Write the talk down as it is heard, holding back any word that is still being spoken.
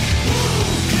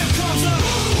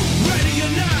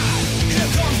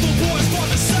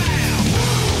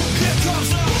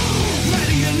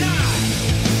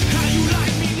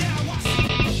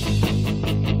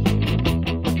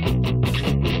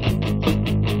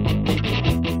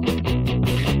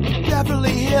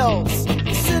Beverly Hills,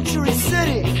 Century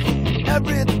City,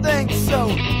 everything's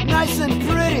so nice and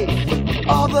pretty.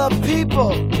 All the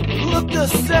people look the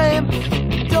same.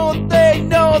 Don't they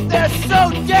know they're so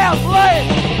damn lame?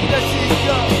 There she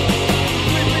goes,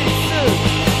 three-piece suit,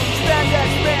 spandex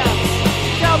pants,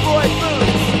 cowboy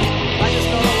boots. I just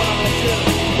don't know what I'm gonna do.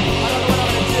 I don't know what I'm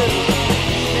gonna do.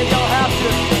 Maybe I'll have to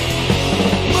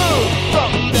move from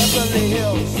Beverly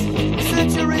Hills,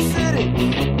 Century City.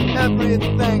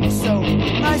 Everything's so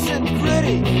nice and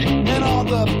pretty, and all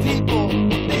the people,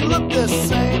 they look the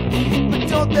same. But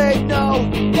don't they know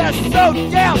they're so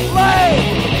damn lame?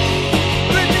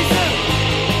 Three-piece suit,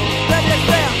 spandex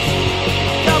pants,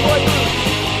 cowboy boots.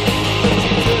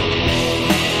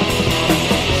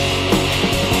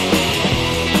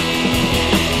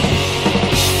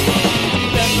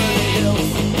 Beverly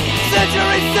Hills,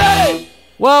 Century City.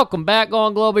 Welcome back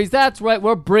on Globies. That's right,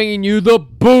 we're bringing you the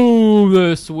boom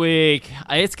this week.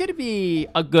 It's going to be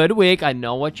a good week. I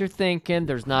know what you're thinking.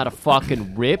 There's not a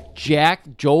fucking Rip,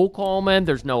 Jack, Joel Coleman.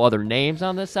 There's no other names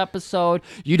on this episode.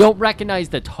 You don't recognize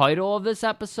the title of this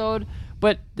episode,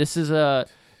 but this is a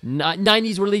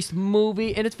 90s released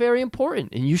movie, and it's very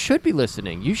important, and you should be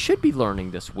listening. You should be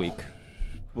learning this week.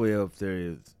 Well, if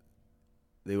they're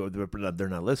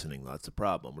not listening. That's the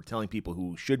problem. We're telling people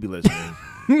who should be listening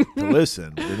to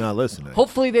listen. They're not listening.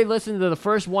 Hopefully they listened to the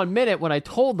first 1 minute when I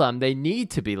told them they need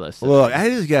to be listening. Look, I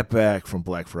just got back from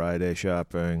Black Friday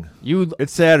shopping.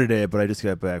 It's Saturday, but I just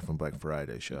got back from Black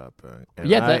Friday shopping. And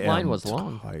yeah, that line was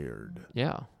long. Tired.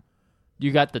 Yeah.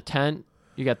 You got the tent.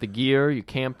 You got the gear. You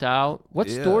camped out. What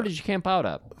store did you camp out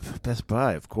at? Best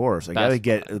Buy, of course. I got to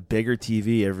get a bigger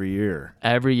TV every year.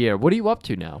 Every year. What are you up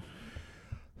to now?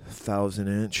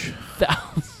 1,000-inch.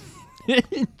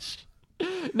 1,000-inch.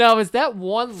 Now, is that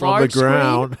one from large the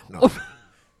ground? Screen? No.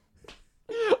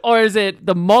 Or is it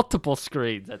the multiple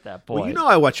screens at that point? Well, you know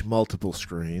I watch multiple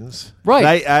screens.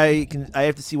 Right. I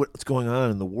have to see what's going on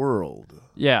in the world.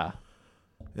 Yeah.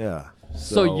 Yeah.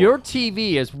 So your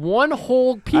TV is one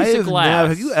whole piece of glass.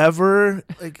 Have you ever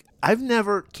I've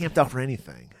never camped out for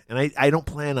anything. And I don't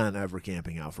plan on ever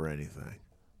camping out for anything.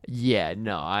 Yeah,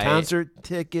 no. Concert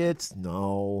tickets,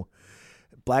 no.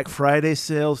 Black Friday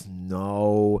sales,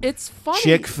 no. It's funny.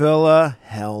 Chick-fil-A,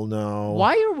 hell no.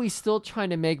 Why are we still trying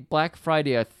to make Black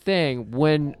Friday a thing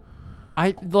when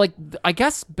I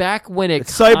guess back when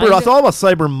it's all about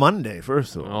Cyber Monday,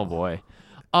 first of all. Oh boy.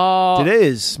 Today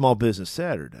is Small Business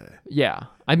Saturday. Yeah,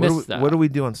 I missed that. What do we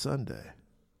do on Sunday?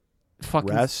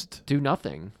 Fucking rest? Do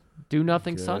nothing. Do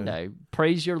nothing Okay. Sunday.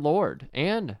 Praise your Lord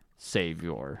and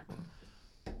Savior.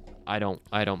 I don't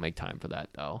make time for that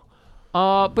though.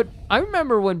 But I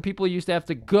remember when people used to have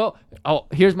to go. Oh,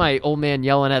 here's my old man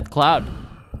yelling at the cloud.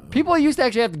 People used to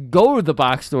actually have to go to the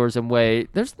box stores and wait.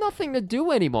 There's nothing to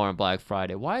do anymore on Black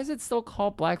Friday. Why is it still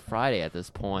called Black Friday at this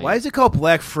point? Why is it called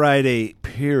Black Friday,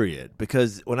 period?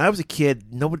 Because when I was a kid,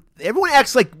 everyone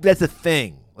acts like that's a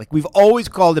thing. Like we've always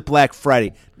called it Black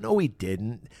Friday. No, we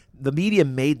didn't. The media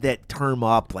made that term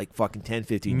up like fucking 10,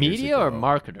 15 years ago. Media or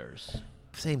marketers?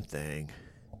 Same thing.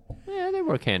 Yeah, they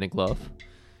work hand in glove.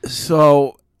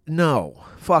 So, no.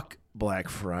 Fuck Black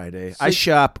Friday. I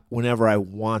shop whenever I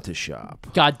want to shop.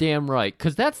 Goddamn right.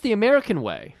 Because that's the American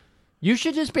way. You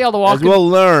should just be able to walk As we'll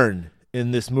learn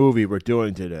in this movie we're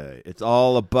doing today, it's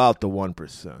all about the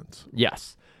 1%.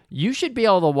 Yes. You should be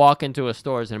able to walk into a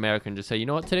store as an American and just say, you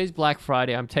know what, today's Black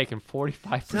Friday, I'm taking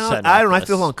 45% off I this.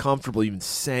 feel uncomfortable even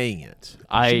saying it.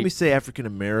 Shouldn't we say African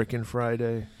American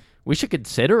Friday? We should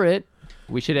consider it.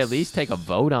 We should at least take a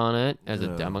vote on it as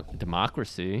a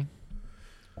democracy.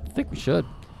 I think we should.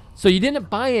 So you didn't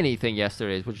buy anything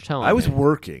yesterday is what you're telling me. I was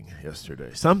working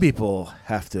yesterday. Some people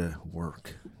have to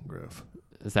work, Griff.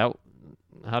 Is that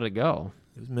how'd it go?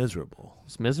 It was miserable.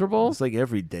 It's miserable? It's like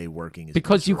every day working is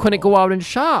because miserable. you couldn't go out and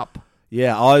shop.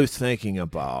 Yeah, all I was thinking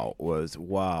about was,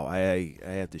 wow, I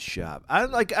have to shop. I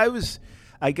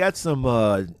got some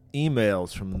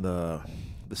emails from the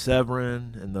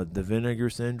Severin and the vinegar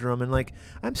syndrome, and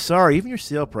I'm sorry, even your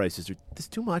sale prices are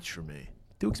too much for me,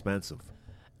 too expensive.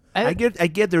 I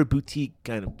get their boutique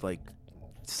kind of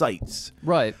sites,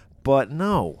 right? But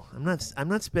no, I'm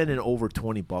not spending over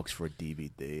 $20 for a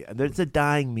DVD. It's a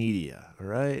dying media, all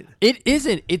right? It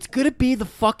isn't. It's gonna be the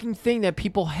fucking thing that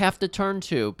people have to turn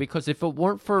to, because if it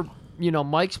weren't for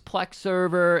Mike's Plex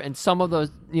server and some of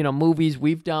those movies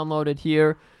we've downloaded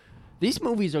here, these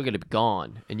movies are gonna be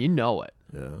gone, and you know it.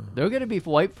 Yeah. They're going to be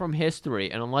wiped from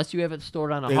history, and unless you have it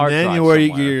stored on a hard drive and then somewhere.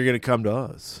 you're going to come to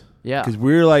us. Yeah. Because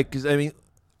we're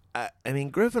I mean,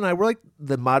 Griff and I, we're like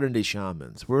the modern-day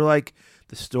shamans. We're like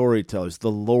the storytellers,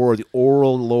 the lore, the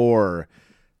oral lore.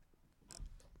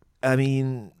 I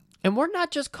mean, And we're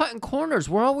not just cutting corners.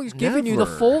 We're always giving you the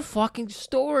full fucking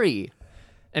story.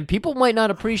 And people might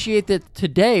not appreciate that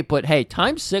today, but hey,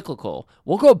 time's cyclical.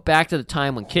 We'll go back to the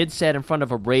time when kids sat in front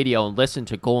of a radio and listened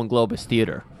to Golden Globus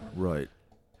Theater. Right.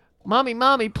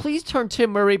 Mommy, please turn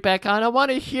Tim Murray back on. I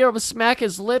want to hear him smack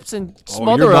his lips and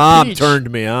smother your a mom peach.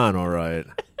 turned me on, all right.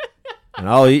 And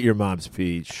I'll eat your mom's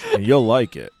peach, and you'll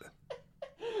like it.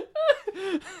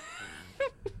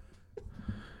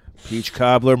 Peach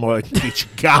cobbler, more like peach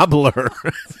gobbler.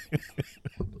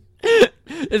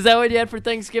 Is that what you had for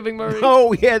Thanksgiving, Murray? Oh,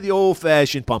 we had the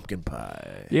old-fashioned pumpkin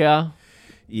pie. Yeah.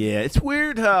 Yeah, it's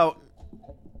weird how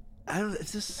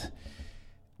it's just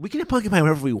we can have pumpkin pie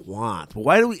whenever we want, but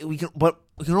why do we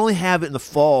can only have it in the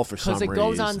fall for some reason? Because it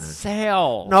goes on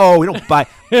sale. No, we don't buy.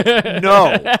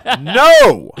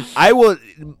 No. I will.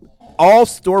 All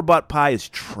store-bought pie is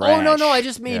trash. Oh, no, I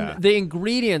just mean the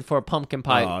ingredient for a pumpkin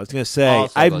pie. Oh, I was going to say,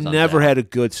 I've never had a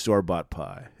good store-bought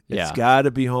pie. It's got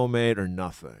to be homemade or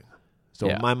nothing. So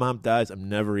when my mom dies, I'm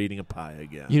never eating a pie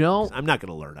again. You know, I'm not going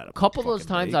to learn how to a couple of those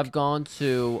times I've gone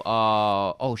to,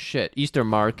 Easter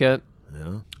Market.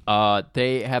 Yeah.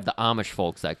 They have the Amish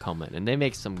folks that come in, and they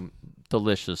make some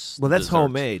delicious Well, that's desserts.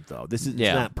 homemade, though. This is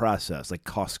it's not processed, like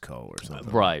Costco or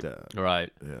something right, like that.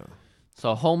 Right. Yeah.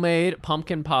 So homemade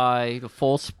pumpkin pie, the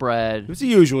full spread. It's the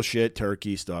usual shit,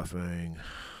 turkey, stuffing.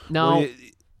 No.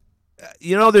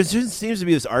 Well, there seems to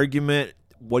be this argument,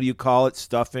 what do you call it,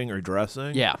 stuffing or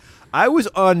dressing? Yeah. I was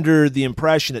under the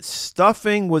impression that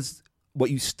stuffing was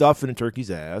what you stuff in a turkey's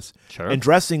ass, and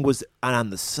dressing was on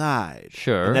the side.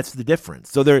 Sure. And that's the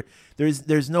difference. So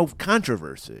there's no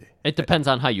controversy. It depends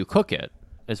on how you cook it,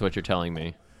 is what you're telling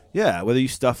me. Yeah, whether you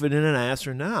stuff it in an ass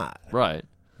or not. Right.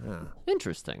 Yeah.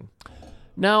 Interesting.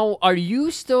 Now,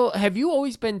 have you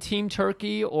always been team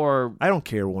turkey or? I don't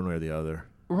care one way or the other.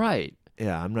 Right.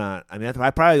 Yeah, I'm not. I mean,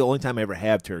 probably the only time I ever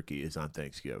have turkey is on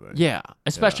Thanksgiving. Yeah,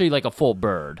 especially like a full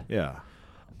bird. Yeah.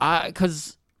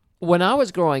 Because when I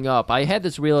was growing up, I had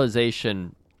this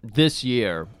realization this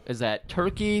year is that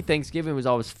turkey Thanksgiving was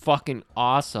always fucking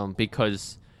awesome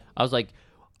because I was like,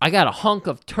 I got a hunk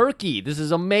of turkey. This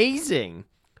is amazing.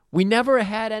 We never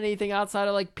had anything outside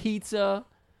of like pizza.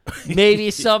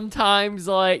 Maybe sometimes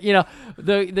like,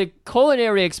 the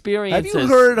culinary experience. Have you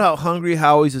heard how Hungry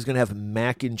Howie's is going to have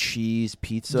mac and cheese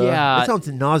pizza? Yeah. That sounds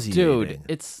nauseating. Dude,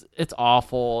 it's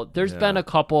awful. There's been a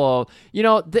couple of,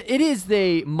 it is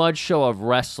the mud show of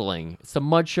wrestling. It's the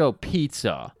mud show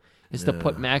pizza. Is to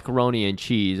put macaroni and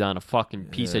cheese on a fucking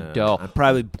piece of dough. I'd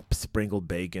probably sprinkle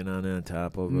bacon on it on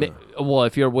top of it. Well,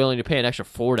 if you're willing to pay an extra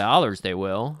 $4, they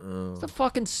will. It's the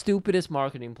fucking stupidest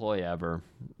marketing ploy ever.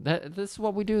 This is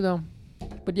what we do, though.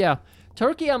 But yeah,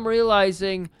 turkey, I'm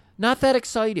realizing, not that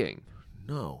exciting.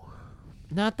 No.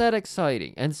 Not that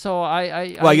exciting. And so I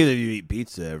guess if you eat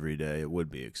pizza every day, it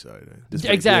would be exciting.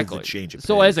 Exactly. Change of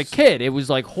so pace. as a kid, it was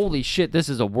like, holy shit, this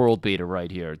is a world beater right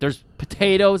here. There's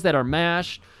potatoes that are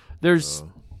mashed. There's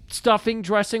stuffing,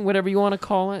 dressing, whatever you want to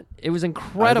call it. It was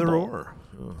incredible. Either or.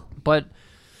 But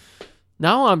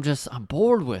now I'm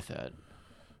bored with it.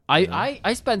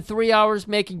 I spent 3 hours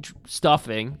making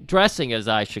stuffing, dressing as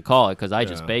I should call it, because I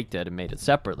just baked it and made it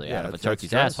separately out of a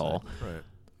turkey's asshole. Right.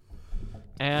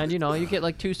 And, you get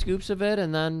like 2 scoops of it,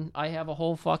 and then I have a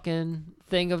whole fucking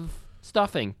thing of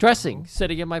stuffing, dressing,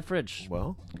 sitting in my fridge.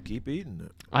 Well, keep eating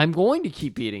it. I'm going to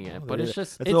keep eating it, but it's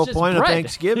just that's the whole point bread. of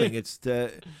Thanksgiving.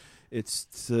 It's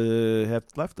to have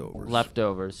leftovers.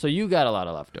 Leftovers. So you got a lot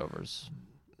of leftovers.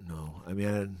 No, I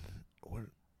mean,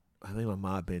 I think my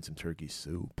mom made some turkey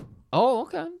soup. Oh,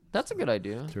 okay. That's a good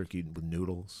idea. Turkey with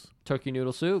noodles. Turkey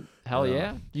noodle soup. Hell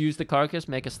yeah. Use the carcass,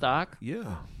 make a stock.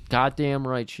 Yeah. Goddamn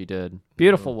right she did.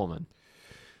 Beautiful woman.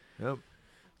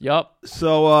 Yep.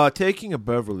 So, taking a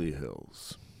Beverly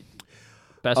Hills.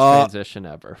 Best transition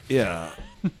ever. Yeah.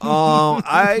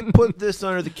 I put this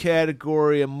under the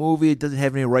category a movie that doesn't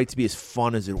have any right to be as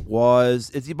fun as it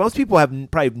was. Most people have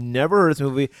probably never heard of this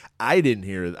movie. I didn't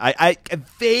hear it. I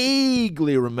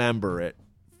vaguely remember it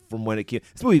from when it came.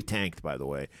 This movie tanked, by the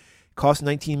way. Cost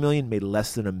 $19 million, made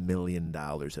less than $1 million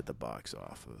at the box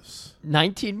office.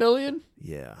 $19 million?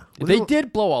 Yeah. They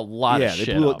did blow a lot of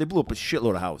shit up. They blew up a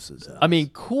shitload of houses. I mean,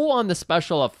 cool on the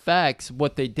special effects.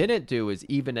 What they didn't do is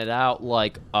even it out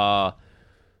like,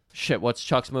 what's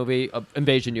Chuck's movie?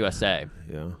 Invasion USA.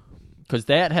 Yeah. Because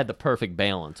that had the perfect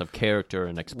balance of character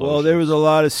and explosion. Well, there was a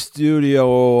lot of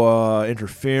studio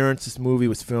interference. This movie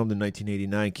was filmed in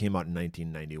 1989, came out in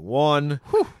 1991.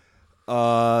 Whew.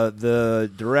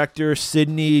 The director,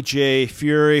 Sidney J.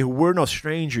 Furie, who we're no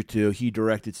stranger to, he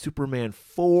directed Superman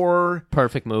 4.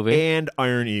 Perfect movie. And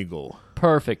Iron Eagle.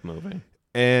 Perfect movie.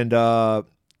 And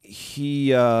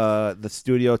the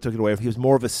studio took it away. He was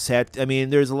more of a set. I mean,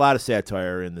 there's a lot of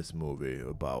satire in this movie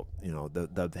about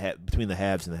between the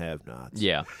haves and the have-nots.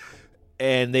 Yeah.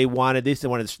 And they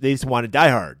just wanted Die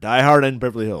Hard and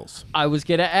Beverly Hills. I was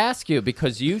gonna ask you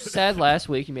because you said last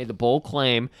week you made the bold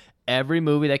claim every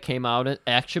movie that came out, an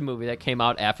action movie that came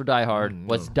out after Die Hard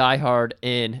was Die Hard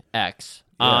in X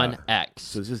on X.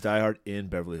 So this is Die Hard in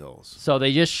Beverly Hills. So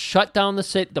they just shut down the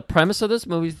city. The premise of this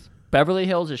movie, Beverly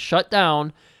Hills, is shut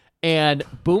down, and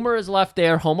Boomer is left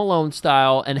there, Home Alone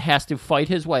style, and has to fight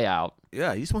his way out.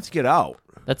 Yeah, he just wants to get out.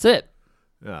 That's it.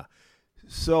 Yeah.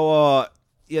 So.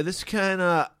 Yeah, this kind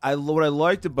of what I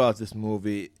liked about this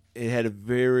movie. It had a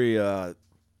very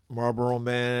Marlboro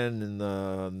Man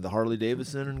and the Harley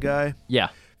Davidson guy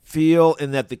feel,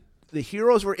 in that the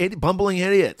heroes were bumbling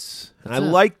idiots, and I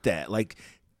liked that. Like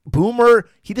Boomer,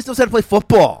 he just knows how to play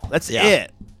football. That's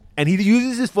it, and he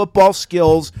uses his football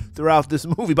skills throughout this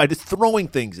movie by just throwing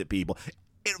things at people.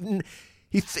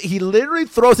 He literally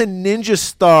throws a ninja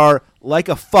star like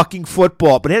a fucking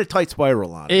football, but it had a tight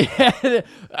spiral on it.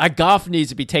 Golf needs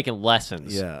to be taking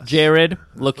lessons. Yeah. Jared,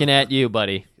 looking at you,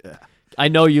 buddy. Yeah. I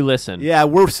know you listen. Yeah,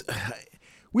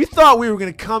 we thought we were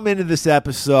going to come into this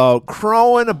episode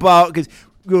crowing about, because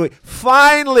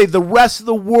finally the rest of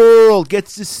the world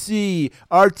gets to see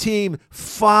our team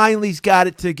finally's got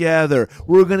it together.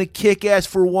 We're going to kick ass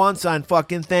for once on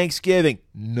fucking Thanksgiving.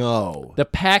 No. The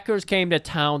Packers came to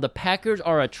town. The Packers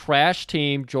are a trash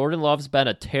team. Jordan Love's been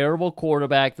a terrible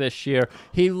quarterback this year.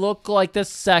 He looked like the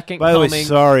second By the coming. way,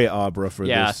 sorry, Abra, for this.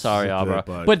 Yeah, sorry, Abra.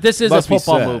 But But this is a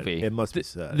football movie. It must be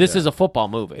said. This is a football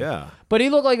movie. Yeah. But he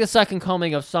looked like the second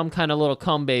coming of some kind of little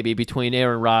cum baby between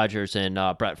Aaron Rodgers and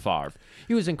Brett Favre.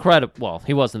 He was incredible. Well,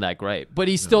 he wasn't that great, but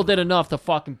he still did enough to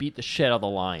fucking beat the shit out of the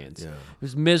Lions. Yeah. It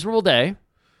was a miserable day,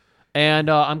 and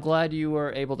I'm glad you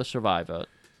were able to survive it.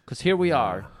 Because here we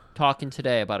are talking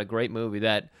today about a great movie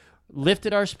that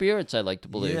lifted our spirits, I'd like to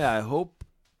believe. Yeah, I hope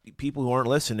people who aren't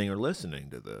listening are listening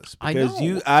to this. I Because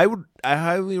know. I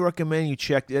highly recommend you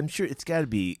check it. I'm sure it's got to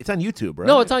be. It's on YouTube, right?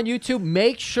 No, it's on YouTube.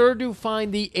 Make sure to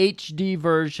find the HD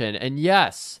version. And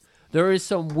yes, there is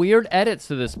some weird edits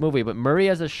to this movie, but Murray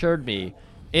has assured me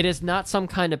it is not some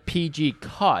kind of PG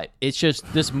cut. It's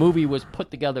just this movie was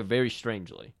put together very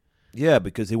strangely. Yeah,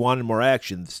 because they wanted more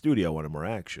action. The studio wanted more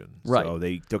action. Right. So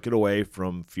they took it away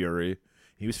from Fury.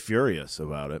 He was furious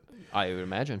about it. I would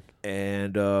imagine.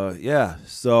 And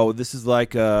so this is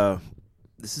like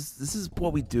this is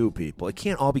what we do, people. It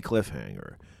can't all be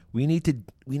cliffhanger. We need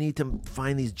to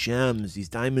find these gems, these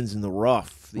diamonds in the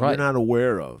rough that you're not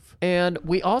aware of. And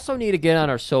we also need to get on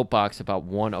our soapbox about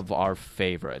one of our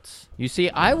favorites. You see,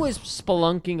 I was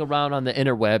spelunking around on the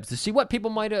interwebs to see what people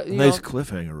might have... Nice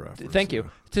cliffhanger reference. Thank you.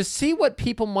 To see what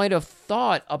people might have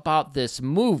thought about this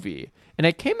movie. And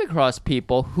I came across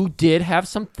people who did have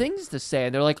some things to say.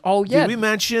 And they're like, oh, yeah. Did we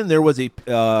mention there was a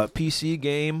PC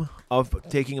game of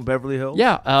Taking a Beverly Hills?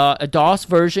 Yeah, a DOS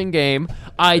version game.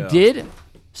 I did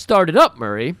start it up,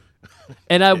 Murray.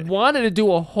 And I wanted to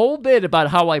do a whole bit about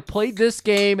how I played this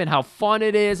game and how fun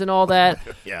it is and all that.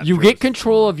 You get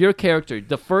control of your character.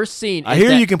 The first scene. I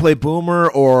hear you can play Boomer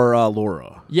or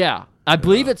Laura. Yeah. I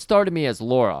believe it started me as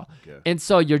Laura. Okay. And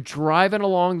so you're driving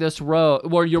along this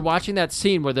road where you're watching that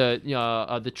scene where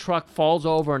the truck falls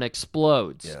over and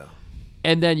explodes. Yeah.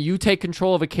 And then you take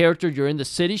control of a character. You're in the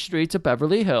city streets of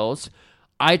Beverly Hills.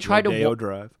 I try Rodeo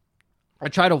Drive. I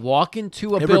try to walk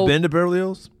into a building. Ever been to Beverly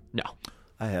Hills? No.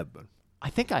 I have been. I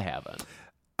think I haven't.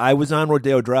 I was on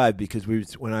Rodeo Drive because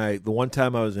the one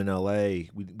time I was in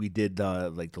L.A., we did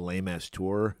like the lame ass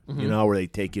tour, where they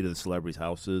take you to the celebrities'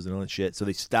 houses and all that shit. So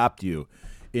they stopped you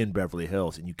in Beverly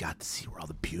Hills, and you got to see where all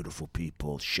the beautiful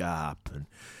people shop, and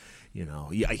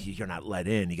you're not let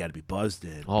in. You got to be buzzed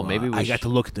in. Oh, maybe I got to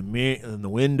look at the mirror in the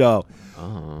window,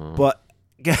 but.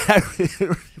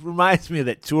 It reminds me of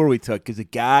that tour we took because the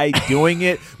guy doing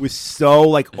it was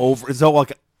so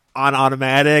on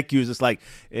automatic. He was just like,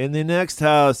 in the next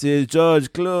house is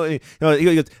George Clooney.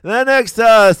 He goes, the next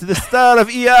house, the star of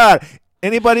ER.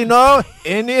 Anybody know?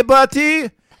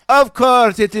 Anybody? Of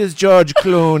course it is George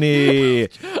Clooney.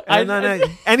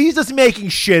 And he's just making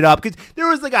shit up because there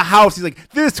was like a house. He's like,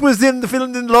 this was in the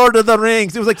film in Lord of the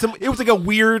Rings. It was like a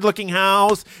weird looking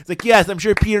house. It's like, yes, I'm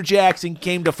sure Peter Jackson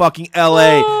came to fucking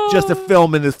LA just to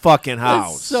film in this fucking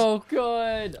house. That's so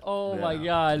good. Oh my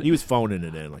God. He was phoning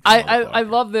it in. I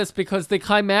love this because the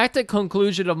climactic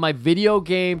conclusion of my video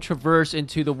game traverse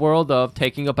into the world of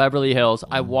Taking a Beverly Hills,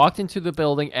 I walked into the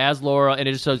building as Laura and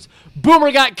it just says,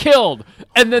 Boomer got killed.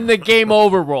 And then the game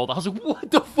over rolled. I was like, what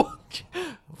the fuck?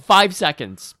 5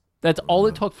 seconds. That's all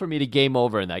it took for me to game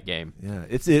over in that game. Yeah,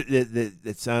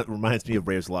 it reminds me of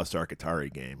Raiders of the Lost Ark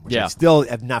Atari game, which Yeah. I still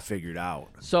have not figured out.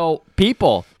 So,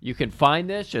 people, you can find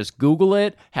this. Just Google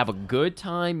it. Have a good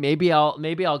time. Maybe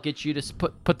I'll get you to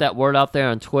put that word out there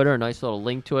on Twitter. A nice little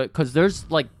link to it, because there's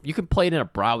you can play it in a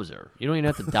browser. You don't even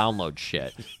have to download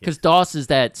shit, because DOS is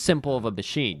that simple of a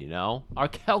machine. You know, our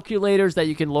calculators that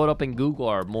you can load up in Google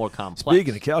are more complex.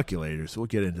 Speaking of calculators, we'll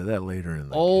get into that later in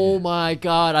the Oh game. my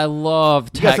God, I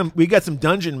love tech. We got some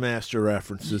Dungeon Master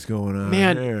references going on.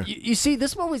 Man, there. you see,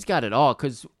 this movie's got it all,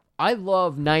 because I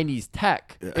love 90s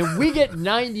tech. And we get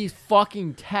 90s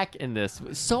fucking tech in this.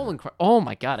 It's so incredible. Oh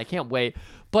my God, I can't wait.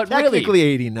 But Technically really,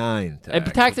 89.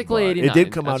 technically 89. It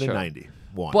did come That's out in true.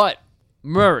 91. But,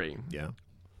 Murray, yeah.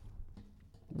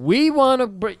 we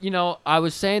want to, I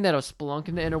was saying that I was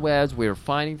spelunking the interwebs. We were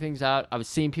finding things out. I was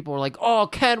seeing people were like, oh,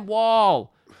 Ken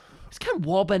Wahl. Has Ken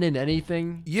Wahl been in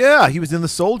anything? Yeah, he was in The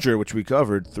Soldier, which we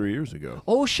covered 3 years ago.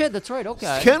 Oh, shit, that's right.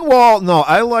 Okay. Ken Wahl, no,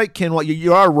 I like Ken Wahl.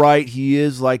 You are right. He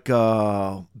is like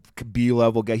a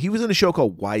B-level guy. He was in a show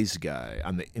called Wise Guy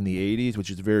in the 80s, which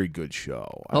is a very good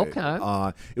show.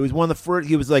 Okay. It was one of the first.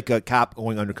 He was like a cop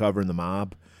going undercover in the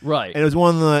mob. Right. And it was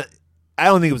one of the, I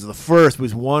don't think it was the first, but it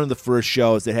was one of the first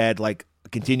shows that had like a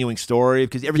continuing story,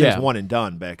 because everything was one and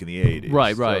done back in the 80s.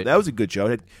 Right, So right. that was a good show. It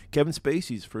had Kevin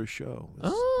Spacey's first show.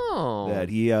 Oh. That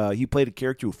he played a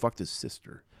character who fucked his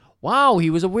sister. Wow, he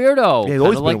was a weirdo. Yeah, he's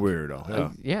always Kinda been a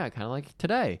weirdo. Yeah. kind of like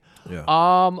today.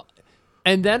 Yeah.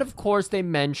 And then, of course, they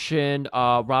mentioned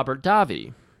Robert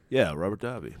Davi. Yeah, Robert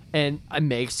Davi. And it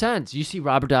makes sense. You see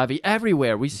Robert Davi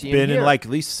everywhere. We see him Been here. in like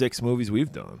at least 6 movies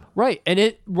we've done. Right.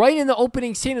 And right in the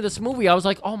opening scene of this movie, I was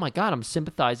like, oh my God, I'm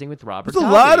sympathizing with Robert There's Davi.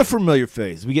 a lot of familiar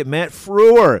faces. We get Matt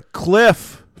Frewer,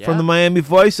 Cliff from the Miami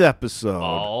Vice episode.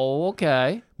 Oh,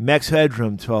 okay. Max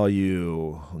Headroom to all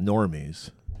you normies.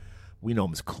 We know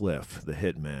him as Cliff, the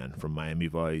hitman from Miami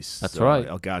Vice. That's right.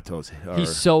 El Gato's.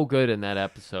 He's so good in that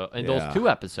episode, in those 2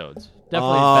 episodes.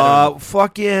 Definitely better.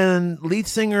 Fucking lead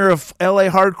singer of LA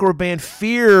hardcore band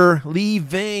Fear, Lee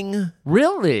Ving.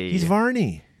 Really? He's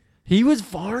Varney. He was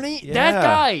Varney? Yeah, That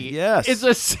guy yes. is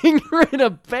a singer in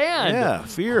a band. Yeah,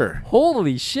 Fear.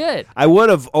 Holy shit. I would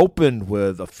have opened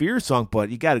with a Fear song, but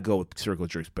you got to go with Circle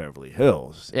Jerks Beverly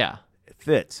Hills. Yeah. It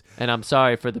fits. And I'm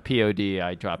sorry for the POD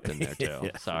I dropped in there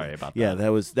too. Sorry about that. Yeah, that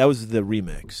was the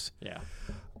remix. Yeah.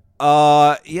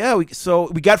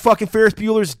 We got fucking Ferris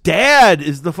Bueller's dad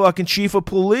is the fucking chief of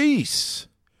police.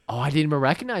 Oh, I didn't even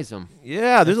recognize him.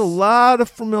 Yeah, there's a lot of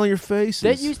familiar faces.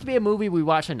 That used to be a movie we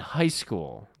watched in high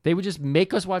school. They would just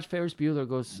make us watch Ferris Bueller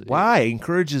goes. Why? It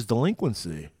encourages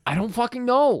delinquency. I don't fucking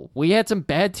know. We had some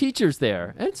bad teachers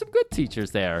there and some good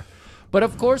teachers there. But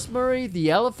of course, Murray,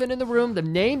 the elephant in the room, the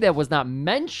name that was not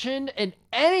mentioned in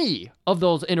any of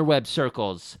those interweb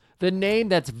circles, the name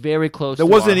that's very close to That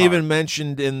wasn't our even heart.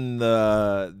 mentioned in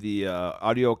the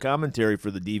audio commentary for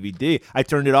the DVD. I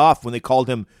turned it off when they called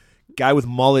him Guy with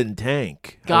Mullet and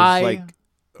Tank. I was like,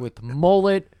 with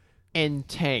mullet and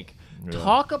tank. Yeah.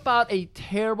 Talk about a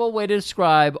terrible way to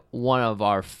describe one of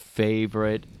our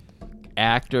favorite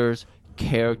actors,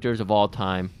 characters of all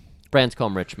time.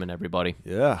 Branscombe Richmond, everybody.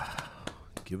 yeah,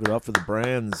 give it up for the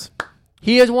Brands.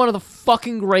 He is one of the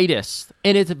fucking greatest,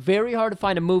 and it's very hard to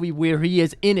find a movie where he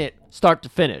is in it start to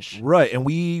finish. Right, and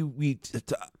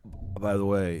by the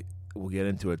way, we'll get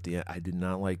into it at the end. I did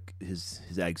not like his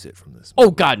exit from this movie.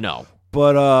 Oh, God, no.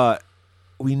 But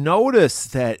we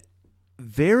noticed that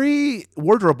very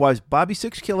wardrobe-wise, Bobby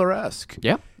Six Killer-esque.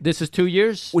 Yeah. This is 2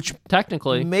 years, Which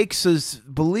technically. makes us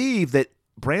believe that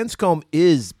Branscombe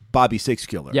is Bobby Six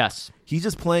Killer. Yes. He's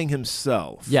just playing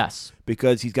himself. Yes.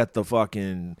 Because he's got the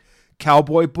fucking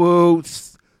cowboy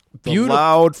boots, the Beautiful.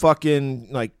 loud fucking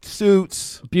like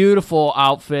suits, Beautiful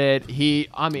outfit.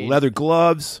 leather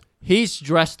gloves. He's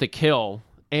dressed to kill,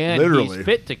 and Literally. he's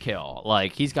fit to kill.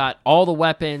 Like, he's got all the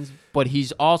weapons, but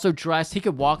he's also dressed. He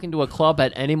could walk into a club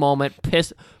at any moment,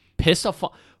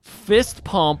 fist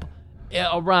pump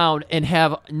around, and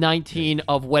have 19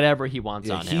 of whatever he wants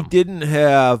on He him. didn't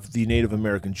have the Native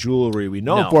American jewelry we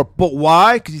know him No. for, but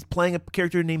why? Because he's playing a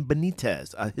character named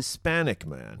Benitez, a Hispanic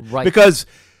man. Right. Because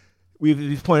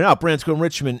we've pointed out, Branscombe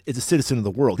Richmond is a citizen of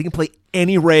the world. He can play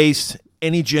any race,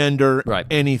 any gender, Right.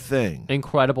 anything.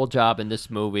 Incredible job in this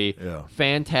movie. Yeah.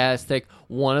 Fantastic.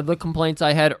 One of the complaints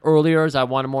I had earlier is I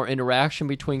wanted more interaction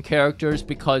between characters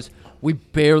because we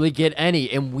barely get any.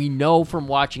 And we know from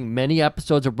watching many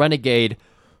episodes of Renegade,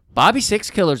 Bobby Six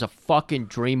Killer's a fucking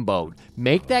dreamboat.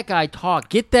 Make that guy talk.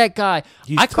 Get that guy.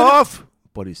 He's I couldn't- tough,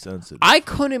 but he's sensitive. I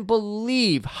couldn't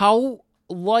believe how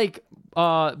like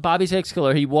Bobby Six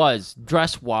Killer he was,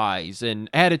 dress-wise and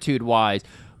attitude-wise.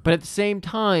 But at the same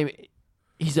time,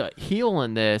 he's a heel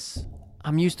in this.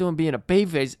 I'm used to him being a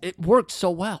babyface. It works so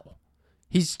well.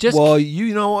 He's just Well,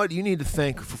 you know what? You need to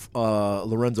thank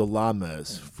Lorenzo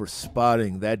Lamas for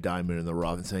spotting that diamond in the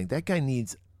rough and saying that guy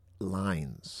needs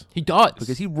lines. he does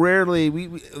Because he rarely,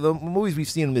 the movies we've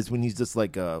seen him is when he's just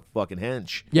like a fucking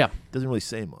hench. yeah. Doesn't really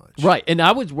say much. Right, and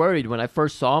I was worried when I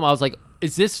first saw him. I was like,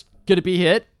 is this going to be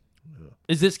hit?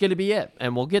 Is this going to be it?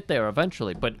 And we'll get there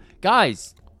eventually. But,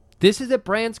 guys, this is a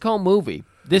Branscombe movie.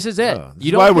 This is it. Yeah, this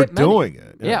is why we're doing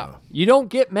it. Yeah. You don't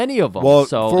get many of them. Well,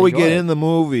 so before we enjoy get it. in the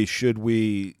movie, should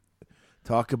we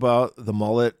talk about the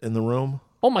mullet in the room?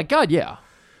 Oh, my God, yeah.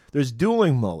 There's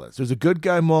dueling mullets. There's a good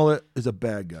guy mullet. There's a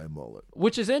bad guy mullet.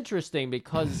 Which is interesting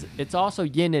because it's also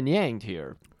yin and yang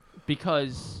here.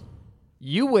 Because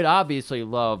you would obviously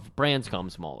love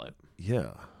Branscombe's mullet.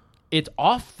 Yeah. It's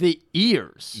off the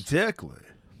ears. Exactly.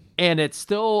 And it's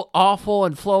still awful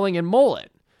and flowing in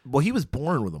mullet. Well, he was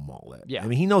born with a mullet. Yeah. I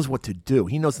mean, he knows what to do.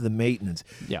 He knows the maintenance.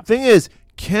 Yeah. Thing is,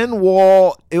 Ken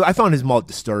Wahl, I found his mullet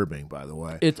disturbing, by the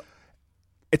way.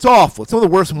 It's awful. It's one of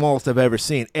the worst mullets I've ever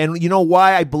seen. And you know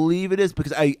why I believe it is?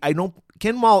 Because I don't.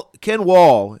 Ken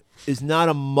Wahl is not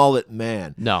a mullet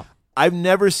man. no. I've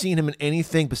never seen him in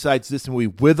anything besides this movie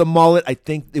with a mullet. I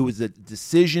think it was a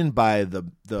decision by the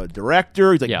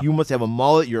director. He's like, Yeah. you must have a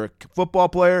mullet. You're a football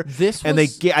player. They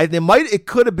It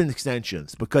could have been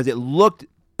extensions because it looked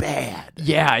bad.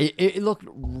 Yeah, it looked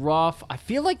rough. I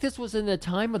feel like this was in the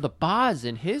time of the Boz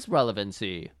in his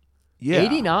relevancy. Yeah.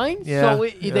 89? Yeah, So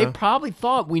yeah. they probably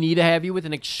thought we need to have you with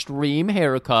an extreme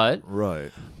haircut.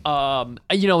 Right.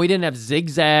 We didn't have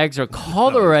zigzags or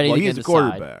color or anything. Well, he's in a the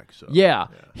quarterback. Side. So. Yeah.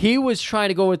 He was trying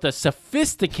to go with a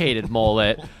sophisticated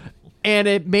mullet, and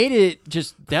it made it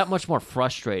just that much more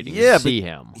frustrating to see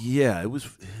him. Yeah, it was.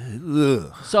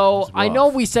 Ugh. So It's I know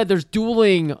rough. we said there's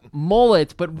dueling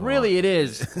mullets, but really it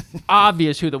is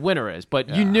obvious who the winner is. But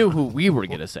you knew who we were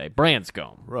going to say,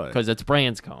 Branscombe. Right. Because it's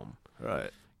Branscombe. Right.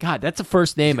 God, that's a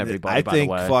first name, everybody, I by think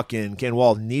the way. fucking Ken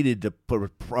Wahl needed to put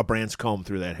a Branscombe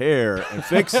through that hair and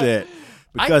fix it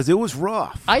because it was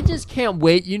rough. I just can't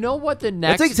wait. You know what the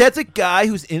next... That's a guy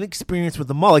who's inexperienced with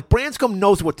the mullet. Like Branscombe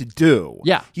knows what to do.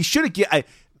 Yeah. He should have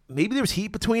maybe there was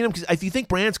heat between them because if you think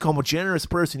Branscombe, a generous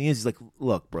person he is, he's like,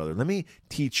 look, brother, let me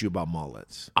teach you about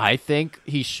mullets. I think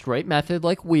he's straight method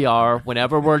like we are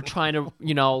whenever we're trying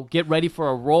to, get ready for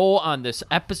a role on this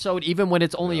episode, even when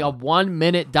it's only a 1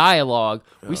 minute dialogue.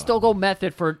 We still go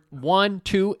method for 1,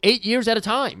 2, 8 years at a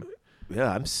time.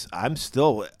 Yeah, I'm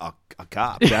still a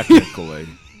cop technically,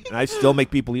 and I still make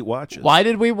people eat watches. Why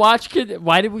did we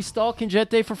stall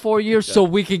Conjette for 4 years so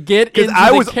we could get into the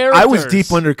I was characters?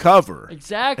 deep undercover.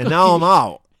 Exactly. And now I'm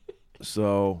out.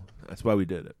 So that's why we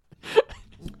did it.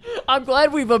 I'm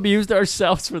glad we've amused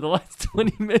ourselves for the last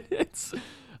 20 minutes.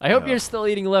 I hope you're still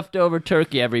eating leftover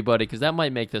turkey, everybody, because that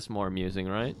might make this more amusing,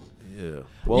 right? Yeah.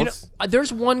 Well,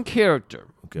 There's one character,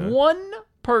 Okay. one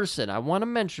person I want to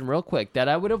mention real quick that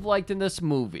I would have liked in this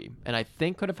movie, and I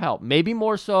think could have helped. Maybe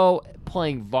more so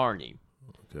playing Varney.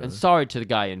 Okay. And sorry to the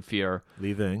guy in Fear.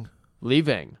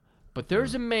 leaving. But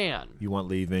there's a man. You want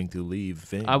leaving to leave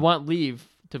Ving. I want leave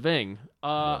to Ving.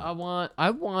 I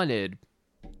wanted.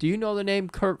 Do you know the name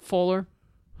Kurt Fuller?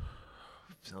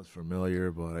 Sounds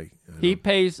familiar, but I He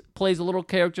plays a little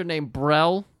character named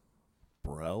Brell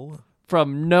Brell?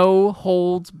 from No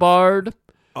Holds Barred.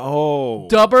 Oh.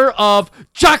 Dubber of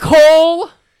Jackhole.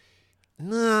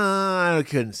 No, I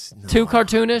couldn't. No. Too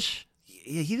cartoonish.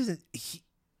 Yeah,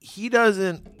 he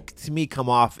doesn't to me come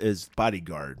off as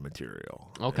bodyguard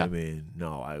material. Okay. I mean,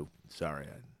 no, sorry.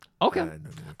 Okay.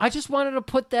 I just wanted to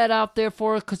put that out there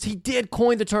for us because he did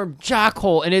coin the term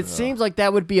jackhole, and it seems like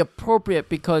that would be appropriate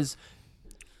because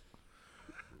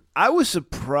I was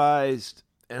surprised,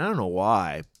 and I don't know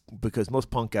why, because most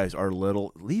punk guys are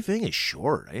little. Lee Ving is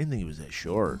short. I didn't think he was that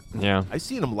short. yeah, I've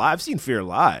seen him live. I've seen Fear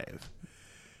live,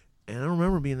 and I don't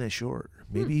remember being that short.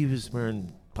 Maybe he was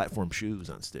wearing platform shoes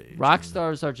on stage. rock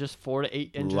stars are just 4 to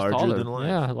 8 inches Larger taller. than life.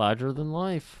 Yeah, larger than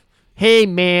life. Hey,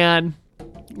 man,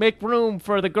 make room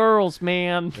for the girls,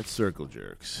 man. That's circle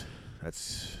jerks.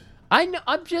 That's I know.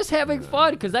 I'm just having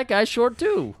fun because that guy's short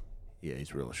too. yeah,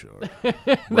 he's real short.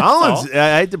 Rollins,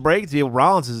 I hate to break it to you,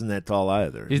 Rollins isn't that tall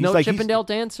either. He's no Chippendale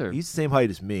dancer. He's the same height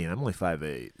as me, and I'm only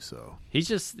 5'8", so He's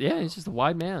just a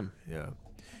wide man. yeah,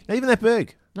 not even that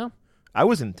big. No. I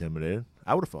wasn't intimidated.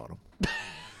 I would have fought him.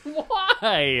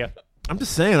 Why? I'm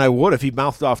just saying I would if he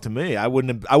mouthed off to me. I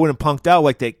wouldn't have punked out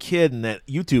like that kid in that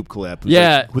YouTube clip. who's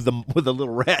Yeah. like, with the little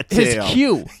rat His tail.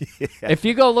 cue. Yeah. If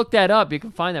you go look that up, you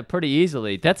can find that pretty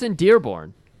easily. That's in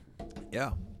Dearborn.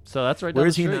 Yeah. So that's right down Where the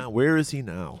is he street. now? Where is he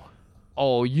now?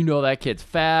 Oh, you know that kid's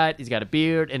fat, he's got a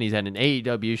beard, and he's at an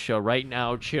AEW show right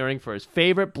now cheering for his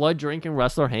favorite blood-drinking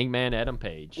wrestler, Hangman Adam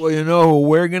Page. Well, you know who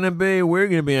we're going to be? We're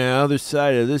going to be on the other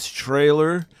side of this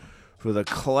trailer for the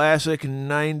classic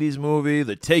 90s movie,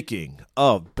 The Taking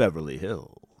of Beverly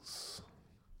Hills.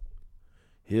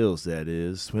 Hills, that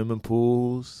is. Swimming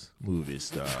pools, movie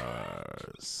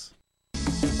stars.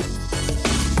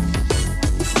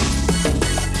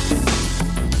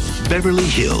 Beverly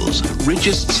Hills,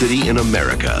 richest city in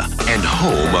America and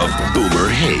home of Boomer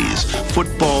Hayes,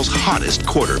 football's hottest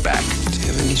quarterback. Do you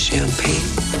have any champagne?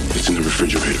 It's in the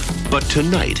refrigerator. But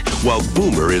tonight, while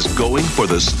Boomer is going for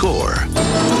the score,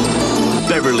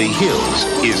 Beverly Hills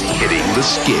is hitting the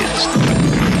skids.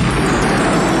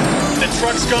 The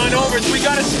truck's gone over. We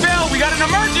got a spill. We got an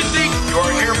emergency. You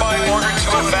are hereby ordered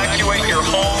to evacuate your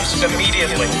homes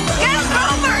immediately. Get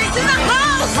Boomer! He's in the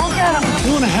house! Go get him!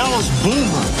 Who in the hell is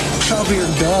Boomer? Probably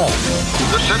your dog.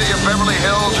 The city of Beverly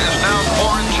Hills is now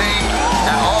quarantined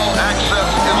and all access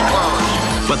is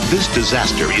closed. But this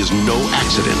disaster is no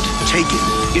accident. Taken.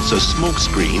 It's a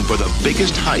smokescreen for the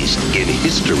biggest heist in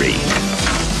history.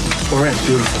 All right,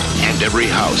 beautiful. And every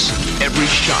house, every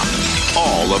shop,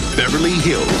 all of Beverly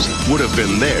Hills would have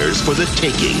been theirs for the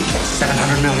taking.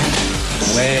 700 million.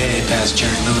 Way past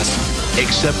Jerry Lewis.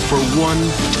 Except for one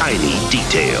tiny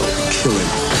detail. Truly.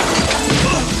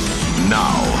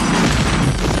 Now,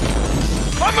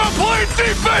 I'm not playing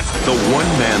defense! the one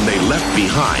man they left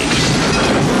behind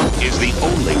is the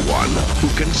only one who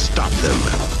can stop them.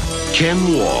 Ken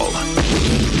Wahl.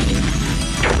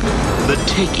 The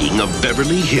Taking of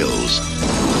Beverly Hills.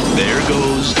 There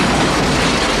goes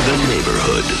the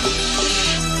neighborhood.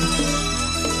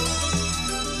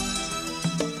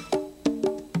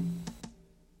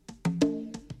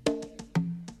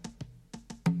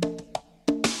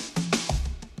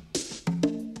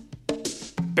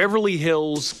 Beverly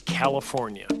Hills,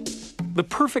 California. The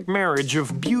perfect marriage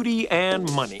of beauty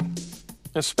and money.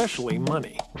 Especially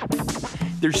money.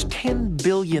 There's $10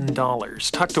 billion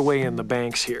tucked away in the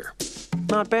banks here.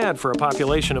 Not bad for a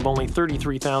population of only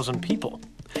 33,000 people.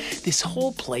 This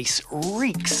whole place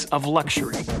reeks of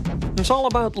luxury. It's all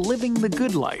about living the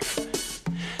good life.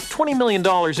 $20 million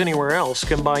anywhere else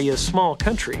can buy you a small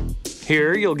country.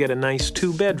 Here you'll get a nice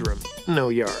 2-bedroom, no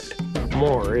yard.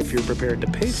 More if you're prepared to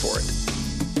pay for it.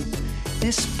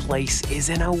 This place is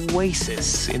an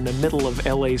oasis in the middle of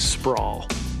LA's sprawl.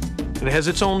 It has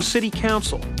its own city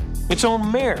council, its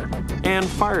own mayor, and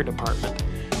fire department.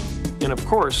 And of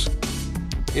course,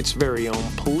 its very own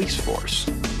police force.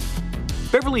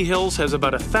 Beverly Hills has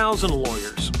about 1,000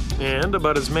 lawyers and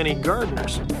about as many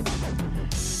gardeners.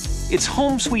 It's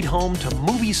home sweet home to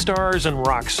movie stars and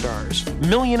rock stars,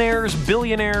 millionaires,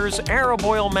 billionaires, Arab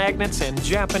oil magnates, and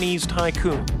Japanese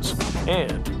tycoons,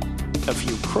 and a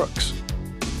few crooks.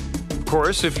 Of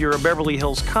course, if you're a Beverly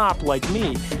Hills cop like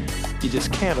me, you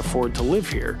just can't afford to live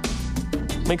here.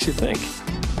 Makes you think,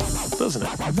 doesn't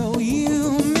it? Though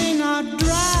you may not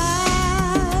drive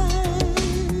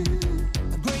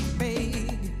a great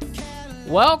big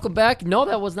Welcome back. No,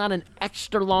 that was not an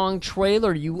extra long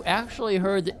trailer. You actually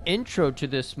heard the intro to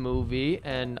this movie,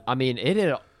 and I mean, it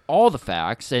had all the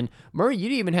facts. And Murray, you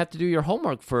didn't even have to do your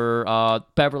homework for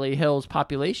Beverly Hills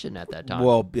population at that time.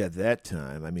 Well, at that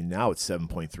time, I mean, now it's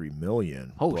 7.3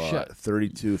 million. Oh, shit.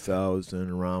 32,000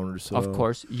 around or so. Of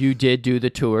course, you did do the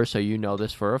tour, so you know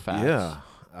this for a fact. Yeah,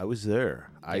 I was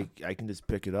there. I can just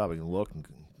pick it up. I can look and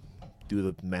do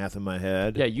the math in my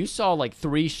head. Yeah, you saw like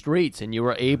 3 streets, and you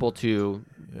were able to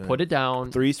put it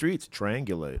down. 3 streets,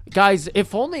 triangulate. Guys,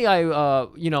 if only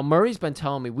Murray's been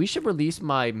telling me we should release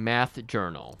my math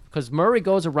journal, because Murray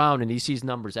goes around and he sees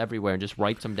numbers everywhere and just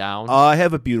writes them down. I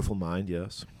have a beautiful mind,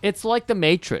 yes. It's like the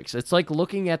Matrix. It's like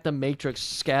looking at the Matrix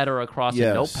scatter across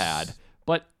a notepad.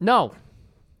 But no,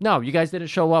 you guys didn't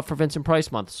show up for Vincent Price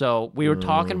Month, so we were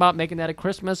talking about making that a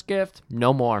Christmas gift.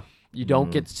 No more. You don't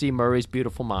get to see Murray's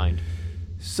beautiful mind.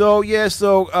 So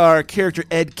our character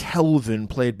Ed Kelvin,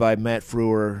 played by Matt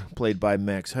Frewer, played by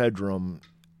Max Headroom,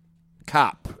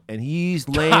 cop, and he's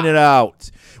laying it out.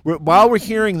 While we're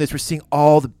hearing this, we're seeing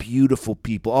all the beautiful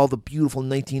people, all the beautiful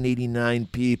 1989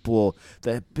 people,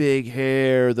 the big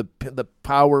hair, the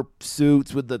power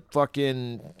suits with the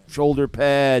fucking shoulder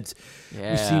pads.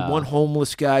 Yeah. We see one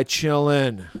homeless guy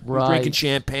chilling, Right. drinking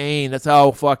champagne. That's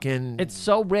how fucking... It's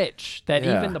so rich that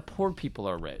Yeah. even the poor people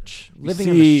are rich, we living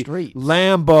in see the streets.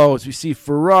 Lambos, we see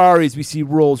Ferraris, we see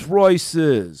Rolls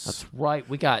Royces. That's right.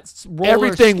 We got roller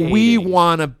Everything we skating,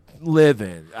 want to live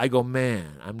in. I go,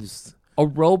 man, I'm just...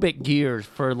 aerobic gears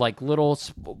for like little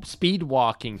speed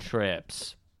walking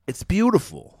trips. It's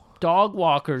beautiful. dog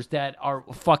walkers that are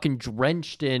fucking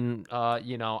drenched in, I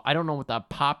don't know what the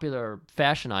popular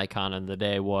fashion icon of the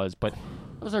day was, but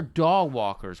those are dog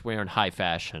walkers wearing high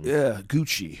fashion. Yeah,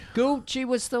 Gucci. Gucci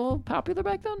was still popular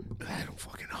back then? I don't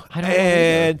fucking know. I don't know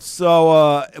And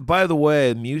so, by the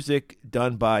way, music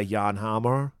done by Jan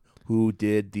Hammer, who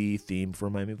did the theme for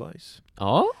Miami Vice.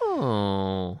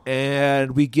 Oh.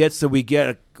 And we get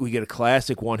a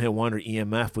classic one-hit wonder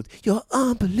EMF with "You're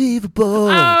Unbelievable."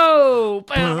 Oh.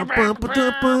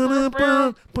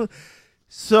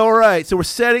 So so we're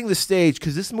setting the stage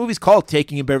because this movie's called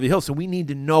Taking in Beverly Hills. So we need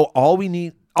to know all we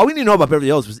need to know about Beverly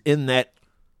Hills was in that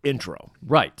intro.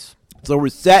 Right. So we're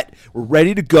set. We're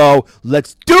ready to go.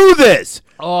 Let's do this.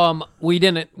 We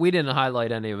didn't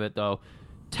highlight any of it though.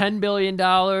 $10 billion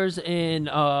in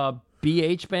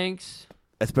BH banks.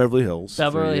 That's Beverly Hills.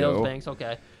 Beverly Hills banks.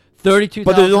 Okay.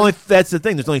 32,000. But that's the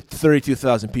thing. There's only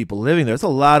 32,000 people living there. That's a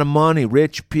lot of money.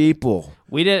 Rich people.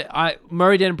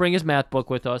 Murray didn't bring his math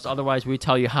book with us. Otherwise, we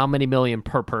tell you how many million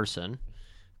per person.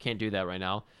 Can't do that right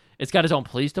now. It's got its own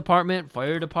police department,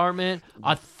 fire department,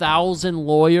 1,000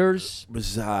 lawyers.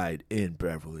 Reside in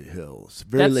Beverly Hills.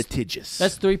 Very litigious.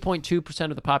 That's 3.2%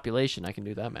 of the population. I can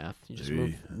do that math. You just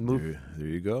move. There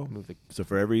you go. So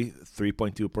for every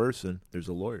 3.2 person, there's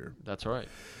a lawyer. That's right.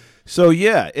 So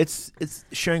yeah, it's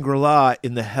Shangri-La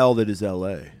in the hell that is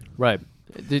L.A. Right.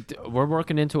 We're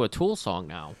working into a Tool song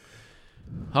now.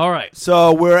 All right.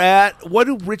 So what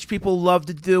do rich people love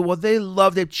to do? Well, they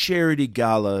love their charity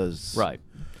galas. Right.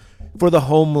 For the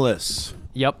homeless.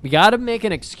 Yep. You got to make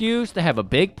an excuse to have a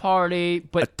big party.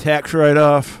 But a tax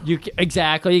write-off.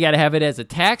 Exactly. You got to have it as a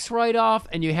tax write-off,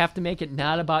 and you have to make it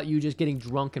not about you just getting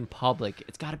drunk in public.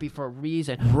 It's got to be for a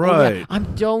reason. Right. Oh, yeah,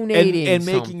 I'm donating and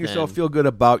making yourself feel good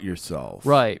about yourself.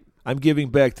 Right. I'm giving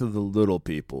back to the little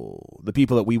people, the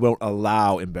people that we won't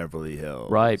allow in Beverly Hills.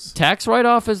 Right. Tax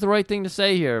write-off is the right thing to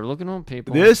say here. Look at them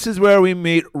people. This is where we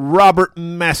meet Robert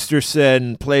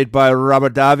Masterson, played by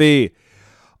Robert Davi.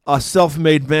 A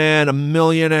self-made man, a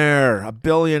millionaire, a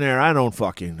billionaire. I don't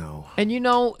fucking know. And,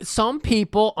 some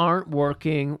people aren't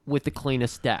working with the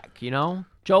cleanest deck,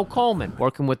 Joe Coleman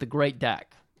working with the great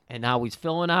deck. And now he's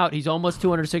filling out. He's almost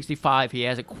 265. He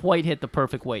hasn't quite hit the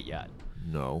perfect weight yet.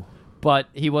 No. But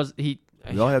we all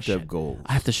have to have goals.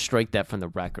 I have to strike that from the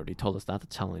record. He told us not to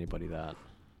tell anybody that.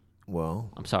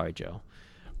 Well. I'm sorry, Joe.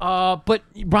 But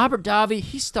Robert Davi,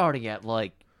 he's starting at,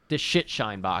 the shit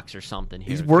shine box or something here.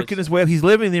 He's working his way up. He's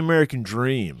living the American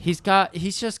dream. He's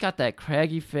just got that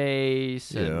craggy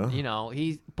face.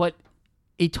 And, but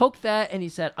he took that and he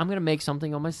said, I'm going to make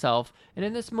something of myself. And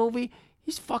in this movie,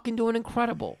 he's fucking doing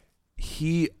incredible.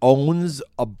 He owns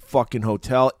a fucking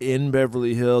hotel in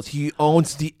Beverly Hills. He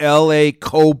owns the L.A.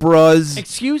 Cobras.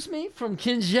 Excuse me? From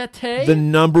Kinjete? The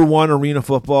 #1 arena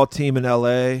football team in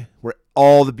L.A., where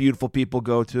all the beautiful people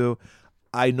go to.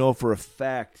 I know for a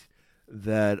fact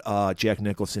that Jack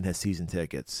Nicholson has season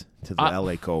tickets to the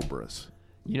L.A. Cobras.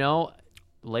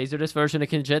 Laserdisc version of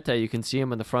Kinjete, you can see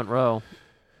him in the front row.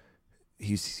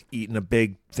 He's eating a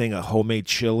big thing of homemade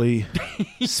chili,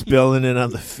 spilling it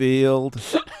on the field.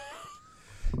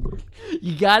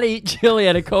 You got to eat chili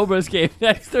at a Cobras game.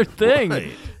 That's their thing.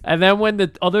 Right. And then when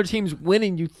the other team's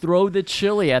winning, you throw the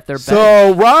chili at their back.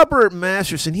 So Robert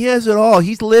Masterson, he has it all.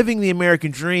 He's living the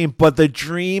American dream, but the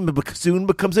dream soon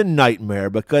becomes a nightmare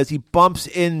because he bumps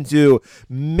into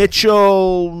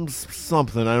Mitchell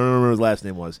something. I don't remember what his last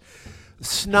name was.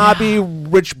 Snobby,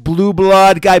 rich blue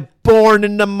blood guy born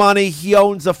into money. He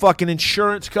owns a fucking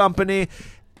insurance company.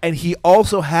 And he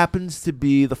also happens to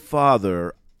be the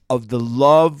father of the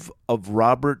love of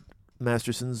Robert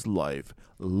Masterson's life,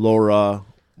 Laura,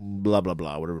 blah, blah,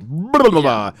 blah, whatever. Blah, blah,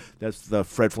 blah. That's the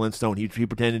Fred Flintstone. He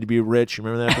pretended to be rich.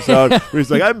 Remember that episode? Where he's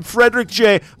like, I'm Frederick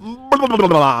J. Blah, blah, blah,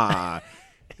 blah.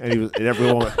 And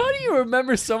everyone went, how do you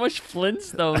remember so much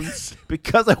Flintstones?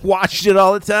 Because I watched it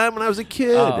all the time when I was a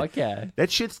kid. Oh, okay. That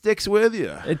shit sticks with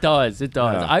you. It does.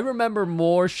 Yeah. I remember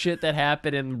more shit that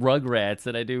happened in Rugrats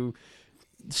than I do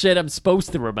shit I'm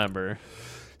supposed to remember.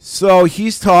 So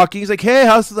he's talking. He's like, hey,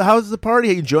 how's the party?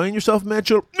 Are you enjoying yourself,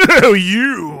 Mitchell? No,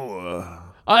 you.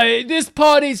 This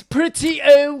party's pretty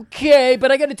okay,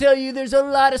 but I got to tell you, there's a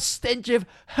lot of stench of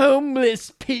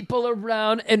homeless people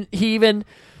around. And he even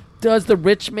does the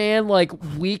rich man,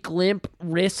 weak, limp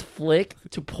wrist flick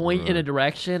to point in a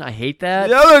direction. I hate that.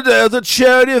 The other day was a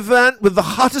charity event with the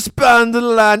hottest band in the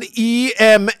land,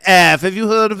 EMF. Have you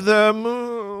heard of them?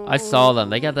 I saw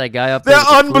them. They got that guy up there.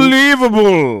 They're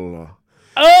unbelievable.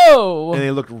 Oh! And they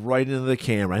looked right into the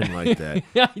camera. I didn't like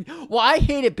that. Well, I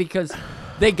hate it because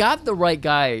they got the right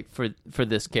guy for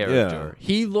this character. Yeah.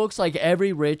 He looks like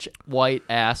every rich white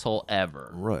asshole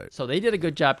ever. Right. So they did a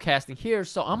good job casting here.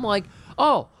 So I'm like,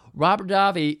 oh, Robert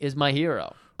Davi is my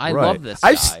hero. I Right. love this guy.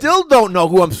 I still don't know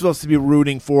who I'm supposed to be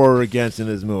rooting for or against in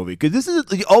this movie because this is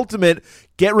the ultimate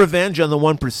get revenge on the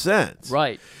 1%.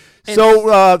 Right. And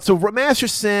So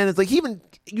Masterson is like he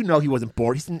wasn't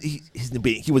born. He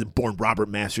wasn't born Robert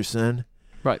Masterson.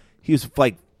 right. He was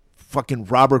like fucking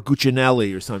Robert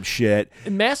Guccinelli or some shit.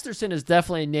 And Masterson is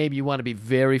definitely a name you want to be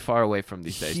very far away from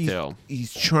these days, too.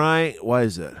 He's trying. Why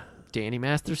is it? Danny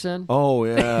Masterson? Oh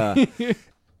yeah.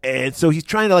 And so he's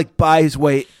trying to like buy his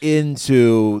way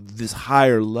into this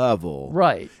higher level,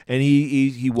 Right. And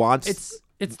he wants.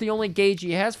 It's the only gauge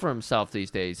he has for himself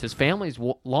these days. His family's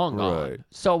long gone. Right.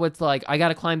 So it's like, I got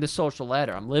to climb the social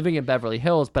ladder. I'm living in Beverly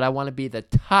Hills, but I want to be the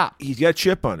top. He's got a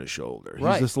chip on his shoulder.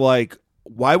 Right. He's just like,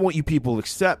 why won't you people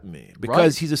accept me?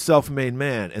 Because Right. he's a self-made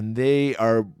man, and they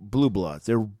are blue bloods.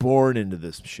 They're born into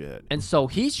this shit. And so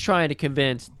he's trying to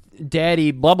convince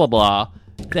Daddy blah, blah, blah,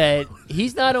 that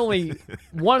he's not only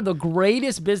one of the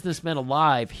greatest businessmen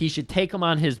alive, he should take him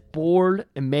on his board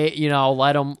and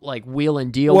let him like wheel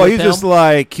and deal Well, with he's him. just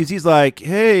like he's like,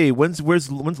 hey, when's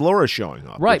Laura showing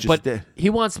up? Right, Which but is he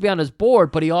wants to be on his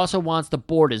board, but he also wants to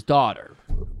board his daughter.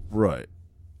 right,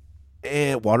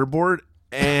 and waterboard,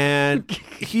 and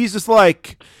he's just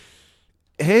like,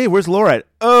 hey, where's Laura at?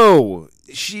 Oh,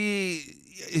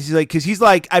 he's like, because he's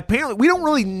like, apparently we don't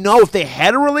really know if they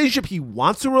had a relationship. He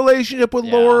wants a relationship with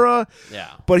Laura,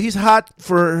 but he's hot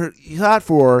for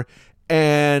her.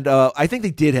 And I think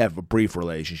they did have a brief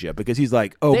relationship because he's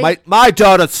like, oh, my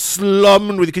daughter's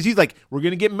slumming with you. Because he's like, we're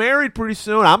going to get married pretty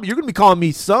soon. You're going to be calling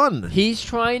me son. He's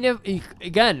trying to,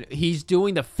 he's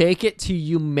doing the fake it till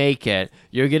you make it.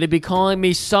 You're going to be calling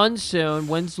me son soon.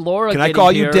 When's Laura Can I getting call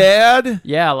here? you dad?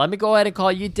 Yeah, let me go ahead and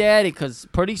call you daddy because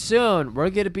pretty soon we're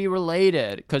going to be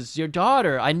related. Because your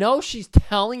daughter, I know she's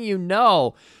telling you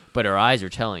no, but her eyes are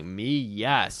telling me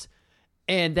yes.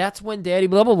 And that's when Daddy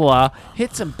blah, blah, blah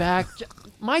hits him back.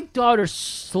 My daughter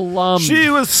slummed. She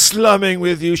was slumming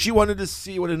with you. She wanted to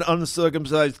see what an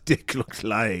uncircumcised dick looks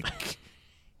like.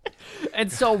 And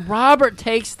so Robert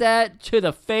takes that to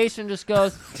the face and just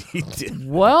goes, He did.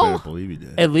 well, I believe he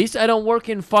did. at least I don't work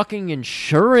in fucking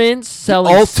insurance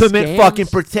selling Ultimate scams. fucking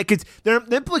protect. The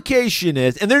implication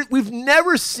is, and we've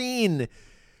never seen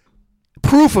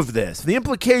proof of this. The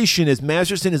implication is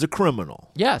Masterson is a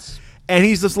criminal. Yes. And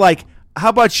he's just like, how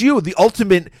about you? The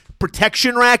ultimate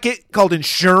protection racket called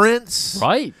insurance?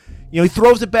 Right. He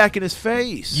throws it back in his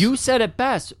face. You said it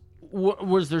best.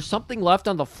 Was there something left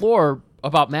on the floor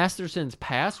about Masterson's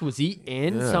past? Was he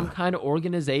in some kind of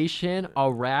organization, a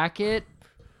racket?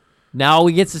 Now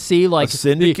we get to see like a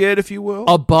syndicate, if you will.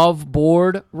 Above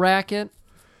board racket.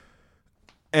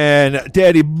 And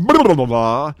Daddy blah, blah, blah,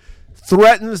 blah,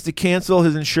 threatens to cancel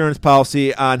his insurance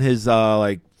policy on his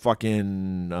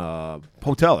fucking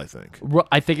hotel, I think.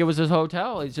 I think it was his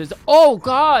hotel. He says, oh,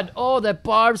 God. Oh, that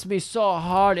barbs me so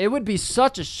hard. It would be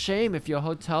such a shame if your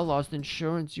hotel lost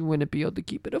insurance. You wouldn't be able to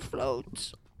keep it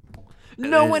afloat.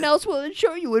 No one else will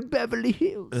insure you in Beverly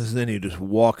Hills. And then he just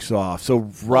walks off. So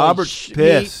Robert's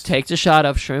pissed. He takes a shot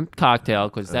of shrimp cocktail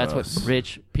because that's what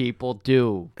rich people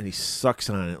do. And he sucks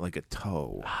on it like a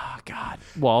toe. Oh, God.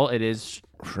 Well, it is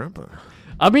shrimping.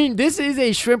 I mean, this is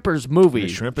a shrimper's movie.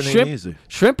 Shrimping ain't easy.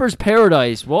 Shrimper's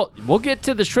paradise. Well, we'll get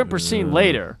to the shrimper scene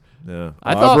later. Yeah.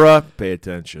 Barbara, pay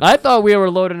attention. I thought we were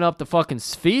loading up the fucking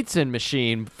Sfeetsin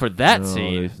machine for that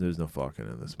scene. There's no fucking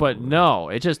in this But movie. no,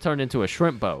 it just turned into a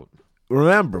shrimp boat.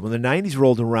 Remember, when the 90s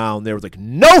rolled around, there was like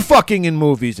no fucking in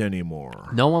movies anymore.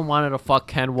 No one wanted to fuck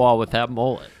Ken Wahl with that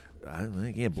mullet.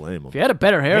 I can't blame him. If he had a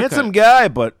better haircut. Handsome guy,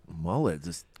 but mullet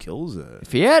just kills it.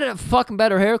 If he had a fucking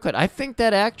better haircut, I think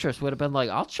that actress would have been like,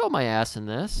 I'll show my ass in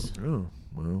this. Oh,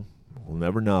 well, we'll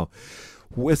never know.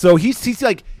 So he's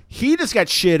like, he just got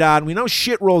shit on. We know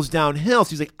shit rolls downhill.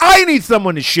 So he's like, I need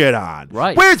someone to shit on.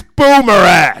 Right. Where's Boomer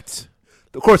at?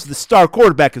 Of course, the star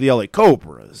quarterback of the LA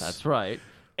Cobras. That's right.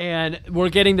 And we're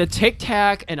getting the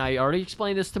tic-tac, and I already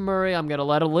explained this to Murray. I'm going to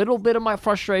let a little bit of my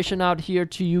frustration out here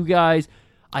to you guys.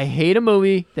 I hate a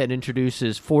movie that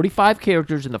introduces 45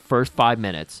 characters in the first 5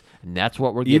 minutes, and that's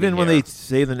what we're getting Even when here. they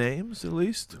say the names, at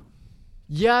least?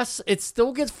 Yes, it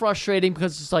still gets frustrating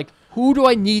because it's like, who do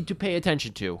I need to pay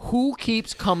attention to? Who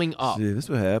keeps coming up? See, this is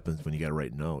what happens when you got to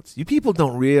write notes. You people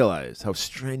don't realize how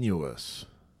strenuous.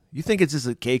 You think it's just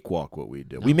a cakewalk what we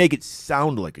do. No. We make it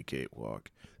sound like a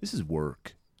cakewalk. This is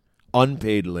work.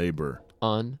 Unpaid labor.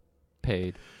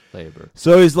 Unpaid labor.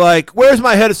 So he's like, where's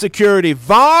my head of security?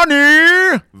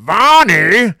 Vonnie!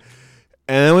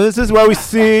 And this is where we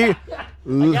see... I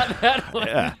got that one.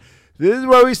 Yeah. This is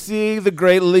where we see the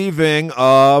great leaving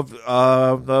of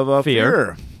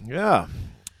Fear. Yeah.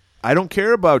 I don't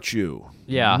care about you.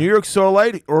 Yeah. New York's all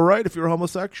right if you're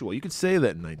homosexual. You could say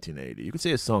that in 1980. You could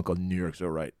say a song called New York's all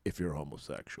right if you're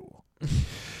homosexual.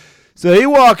 So he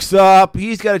walks up.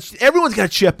 Everyone's got a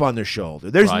chip on their shoulder.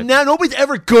 There's nobody's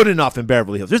ever good enough in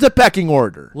Beverly Hills. There's a pecking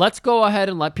order. Let's go ahead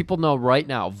and let people know right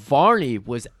now. Varney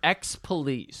was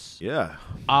ex-police. Yeah.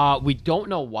 We don't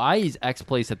know why he's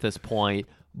ex-police at this point,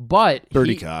 but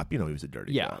dirty cop. You know he was a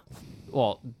dirty cop.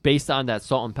 Well, based on that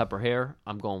salt and pepper hair,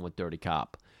 I'm going with dirty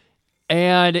cop.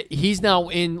 And he's now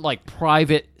in like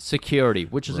private security,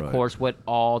 which is of course what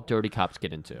all dirty cops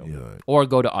get into, or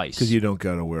go to ICE because you don't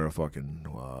gotta wear a fucking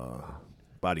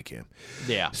body cam.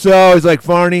 Yeah. So he's like,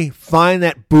 Varney, find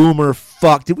that Boomer.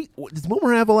 Fuck. Does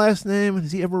Boomer have a last name?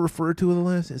 Does he ever refer to it a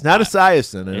last name? It's not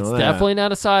Esiason. It's definitely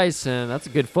not Esiason. That's a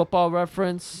good football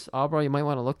reference, Aubrey. You might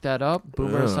want to look that up.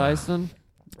 Boomer Esiason.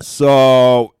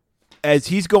 So as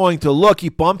he's going to look, he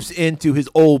bumps into his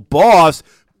old boss.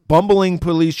 Bumbling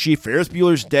police chief, Ferris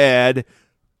Bueller's dad,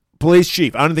 police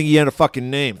chief. I don't think he had a fucking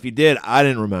name. If he did, I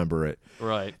didn't remember it.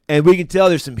 Right. And we can tell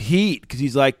there's some heat because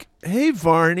he's like, hey,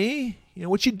 Varney,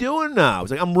 what you doing now?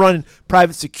 He's like, I'm running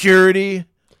private security.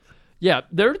 Yeah,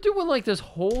 they're doing like this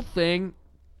whole thing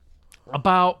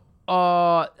about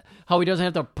how he doesn't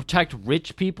have to protect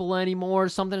rich people anymore or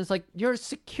something. It's like, you're a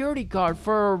security guard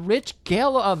for a rich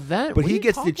gala event. But he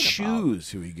gets to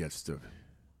choose who he gets to.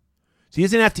 So he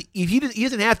doesn't have to eat. He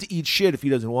doesn't have to eat shit if he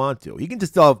doesn't want to. He can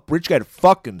just tell a rich guy to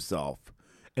fuck himself,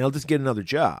 and he'll just get another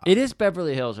job. It is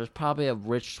Beverly Hills. There's probably a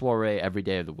rich soiree every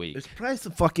day of the week. There's probably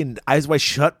some fucking Eyes Wide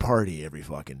Shut party every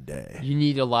fucking day. You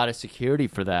need a lot of security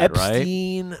for that,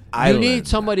 Epstein right? Island. You need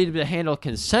somebody to handle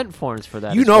consent forms for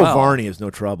that. You know, well. Varney has no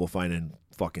trouble finding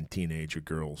fucking teenager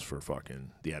girls for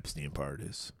fucking the Epstein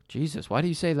parties. Jesus, why do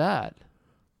you say that?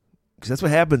 Because that's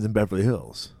what happens in Beverly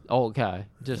Hills. Oh, okay.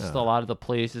 Just a lot of the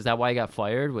police. Is that why he got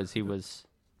fired?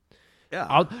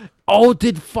 Yeah.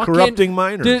 Did fucking corrupting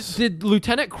minors? Did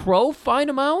Lieutenant Crow find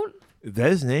him out? Is that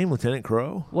his name, Lieutenant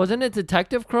Crow? Wasn't it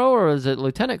Detective Crow or is it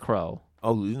Lieutenant Crow?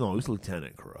 Oh no, it was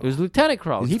Lieutenant Crow. It was Lieutenant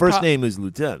Crow. His first name is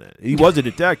Lieutenant. He was a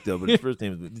detective, but his first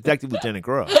name is Detective Lieutenant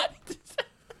Crow.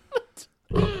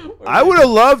 I would have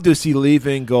loved to see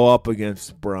Leaving go up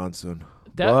against Bronson.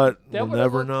 But we'll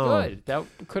never know. Good. That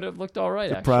could have looked all right.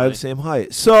 They're probably the same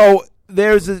height. So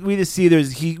we see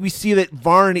that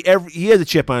Varney. He has a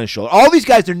chip on his shoulder. All these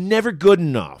guys are never good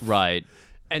enough. Right.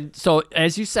 And so,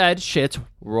 as you said, shit's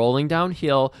rolling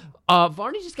downhill.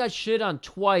 Varney just got shit on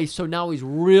twice, so now he's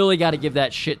really got to give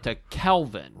that shit to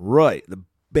Kelvin. Right. The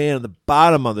band at the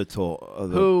bottom of the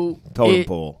totem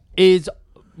pole is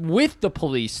with the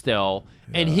police still.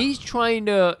 And he's trying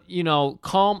to,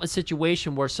 calm a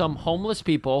situation where some homeless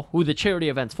people, who the charity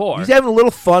event's for. He's having a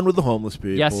little fun with the homeless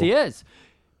people. Yes, he is.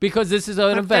 Because this is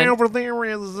an event. Over there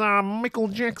is Michael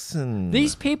Jackson.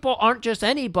 These people aren't just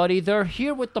anybody. They're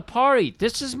here with the party.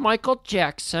 This is Michael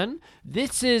Jackson.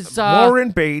 This is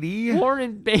Warren Beatty.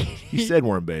 Warren Beatty. He said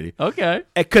Warren Beatty. Okay.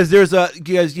 Because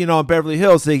because in Beverly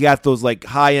Hills, they got those like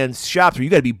high-end shops where you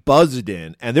got to be buzzed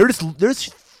in. And they're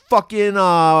just fucking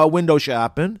window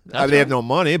shopping. They have no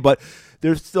money, but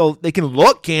they can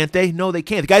look, can't they? No, they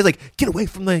can't. The guy's like, get away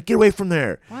from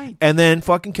there. Right. And then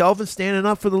fucking Kelvin's standing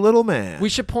up for the little man. We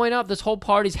should point out this whole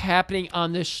party's happening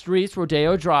on the streets,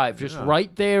 Rodeo Drive, just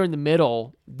right there in the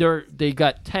middle. They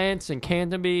got tents and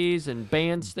canopies and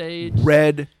band stage.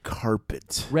 Red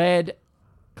carpet.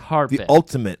 The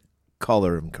ultimate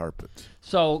color of carpet.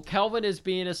 So Kelvin is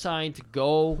being assigned to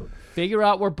go figure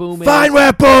out where Boom is. Find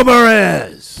where Boomer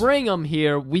is. Bring him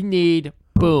here. We need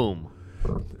Boom.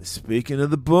 Speaking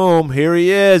of the Boom, here he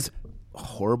is.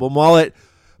 Horrible mullet.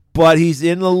 But he's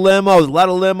in the limo. There's a lot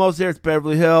of limos there. It's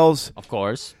Beverly Hills. Of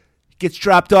course. Gets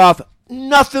dropped off.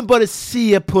 Nothing but a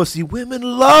sea of pussy. Women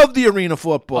love the arena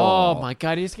football. Oh, my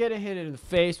God. He's getting hit in the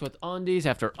face with undies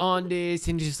after undies.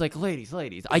 And he's just like, ladies.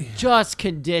 I just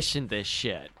conditioned this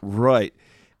shit. Right.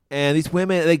 And these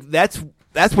women,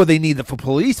 that's what they need the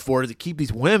police for, is to keep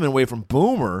these women away from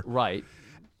Boomer. Right.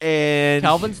 And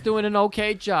Kelvin's doing an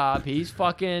okay job. He's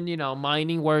fucking,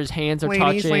 minding where his hands are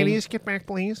touching. Ladies, get back,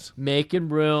 please. Making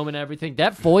room and everything.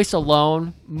 That voice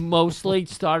alone mostly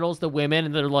startles the women,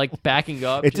 and they're like backing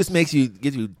up. It just gives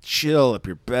you chill up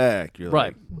your back. You're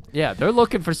right. Like, yeah, they're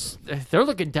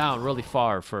looking down really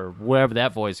far for wherever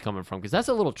that voice is coming from, because that's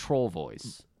a little troll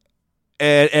voice.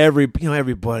 And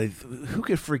everybody, who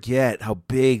could forget how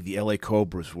big the LA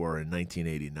Cobras were in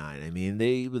 1989? I mean,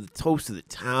 they were the toast of the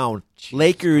town. Jesus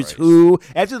Lakers,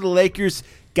 Christ. After the Lakers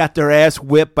got their ass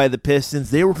whipped by the Pistons,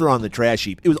 they were on the trash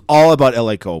heap. It was all about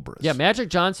LA Cobras. Yeah, Magic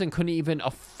Johnson couldn't even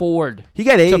afford. He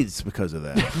got AIDS because of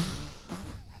that.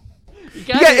 he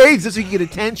got AIDS just so he could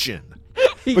get attention.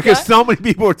 Because so many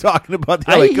people were talking about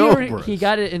the I LA hear Cobras. he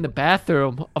got it in the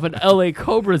bathroom of an LA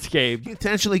Cobras game. He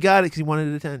intentionally got it because he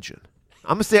wanted attention.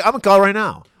 I'm gonna call right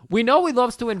now. We know he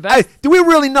loves to invest. Hey, do we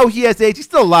really know he has AIDS? He's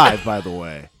still alive, by the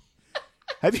way.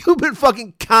 Have you been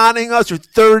fucking conning us for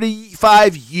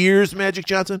 35 years, Magic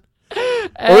Johnson?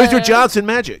 Or is your Johnson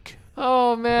magic?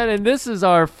 Oh, man, and this is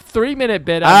our 3-minute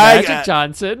bit on Magic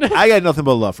Johnson. I got nothing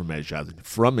but love for Magic Johnson.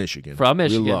 From Michigan.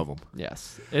 We love him.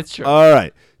 Yes, it's true. All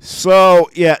right. So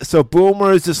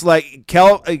Boomer is just like...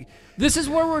 This is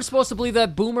where we're supposed to believe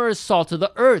that Boomer is salt of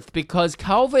the earth, because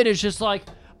Calvin is just like,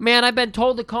 man, I've been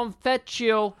told to come fetch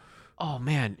you. Oh,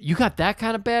 man, you got that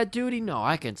kind of bad duty? No,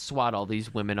 I can swat all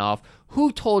these women off.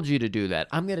 Who told you to do that?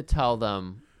 I'm going to tell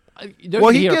them. Well,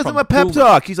 he gives him a pep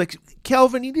talk. He's like,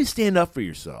 Calvin, you need to stand up for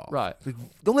yourself. Right. Like,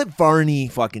 don't let Varney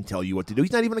fucking tell you what to do.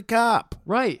 He's not even a cop.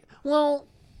 Right. Well,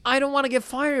 I don't want to get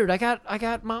fired. I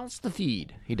got mouths to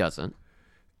feed. He doesn't.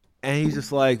 And he's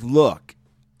just like, look,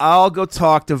 I'll go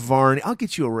talk to Varney. I'll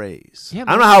get you a raise. Yeah,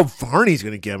 I don't know how Varney's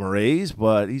going to get him a raise,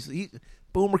 but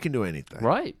Boomer can do anything.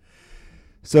 Right.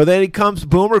 So then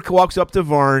Boomer walks up to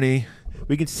Varney.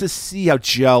 We can just see how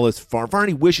jealous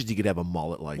Varney wishes he could have a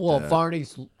mullet like that. Well,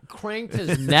 Varney's cranked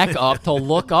his neck up to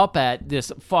look up at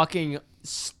this fucking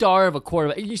star of a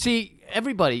quarterback. You see,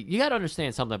 everybody, you got to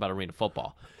understand something about arena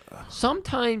football.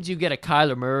 Sometimes you get a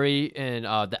Kyler Murray in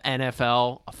the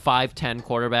NFL, a 5'10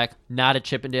 quarterback, not a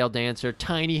Chippendale dancer,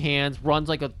 tiny hands, runs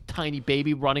like a tiny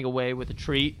baby running away with a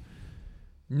treat.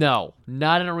 No,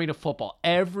 not in arena football.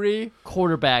 Every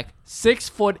quarterback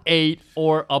 6'8"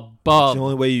 or above. That's the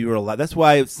only way you were allowed. That's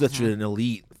why it's such an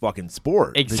elite fucking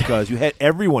sport. Because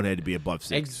everyone had to be above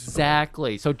 6.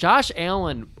 Exactly. So Josh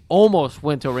Allen almost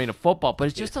went to arena football, but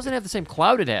it just doesn't have the same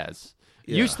clout it has.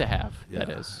 Yeah. Used to have. Yeah.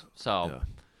 That is. So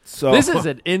So this is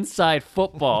an inside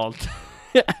football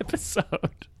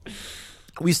episode.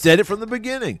 We said it from the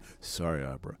beginning. Sorry,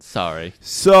 Abra. Sorry.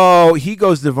 So he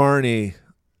goes to Varney.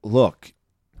 Look,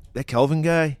 that Kelvin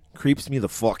guy creeps me the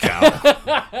fuck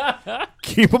out.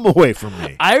 Keep him away from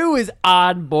me. I was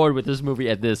on board with this movie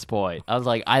at this point. I was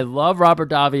like, I love Robert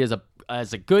Davi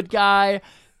as a good guy.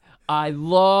 I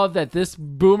love that this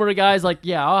Boomer guy's like,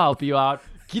 yeah, I'll help you out.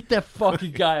 Get that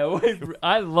fucking guy away from me.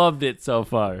 I loved it so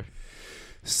far.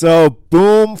 So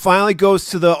Boom finally goes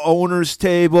to the owner's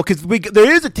table, because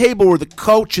there is a table where the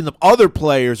coach and the other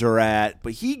players are at,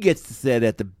 but he gets to sit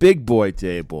at the big boy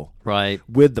table, right,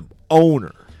 with the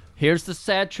owner. Here's the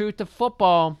sad truth of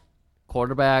football.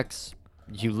 Quarterbacks,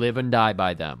 you live and die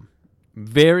by them.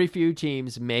 Very few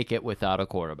teams make it without a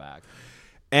quarterback.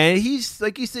 And he's,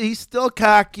 like you said, he's still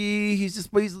cocky. He's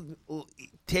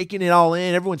taking it all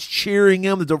in. Everyone's cheering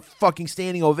him. There's a fucking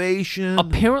standing ovation.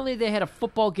 Apparently they had a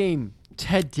football game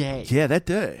today. Yeah, that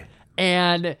day.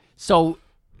 And so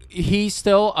he's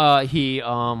still,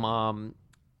 oh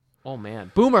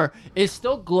man, Boomer is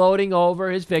still gloating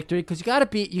over his victory, because you gotta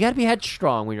be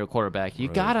headstrong when you're a quarterback. You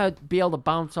gotta be able to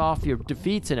bounce off your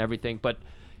defeats and everything. But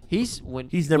he's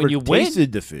never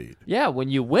tasted defeat. Yeah, when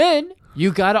you win,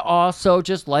 you gotta also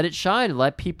just let it shine and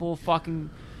let people fucking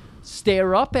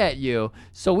stare up at you.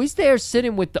 So he's there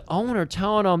sitting with the owner,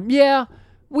 telling him, yeah,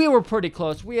 we were pretty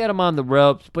close. We had him on the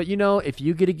ropes, but if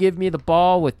you get to give me the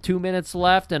ball with 2 minutes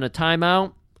left and a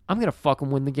timeout, I'm gonna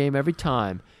fucking win the game every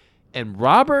time. And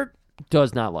Robert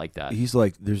does not like that. He's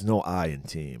like, there's no I in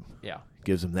team. Yeah.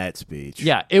 Gives him that speech.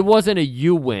 Yeah, it wasn't a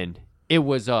you win. It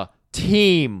was a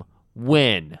team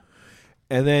win.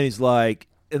 And then he's like,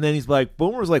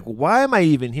 Boomer's like, why am I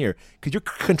even here? Because you're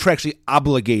contractually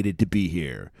obligated to be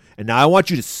here. And now I want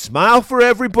you to smile for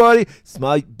everybody,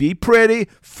 smile, be pretty,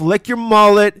 flick your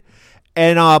mullet.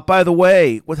 And by the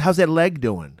way, how's that leg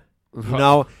doing?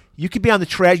 You could be on the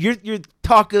trash. You're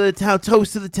talk of the town,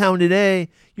 toast of the town today.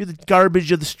 You're the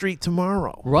garbage of the street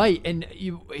tomorrow. Right, and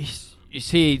you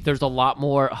see, there's a lot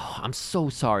more. Oh, I'm so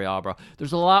sorry, Abra.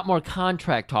 There's a lot more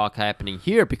contract talk happening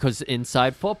here, because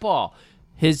inside football,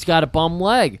 he's got a bum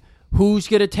leg. Who's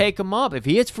gonna take him up? If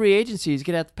he hits free agency, he's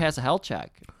gonna have to pass a health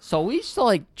check. So he's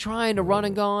like trying to run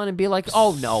and gun and be like,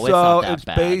 oh no, it's not that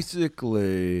bad. So it's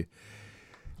basically,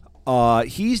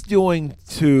 he's doing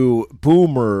to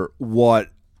Boomer what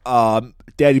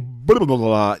Daddy blah, blah, blah,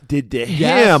 blah, did to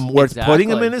him, where it's putting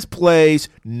him in his place.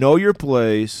 Know your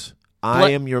place.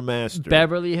 I am your master.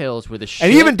 Beverly Hills with a shit.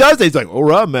 And he even does that. He's like, all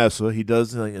right, master. He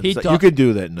does. You could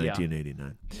do that in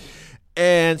 1989.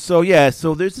 And so,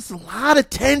 so there's just a lot of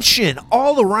tension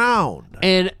all around.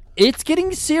 And it's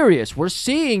getting serious. We're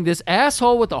seeing this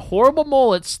asshole with a horrible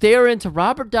mullet stare into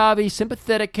Robert Davi,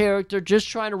 sympathetic character, just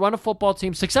trying to run a football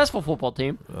team, successful football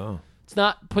team. Oh. It's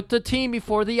not put the team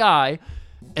before the eye.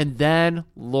 And then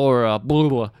Laura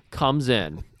comes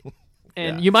in.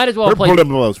 And you might as well her play.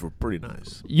 Those were pretty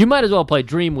nice. You might as well play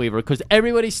Dreamweaver because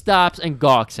everybody stops and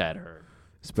gawks at her.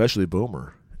 Especially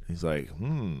Boomer. He's like,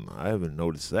 I haven't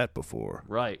noticed that before.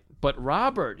 Right. But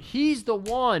Robert, he's the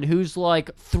one who's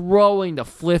like throwing the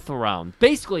fliff around.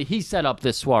 Basically, he set up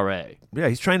this soiree. Yeah,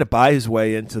 he's trying to buy his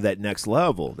way into that next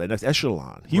level, that next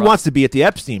echelon. He wants to be at the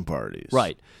Epstein parties.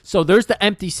 Right. So there's the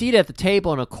empty seat at the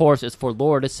table, and of course, it's for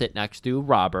Laura to sit next to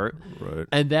Robert. Right.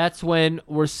 And that's when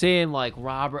we're seeing like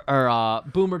Robert or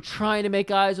Boomer trying to make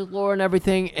eyes with Laura and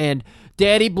everything, and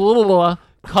Daddy blah blah blah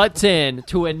cuts in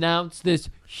to announce this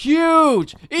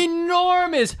huge,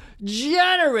 enormous,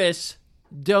 generous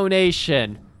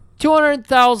donation.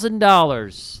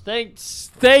 $200,000. Thanks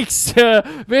to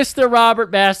Mr.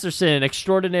 Robert Masterson,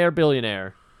 extraordinaire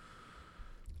billionaire.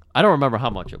 I don't remember how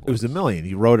much it was. It was $1 million.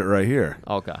 He wrote it right here.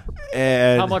 Okay.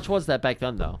 And how much was that back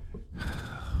then, though?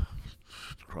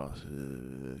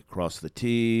 Cross the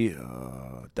T,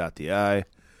 dot the I.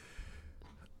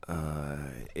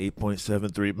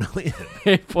 8.73 million.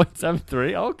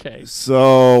 8.73. Okay.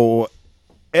 So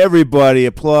everybody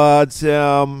applauds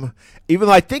him. Even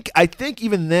though I think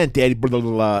even then, Daddy blah, blah,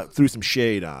 blah, threw some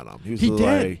shade on him. He did.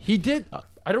 Like, he did.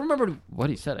 I don't remember what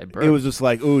he said. It was just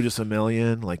like, just $1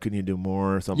 million. Like, couldn't you do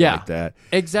more or something like that?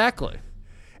 Exactly.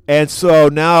 And so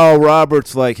now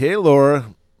Robert's like, hey,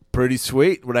 Laura, pretty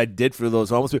sweet what I did for those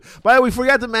homeless people. By the way, we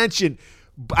forgot to mention,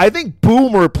 I think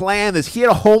Boomer planned this. He had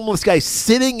a homeless guy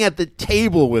sitting at the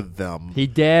table with them. He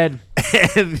did.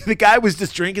 And the guy was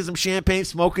just drinking some champagne,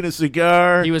 smoking a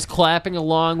cigar. He was clapping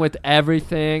along with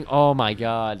everything. Oh, my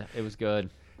God. It was good.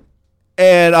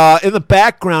 And in the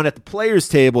background at the players'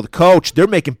 table, the coach, they're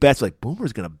making bets like,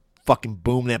 Boomer's going to fucking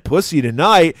boom that pussy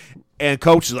tonight. And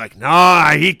coach is like,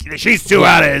 nah, she's too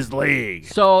out of his league.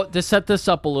 So to set this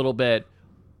up a little bit,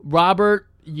 Robert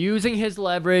using his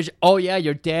leverage, oh, yeah,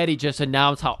 your daddy just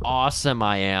announced how awesome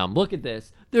I am. Look at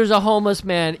this. There's a homeless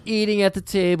man eating at the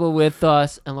table with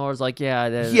us. And Laura's like,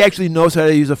 yeah. He actually knows how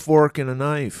to use a fork and a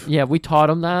knife. Yeah, we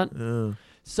taught him that. Yeah.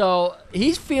 So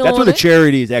he's feeling That's what the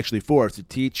charity is actually for, is to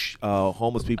teach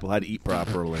homeless people how to eat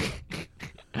properly.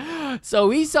 So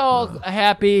he's all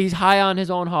happy. He's high on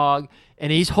his own hog. And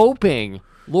he's hoping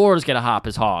Laura's going to hop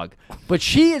his hog. But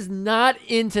she is not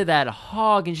into that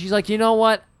hog. And she's like, you know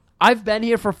what? I've been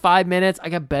here for 5 minutes. I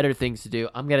got better things to do.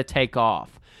 I'm going to take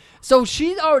off. So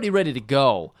she's already ready to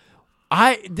go.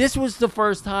 This was the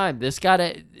first time this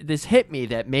hit me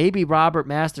that maybe Robert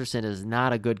Masterson is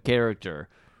not a good character.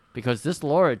 Because this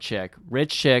Laura chick,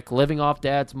 rich chick, living off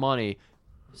dad's money,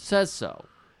 says so.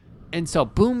 And so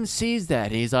Boom sees that.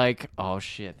 And he's like, oh,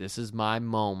 shit, this is my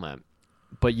moment.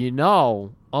 But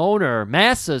owner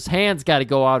Massa's hands got to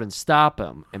go out and stop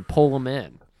him and pull him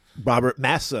in. Robert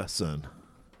Masterson.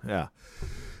 Yeah.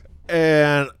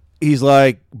 And he's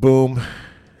like, Boom.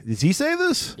 Did he say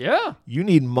this? Yeah. You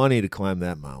need money to climb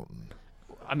that mountain.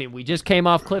 I mean, we just came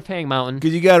off Cliffhang Mountain.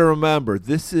 Because you got to remember,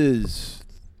 this is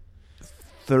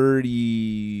 4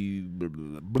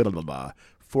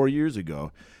 years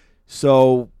ago.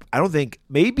 So I don't think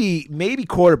maybe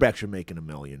quarterbacks are making $1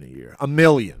 million a year. $1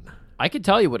 million. I could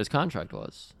tell you what his contract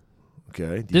was.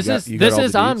 Okay. This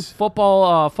is on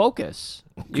Football Focus.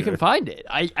 Okay. You can find it.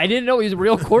 I didn't know he was a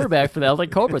real quarterback for the LA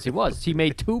Cobras. He was. He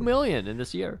made $2 million in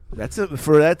this year. That's I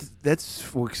just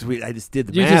did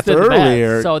the math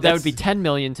earlier. So that would be $10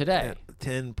 million today.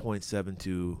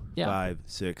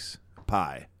 10.7256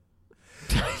 pi.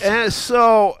 And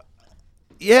so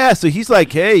he's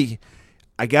like, hey,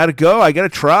 I got to go. I got to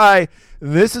try.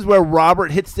 And this is where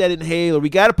Robert hits that inhaler. We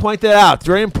got to point that out. It's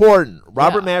very important.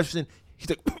 Robert Masterson, he's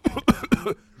like,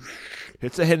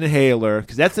 hits a inhaler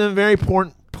because that's a very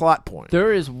important plot point.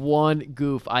 There is one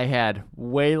goof I had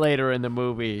way later in the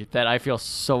movie that I feel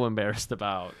so embarrassed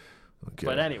about. Okay.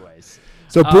 But anyways.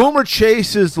 So Boomer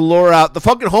chases Laura out. The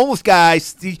fucking homeless guy,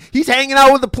 he's hanging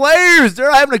out with the players.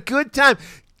 They're having a good time.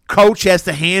 Coach has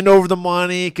to hand over the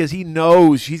money because he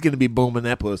knows he's going to be booming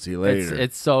that pussy later.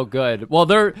 It's so good. Well,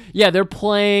 they're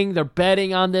playing, they're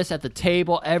betting on this at the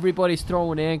table. Everybody's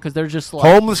throwing in because they're just like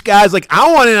homeless guys like,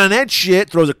 I want in on that shit.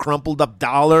 Throws a crumpled up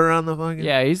dollar on the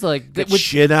fucking he's like with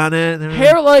shit on it.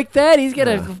 Hair like that, he's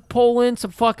gonna pull in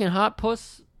some fucking hot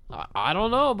puss. I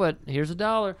don't know, but here's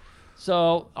 $1.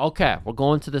 So okay, we're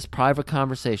going to this private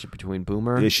conversation between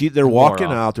Boomer. Yeah, they're walking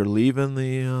out. They're leaving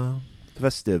the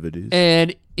festivities,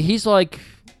 and he's like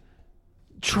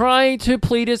trying to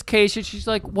plead his case, and she's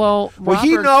like, well,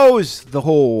 he knows the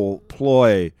whole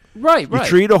ploy. Right. You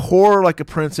treat a whore like a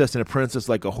princess and a princess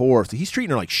like a whore. So he's treating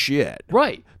her like shit.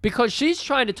 Right, because she's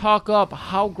trying to talk up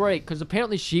how great, because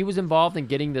apparently she was involved in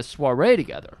getting this soiree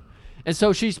together. And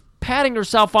so she's patting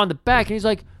herself on the back, and he's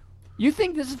like, You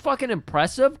think this is fucking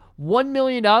impressive? $1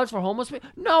 million for homeless people?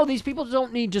 No, these people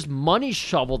don't need just money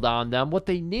shoveled on them. What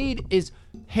they need is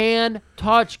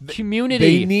hand-touch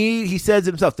community. They need, he says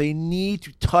himself, they need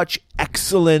to touch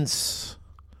excellence.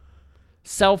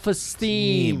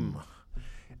 Self-esteem.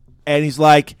 And he's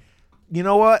like, you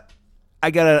know what? I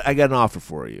got an offer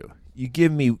for you. You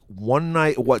give me one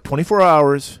night, 24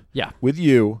 hours with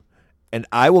you, and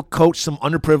I will coach some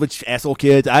underprivileged asshole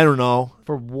kids. I don't know.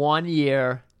 For 1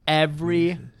 year,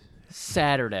 every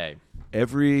Saturday.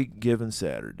 Every given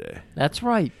Saturday. That's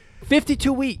right.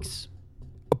 52 weeks.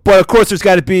 But, of course, there's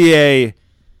got to be a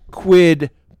quid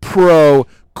pro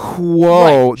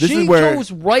quo. Right. This she is where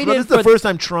goes right in. This is the first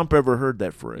time Trump ever heard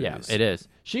that phrase. Yeah, it is.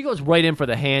 She goes right in for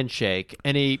the handshake,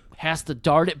 and he has to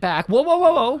dart it back. Whoa, whoa,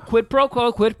 whoa, whoa. Quid pro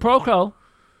quo, quid pro quo.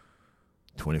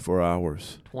 24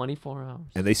 hours. 24 hours.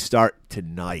 And they start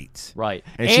tonight. Right.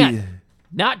 And she,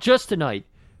 not just tonight.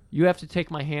 You have to take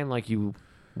my hand like you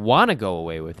want to go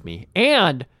away with me.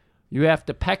 And you have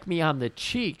to peck me on the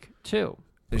cheek, too.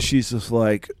 And she's just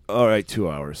like, all right, 2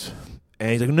 hours.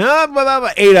 And he's like, no, blah, blah,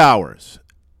 blah, 8 hours.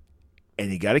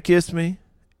 And you got to kiss me.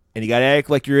 And you got to act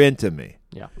like you're into me.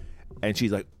 Yeah. And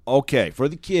she's like, okay, for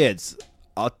the kids,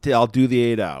 I'll do the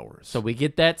 8 hours. So we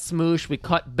get that smoosh. We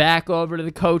cut back over to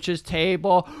the coach's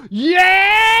table.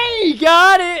 Yay!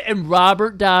 Got it! And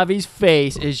Robert Davi's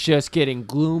face is just getting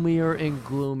gloomier and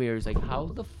gloomier. He's like, how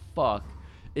the fuck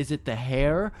is it the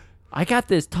hair? I got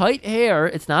this tight hair.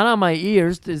 It's not on my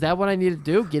ears. Is that what I need to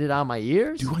do? Get it on my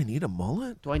ears? Do I need a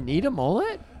mullet? Do I need a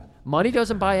mullet? Money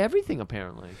doesn't buy everything,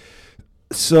 apparently.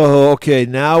 So, okay,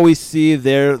 now we see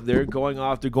they're going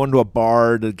off. They're going to a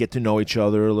bar to get to know each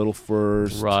other a little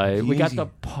first. Right. We got the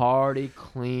party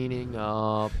cleaning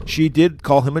up. She did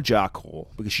call him a jockhole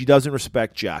because she doesn't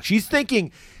respect Jock. She's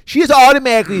thinking, she just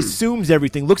automatically assumes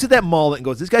everything, looks at that mullet and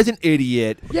goes, this guy's an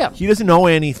idiot. Yeah. He doesn't know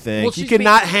anything. Well, he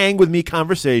cannot hang with me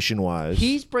conversation-wise.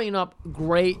 He's bringing up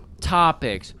great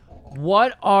topics.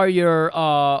 What are your,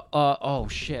 oh,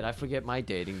 shit, I forget my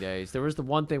dating days. There was the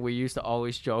one thing we used to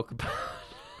always joke about.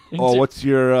 Oh, what's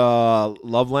your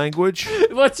love language?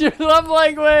 What's your love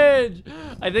language?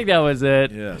 I think that was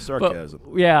it. Yeah, sarcasm.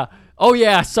 But, yeah. Oh,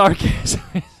 yeah, sarcasm.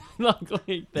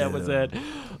 Luckily, that was it.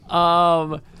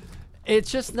 It's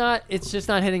just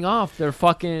not hitting off. They're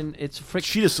fucking, it's freaking.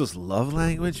 She just says love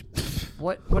language?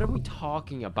 What are we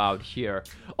talking about here?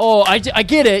 Oh, I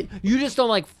get it. You just don't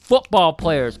like football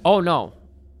players. Oh, no.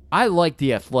 I like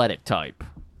the athletic type.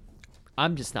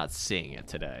 I'm just not seeing it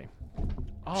today.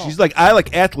 Oh. She's like, I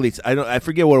like athletes. I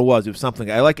forget what it was. It was something.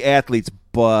 I like athletes,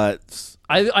 but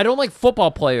I don't like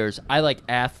football players. I like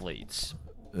athletes.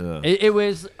 It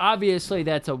was obviously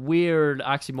that's a weird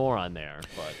oxymoron there,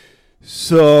 but.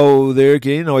 So they're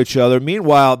getting to know each other.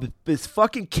 Meanwhile, this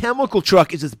fucking chemical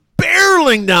truck is just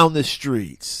barreling down the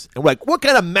streets. And we're like, what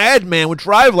kind of madman would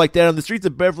drive like that on the streets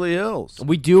of Beverly Hills?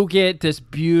 We do get this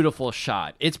beautiful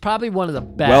shot. It's probably one of the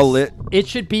best. Well lit. It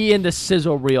should be in the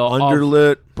sizzle reel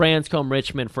Underlit. of Branscombe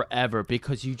Richmond forever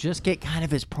because you just get kind of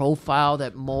his profile,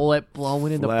 that mullet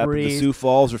blowing in the breeze. The Sioux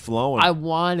Falls are flowing. I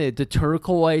wanted the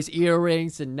turquoise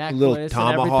earrings and necklace little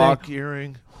tomahawk and everything.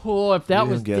 earring. Oh, if that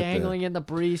was dangling in the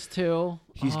breeze too.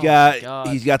 He's got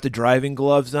the driving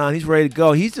gloves on. He's ready to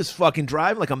go. He's just fucking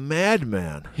driving like a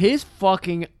madman. His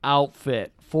fucking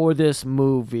outfit for this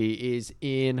movie is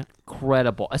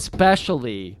incredible.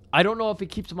 Especially, I don't know if he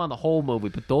keeps him on the whole movie,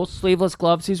 but those sleeveless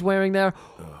gloves he's wearing there.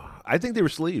 I think they were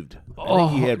sleeved.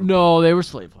 No, they were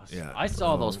sleeveless. Yeah. I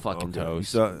saw those fucking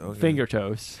toes. Okay. Finger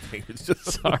toes.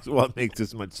 That's what makes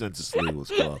this much sense of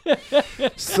sleeveless glove.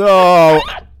 So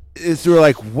we're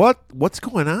like, what's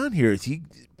going on here?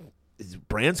 Is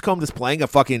Branscombe just playing a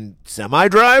fucking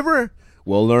semi-driver?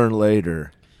 We'll learn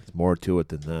later. There's more to it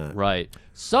than that. Right.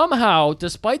 Somehow,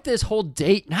 despite this whole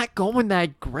date not going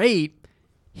that great,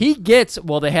 he gets,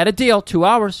 they had a deal, 2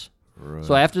 hours. Right.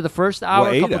 So after the first hour,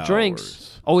 a couple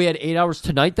drinks. Oh, he had 8 hours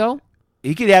tonight, though?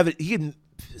 He could have it. He can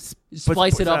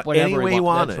splice it up whatever any way he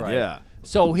wanted. Right. Yeah.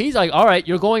 So he's like, all right,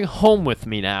 you're going home with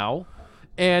me now.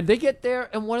 And they get there,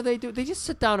 and what do? They just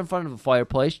sit down in front of a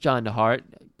fireplace. John DeHart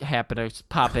happened to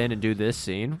pop in and do this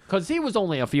scene because he was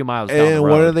only a few miles down the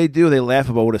road. And what do? They laugh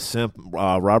about what a simp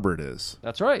Robert is.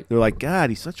 That's right. They're like, God,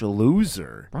 he's such a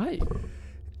loser. Right.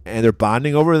 And they're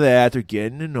bonding over that. They're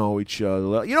getting to know each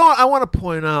other. You know what? I want to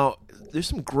point out, there's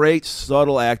some great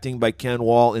subtle acting by Ken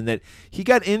Wahl in that he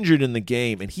got injured in the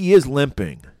game, and he is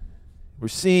limping. We're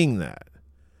seeing that.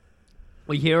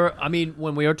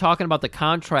 When we were talking about the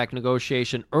contract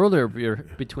negotiation earlier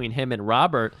between him and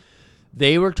Robert,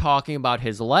 they were talking about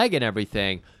his leg and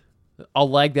everything, a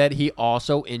leg that he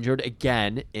also injured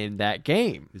again in that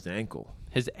game. His ankle.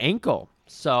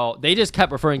 So they just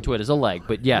kept referring to it as a leg,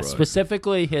 but yes,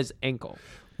 specifically his ankle.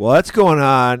 Well, that's going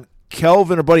on.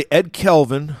 Kelvin, our buddy Ed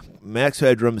Kelvin, Max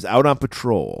Headroom, is out on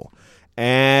patrol.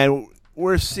 And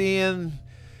we're seeing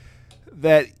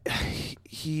that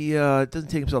he doesn't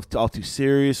take himself all too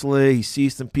seriously. He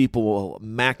sees some people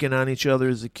macking on each other,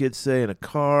 as the kids say, in a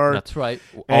car. That's right.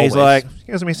 And he's like,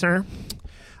 "Excuse me, sir.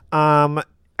 Are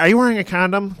you wearing a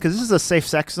condom? Because this is a safe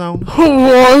sex zone."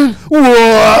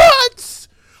 What?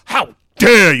 How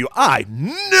dare you? I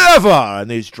never. And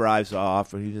he just drives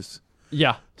off, and he just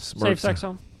smirks. Safe sex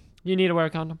zone. You need to wear a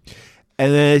condom.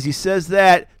 And then as he says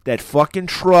that fucking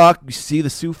truck, you see the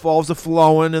Sioux Falls are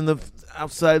flowing in the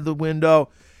outside the window,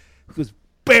 goes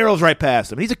barrels right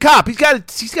past him. He's a cop. He's got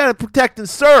to protect and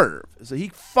serve. So he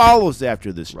follows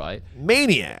after this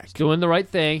maniac. He's doing the right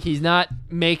thing. He's not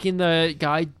making the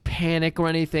guy panic or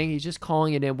anything. He's just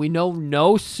calling it in. We know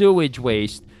no sewage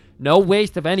waste, no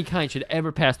waste of any kind should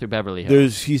ever pass through Beverly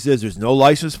Hills. He says there's no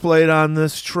license plate on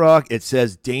this truck. It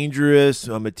says dangerous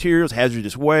materials,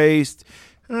 hazardous waste.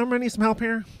 I need some help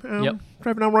here.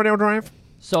 Driving down Rodeo Drive.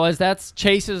 So as that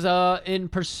Chase is in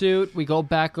pursuit, we go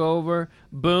back over.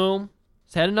 Boom.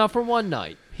 He's had enough for one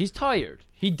night. He's tired.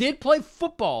 He did play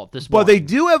football this morning. But they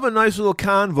do have a nice little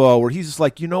convo where he's just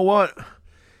like, you know what?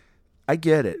 I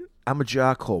get it. I'm a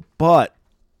jockhole, but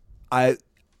I'm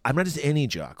not just any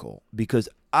jockhole because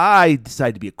I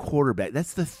decided to be a quarterback.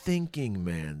 That's the thinking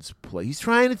man's play. He's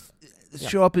trying to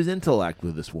show up his intellect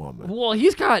with this woman. Well,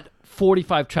 he's got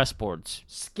 45 chessboards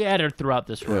scattered throughout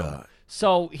this room. Yeah.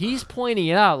 So he's pointing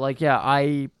it out like,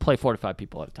 I play 45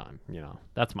 people at a time.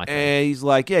 That's my thing. And he's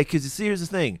like, because here's the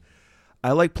thing.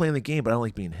 I like playing the game, but I don't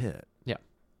like being hit. Yeah.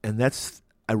 And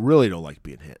I really don't like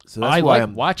being hit. So that's I why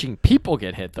like watching people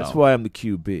get hit, though. That's why I'm the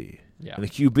QB. Yeah. And the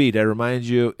QB, that reminds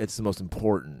you, it's the most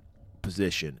important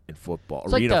position in football,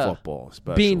 it's arena like football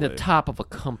especially. Being the top of a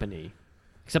company.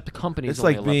 Except the company is it's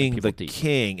only like 11 being people the deep.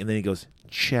 king, and then he goes,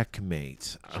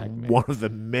 checkmate. One of the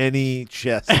many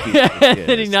chess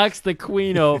And he knocks the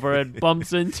queen over and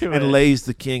bumps into it. And lays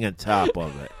the king on top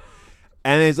of it.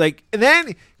 And it's like, and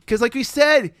then, because like we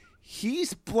said,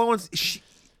 he's blowing,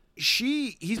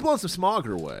 he's blowing some smog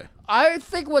her way. I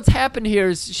think what's happened here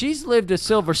is she's lived a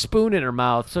silver spoon in her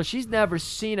mouth, so she's never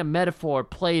seen a metaphor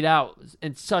played out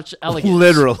in such elegance.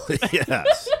 Literally,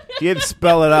 yes. He had to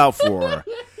spell it out for her.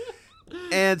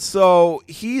 And so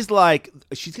he's like,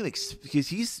 because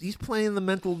he's playing the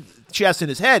mental chess in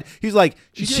his head. He's like,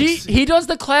 he does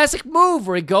the classic move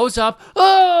where he goes up,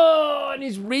 and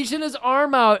he's reaching his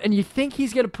arm out, and you think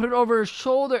he's gonna put it over her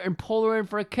shoulder and pull her in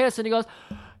for a kiss, and he goes,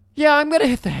 "Yeah, I'm gonna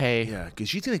hit the hay." Yeah, because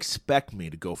she's gonna expect me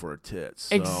to go for her tits.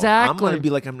 So exactly. I'm gonna be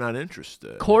like, I'm not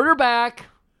interested. Quarterback.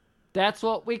 That's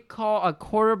what we call a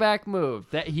quarterback move.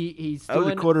 That he's doing. That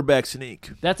was a quarterback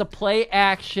sneak. That's a play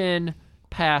action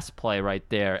pass play right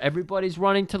there. Everybody's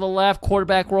running to the left.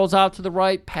 Quarterback rolls out to the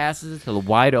right, passes it to the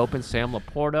wide open Sam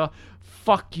Laporta.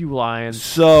 Fuck you, Lions.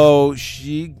 So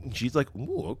she's like,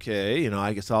 ooh, okay,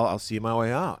 I guess I'll see my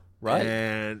way out. Right.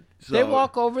 And so they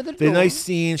walk over the door. The nice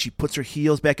scene. She puts her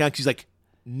heels back on. She's like,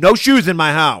 no shoes in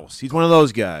my house. He's one of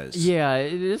those guys. Yeah,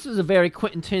 this is a very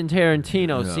Quentin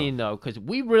Tarantino scene, though, because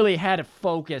we really had to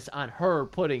focus on her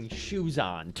putting shoes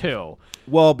on, too.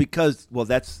 Well, that's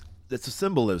a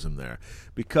symbolism there.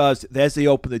 Because as they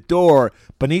open the door,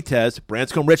 Benitez,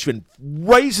 Branscombe Richmond,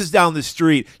 races down the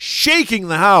street, shaking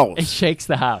the house. It shakes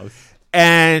the house.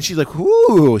 And she's like,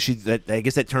 ooh, I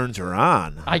guess that turns her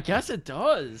on. I guess it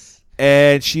does.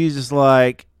 And she's just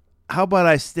like, how about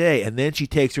I stay? And then she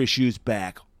takes her shoes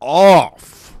back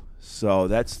off. So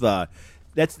this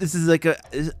is like I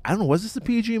don't know, was this a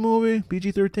PG movie?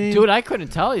 PG-13? Dude, I couldn't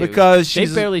tell you. Because they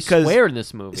barely swear in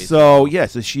this movie. So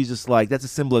she's just like, that's a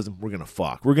symbolism. We're going to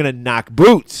fuck. We're going to knock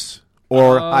boots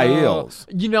or high heels.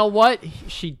 You know what?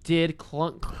 She did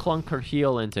clunk her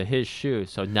heel into his shoe,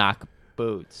 so knock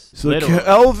boots. So literally.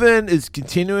 Kelvin is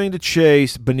continuing to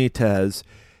chase Benitez,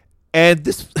 and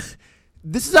this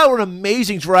is how an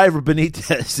amazing driver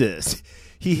Benitez is.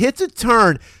 He hits a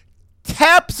turn,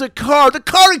 taps a car. The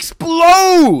car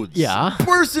explodes. Yeah.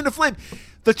 Bursts into flame.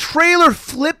 The trailer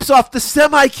flips off. The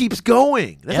semi keeps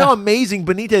going. That's how amazing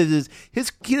Benitez is. He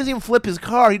doesn't even flip his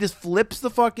car. He just flips the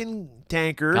fucking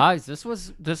tanker. Guys, this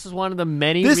is one of the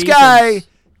many This reasons. guy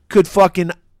could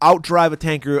fucking outdrive a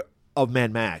tanker of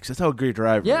Mad Max. That's how a great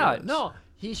driver he is. No.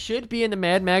 He should be in the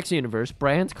Mad Max universe.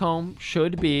 Branscombe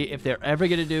should be, if they're ever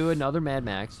going to do another Mad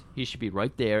Max, he should be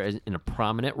right there in a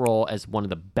prominent role as one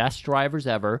of the best drivers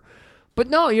ever. But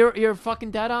no, you're fucking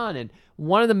dead on. And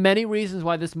one of the many reasons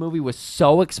why this movie was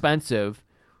so expensive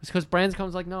was because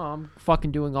Branscombe's like, no, I'm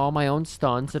fucking doing all my own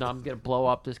stunts and I'm going to blow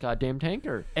up this goddamn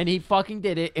tanker. And he fucking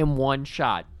did it in one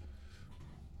shot.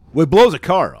 Well, it blows a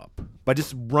car up by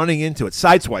just running into it,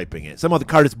 sideswiping it. Somehow the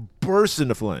car just bursts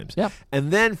into flames. Yep.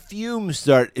 And then fumes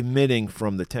start emitting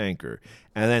from the tanker.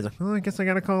 And then it's like, I guess I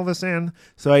got to call this in.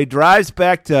 So he drives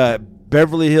back to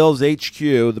Beverly Hills HQ,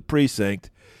 the precinct.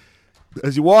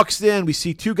 As he walks in, we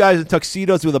see two guys in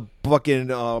tuxedos with a fucking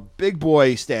big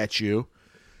boy statue.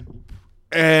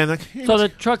 And so the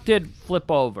truck did flip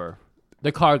over.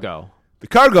 The cargo. The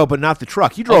cargo, but not the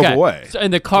truck. He drove away. So,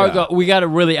 and the cargo, we got to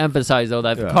really emphasize, though,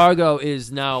 that the cargo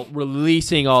is now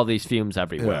releasing all these fumes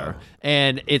everywhere. Yeah.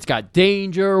 And it's got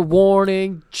danger,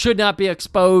 warning, should not be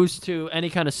exposed to any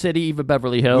kind of city, even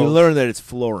Beverly Hills. We learned that it's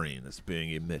fluorine that's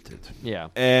being emitted. Yeah.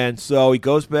 And so he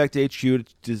goes back to HQ.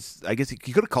 I guess he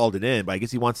could have called it in, but I guess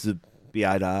he wants to be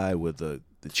eye to eye with the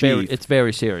chief. It's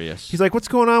very serious. He's like, what's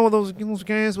going on with those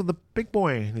guys with the big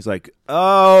boy? And he's like,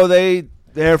 oh,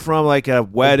 they're from like a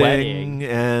wedding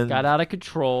and got out of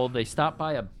control. They stopped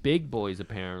by a Big Boys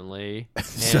apparently.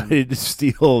 Decided to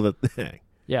steal the thing.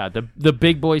 Yeah, the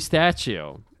Big Boy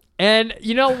statue. And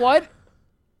you know what?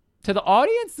 To the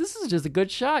audience, this is just a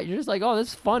good shot. You're just like, oh, this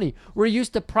is funny. We're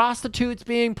used to prostitutes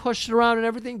being pushed around and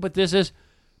everything, but this is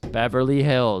Beverly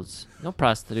Hills. No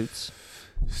prostitutes.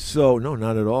 So no,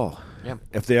 not at all. Yeah.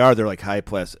 If they are, they're like high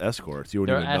class escorts. You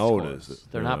wouldn't even notice it.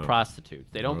 They're not prostitutes.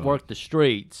 They don't work the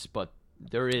streets, but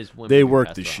there is women. They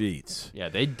work the sheets. Yeah,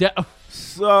 they.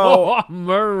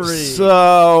 Murray.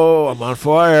 So I'm on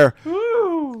fire.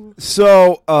 Woo.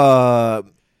 So the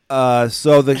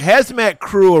hazmat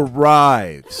crew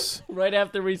arrives right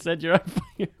after we said you're on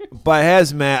fire. By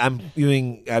hazmat, I'm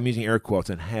using air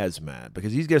quotes on hazmat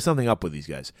because he's got something up with these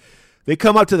guys. They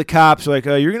come up to the cops like,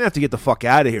 "You're gonna have to get the fuck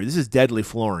out of here. This is deadly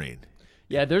fluorine."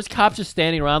 Yeah, there's cops just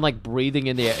standing around like breathing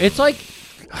in the air. It's like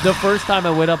the first time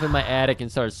I went up in my attic and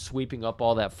started sweeping up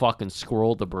all that fucking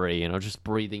squirrel debris, just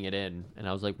breathing it in. And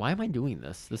I was like, why am I doing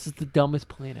this? This is the dumbest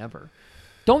plan ever.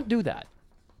 Don't do that.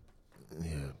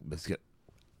 Yeah,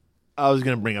 I was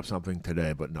going to bring up something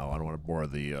today, but no, I don't want to bore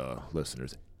the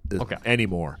listeners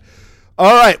anymore.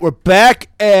 All right, we're back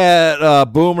at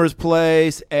Boomer's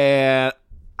place, and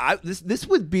this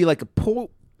would be like a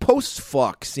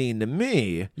post-fuck scene to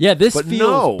me. Yeah, this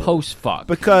feels post-fuck.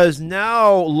 Because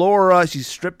now Laura, she's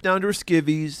stripped down to her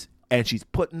skivvies, and she's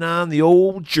putting on the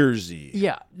old jersey.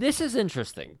 Yeah, this is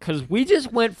interesting, because we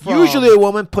just went from... Usually a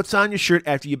woman puts on your shirt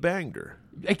after you banged her.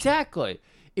 Exactly.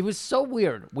 It was so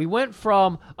weird. We went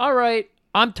from, all right,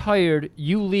 I'm tired,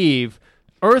 you leave,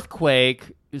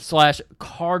 earthquake /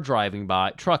 truck driving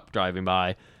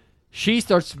by. She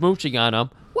starts smooching on him.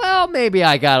 Well, maybe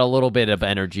I got a little bit of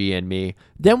energy in me.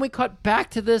 Then we cut back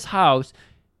to this house.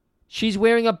 She's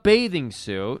wearing a bathing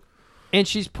suit, and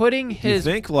she's putting his... Do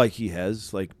you think like he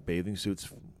has like bathing suits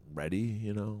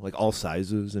ready, like all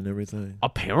sizes and everything?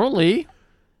 Apparently.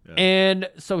 Yeah. And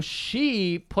so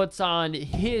she puts on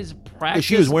his practice...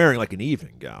 She was wearing like an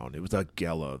evening gown. It was a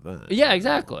gala event. Yeah,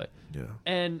 exactly. Yeah.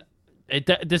 And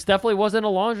this definitely wasn't a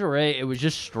lingerie. It was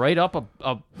just straight up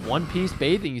a one-piece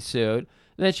bathing suit.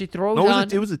 And then she throws on...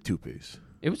 It was a two-piece.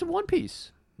 It was a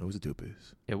one-piece. No, it was a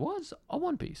two-piece. It was a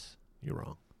one-piece. You're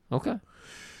wrong. Okay.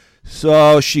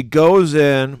 So she goes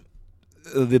in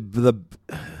the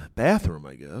bathroom,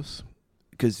 I guess,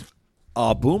 because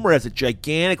Boomer has a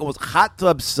gigantic, almost hot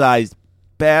tub-sized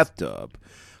bathtub.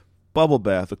 Bubble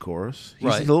bath, of course.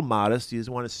 He's a little modest. He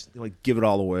doesn't want to give it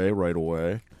all away right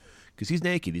away because he's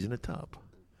naked. He's in a tub.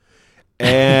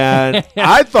 And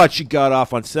I thought she got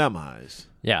off on semis.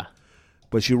 Yeah.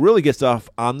 But she really gets off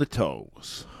on the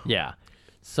toes. Yeah.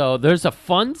 So there's a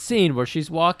fun scene where she's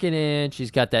walking in.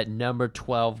 She's got that number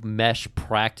 12 mesh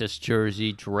practice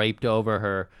jersey draped over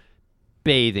her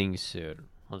bathing suit.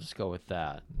 I'll just go with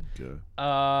that. Okay.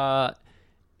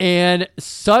 And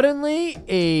suddenly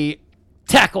a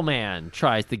tackle man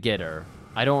tries to get her.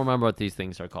 I don't remember what these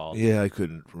things are called. Yeah, I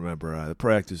couldn't remember. The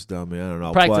practice dummy, I don't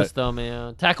know. Practice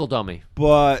dummy, tackle dummy.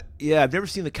 But, yeah, I've never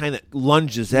seen the kind that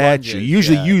lunges at you.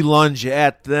 Usually you lunge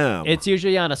at them. It's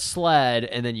usually on a sled,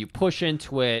 and then you push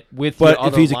into it with your other But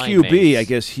if he's a QB, mates. I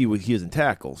guess he doesn't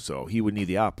tackle, so he would need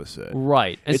the opposite.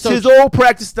 Right. And it's his old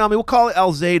practice dummy. We'll call it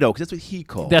Alzado, because that's what he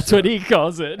calls it. That's what he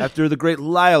calls it. After the great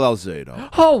Lyle Alzado.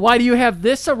 Oh, why do you have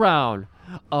this around?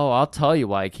 Oh, I'll tell you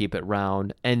why I keep it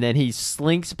round. And then he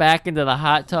slinks back into the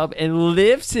hot tub and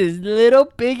lifts his little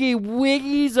piggy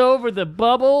wiggies over the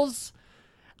bubbles.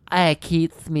 It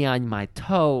keeps me on my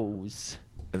toes.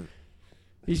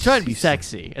 He's trying to be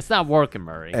sexy. It's not working,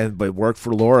 Murray. But it worked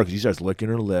for Laura because she starts licking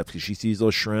her lips because she sees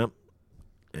those shrimp.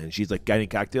 And she's like, got any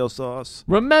cocktail sauce?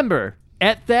 Remember,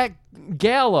 at that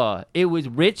gala, it was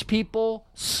rich people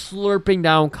slurping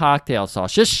down cocktail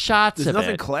sauce, just shots There's of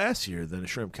nothing it. classier than a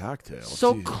shrimp cocktail.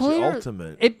 So it's clear, the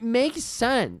ultimate. it makes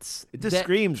sense. It just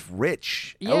screams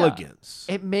rich Yeah, elegance.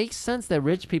 It makes sense that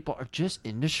rich people are just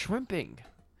into shrimping.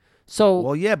 So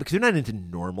Well, yeah, because they're not into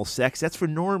normal sex. That's for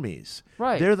normies.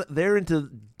 Right. They're into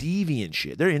deviant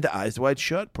shit. They're into Eyes Wide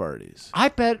Shut parties. I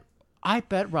bet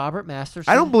Robert Masterson.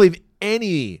 I don't believe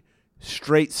any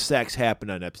straight sex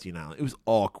happened on Epstein Island. It was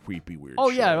all creepy, weird. Oh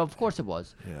shit. yeah, of course it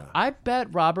was. Yeah. I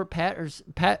bet Robert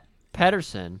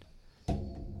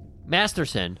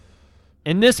Masterson,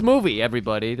 in this movie,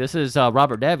 everybody. This is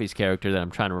Robert Davi's character that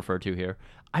I'm trying to refer to here.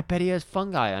 I bet he has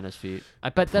fungi on his feet. I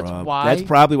bet that's why. That's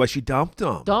probably why she dumped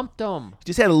him. He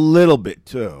just had a little bit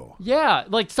too. Yeah,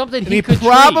 like something And he could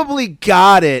probably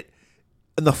got it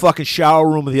in the fucking shower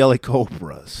room of the LA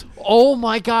Cobras. Oh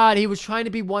my God, he was trying to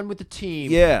be one with the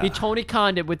team. Yeah. He Tony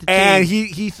Condit with the team. And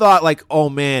he thought like, oh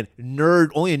man,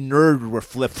 only a nerd would wear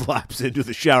flip flops into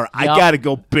the shower. I gotta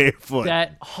go barefoot.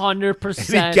 That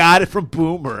 100%. And he got it from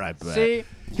Boomer, I bet. See,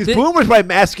 because Boomer's probably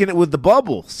masking it with the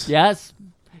bubbles. Yes.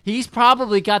 He's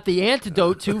probably got the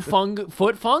antidote to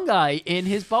foot fungi in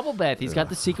his bubble bath. He's got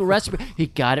the secret recipe. He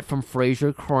got it from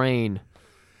Fraser Crane.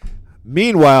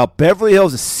 Meanwhile, Beverly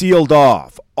Hills is sealed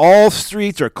off. All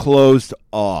streets are closed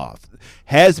off.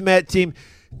 Hazmat team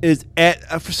is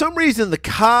at for some reason the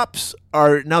cops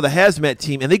are now the hazmat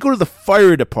team, and they go to the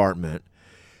fire department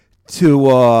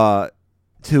to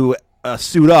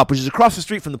suit up, which is across the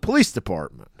street from the police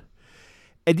department.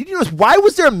 And did you notice why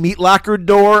was there a meat locker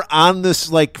door on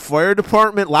this like fire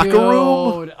department locker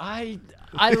room? Dude,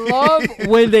 I love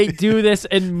when they do this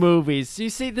in movies. You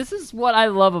see, this is what I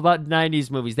love about 90s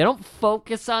movies. They don't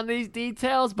focus on these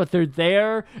details, but they're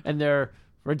there and they're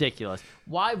ridiculous.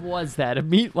 Why was that a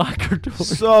meat locker door?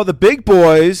 So the big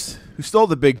boys who stole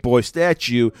the big boy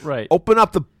statue open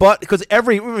up the butt because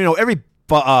every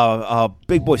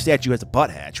big boy statue has a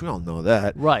butt hatch. We all know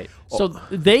that. Right. So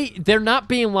they're not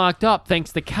being locked up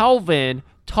thanks to Calvin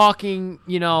talking,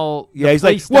 Yeah, he's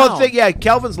like,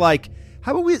 Calvin's like,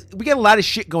 how about we got a lot of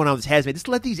shit going on with this hazmat. Just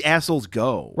let these assholes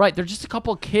go. Right. They're just a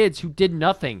couple of kids who did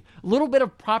nothing. A little bit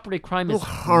of property crime is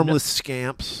harmless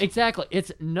scamps. Exactly.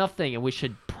 It's nothing, and we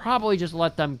should probably just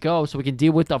let them go so we can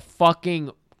deal with the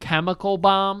fucking chemical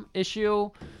bomb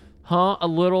issue. Huh? A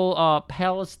little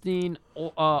Palestine,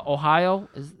 Ohio.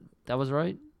 That was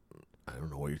right? I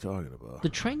don't know what you're talking about. The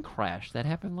train crash that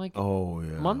happened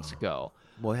months ago.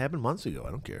 Well, it happened months ago. I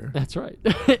don't care. That's right.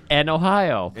 And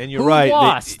Ohio. And you're who right.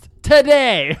 Lost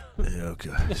today.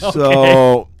 Okay.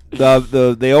 So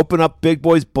they open up Big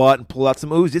Boy's butt and pull out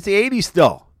some Uzi. It's the 80s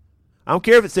still. I don't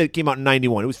care if it said it came out in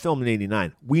 91. It was filmed in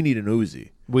 89. We need an Uzi.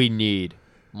 We need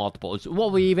multiple Uzis. Well,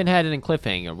 we even had it in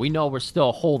Cliffhanger. We know we're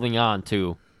still holding on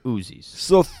to Uzis.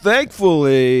 So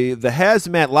thankfully, the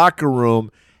hazmat locker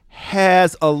room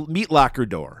has a meat locker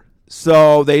door.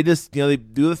 So they just, they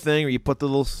do the thing where you put the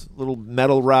little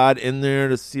metal rod in there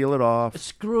to seal it off.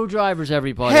 Screwdrivers,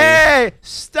 everybody. Hey,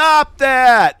 stop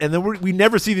that! And then we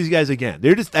never see these guys again.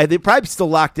 They're probably still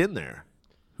locked in there.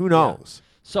 Who knows? Yeah.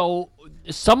 So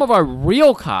some of our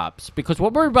real cops, because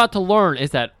what we're about to learn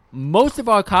is that most of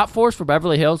our cop force for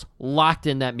Beverly Hills locked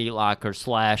in that meat locker /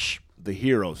 the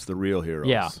heroes, the real heroes.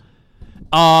 Yeah.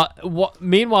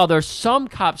 Meanwhile, there's some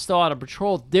cops still out on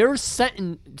patrol. They're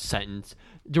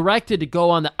directed to go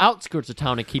on the outskirts of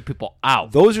town and keep people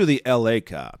out. Those are the L.A.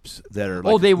 cops that are.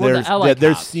 They were the L.A.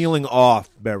 They're cops. sealing off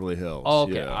Beverly Hills.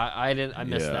 Okay, yeah. I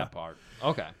missed that part.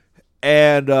 Okay.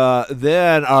 And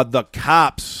then the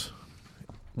cops,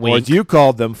 Wink. or as you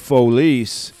called them,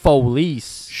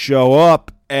 Folies, show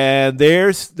up. And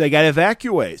they got to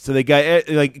evacuate. So they got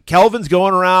Kelvin's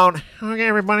going around. Okay,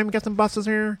 everybody, we got some buses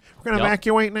here. We're gonna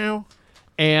evacuate now.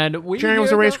 And Jerry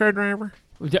was a race car driver.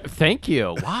 Thank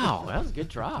you. Wow, that was a good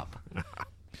drop.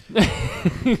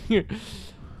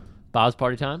 Bob's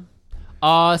party time.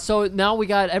 So now we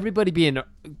got everybody being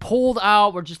pulled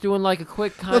out. We're just doing like a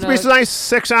quick kind of. Let's be nice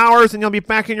 6 hours, and you'll be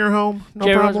back in your home.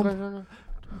 No problem.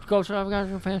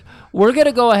 We're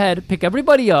gonna go ahead, pick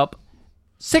everybody up.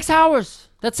 6 hours.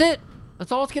 That's it.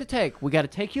 That's all it's going to take. We got to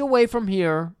take you away from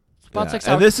here. It's about 6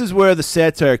 hours. And this is where the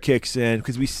satire kicks in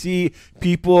because we see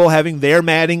people having their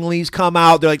Mattinglys come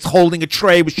out. They're like holding a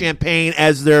tray with champagne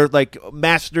as their like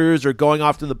masters are going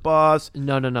off to the bus.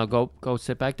 No. Go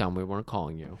sit back down. We weren't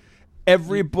calling you.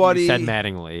 Everybody you said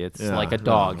Mattingly. It's like a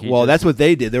dog. Well, that's what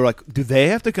they did. They were like, do they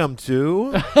have to come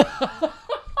too?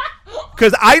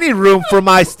 Because I need room for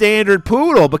my standard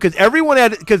poodle because everyone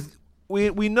had because.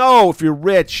 We know if you're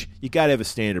rich, you got to have a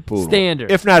standard poodle.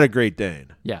 Standard. If not a Great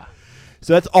Dane. Yeah.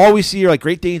 So that's all we see are like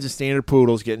Great Danes and standard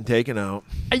poodles getting taken out.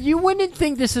 You wouldn't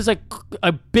think this is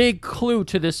a big clue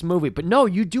to this movie, but no,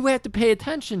 you do have to pay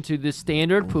attention to the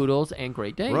standard poodles and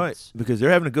Great Danes. Right, because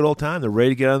they're having a good old time. They're ready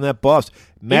to get on that bus.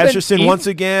 Masterson once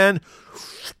again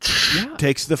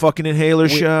takes the fucking inhaler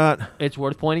shot. It's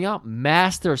worth pointing out,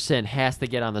 Masterson has to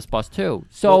get on this bus too.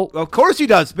 So of course he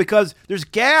does, because there's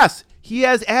gas. He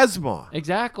has asthma.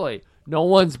 Exactly. No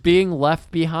one's being left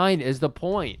behind is the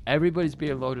point. Everybody's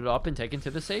being loaded up and taken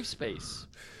to the safe space.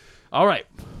 All right.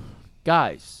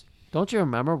 Guys, don't you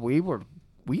remember we were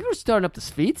starting up the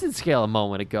Sweetson scale a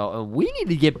moment ago, and we need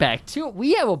to get back to it.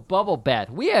 We have a bubble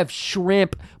bath. We have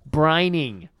shrimp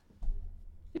brining.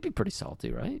 It'd be pretty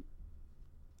salty, right?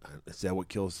 Is that what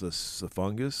kills the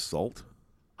fungus? Salt?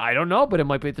 I don't know, but it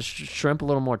might make the shrimp a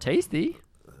little more tasty.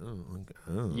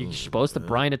 You're supposed to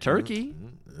brine a turkey.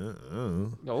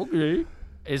 Okay.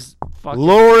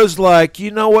 Laura's like,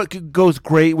 you know what goes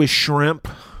great with shrimp?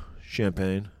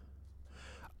 Champagne.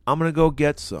 I'm going to go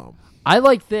get some. I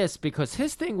like this because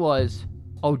his thing was,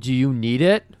 oh, do you need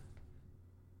it?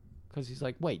 Because he's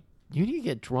like, wait, you need to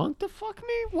get drunk to fuck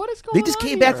me? What is going on? They just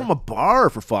came back from a bar,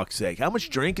 for fuck's sake. How much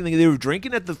drinking? They were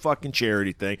drinking at the fucking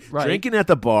charity thing, drinking at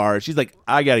the bar. She's like,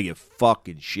 I got to get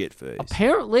fucking shit-faced.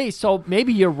 Apparently, so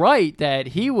maybe you're right that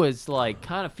he was like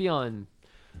kind of feeling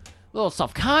a little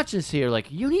self-conscious here.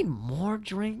 Like, you need more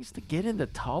drinks to get in the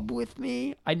tub with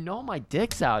me? I know my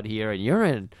dick's out here and you're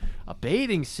in a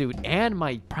bathing suit and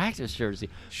my practice jersey.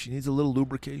 She needs a little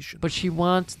lubrication. But she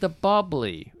wants the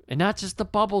bubbly. And not just the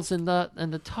bubbles in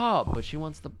the tub, but she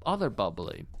wants the other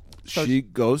bubbly. So she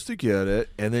goes to get it,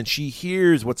 and then she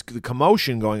hears what's the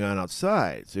commotion going on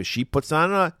outside. So she puts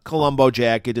on a Columbo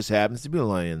jacket, just happens to be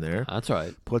lying there. That's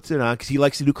right. Puts it on because he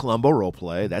likes to do Columbo role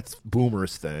play. That's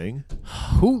Boomer's thing.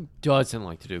 Who doesn't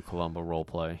like to do Columbo role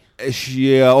play?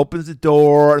 She opens the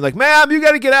door and like, ma'am, you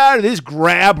got to get out of this.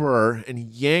 Grab her and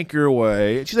yank her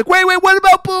away. And she's like, wait, what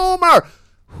about Boomer?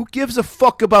 Who gives a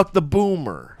fuck about the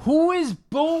Boomer? Who is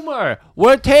Boomer?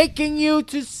 We're taking you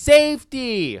to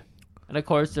safety. And, of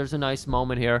course, there's a nice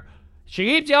moment here. She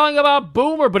keeps yelling about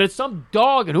Boomer, but it's some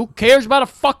dog, and who cares about a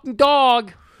fucking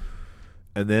dog?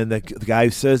 And then the guy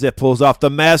who says that pulls off the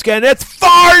mask, and it's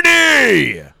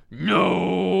Farney!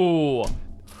 No!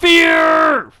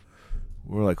 Fear!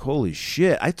 We're like, holy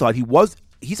shit. I thought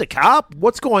he's a cop?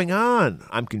 What's going on?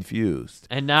 I'm confused.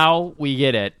 And now we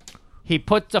get it. He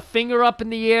puts a finger up in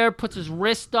the air, puts his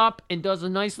wrist up, and does a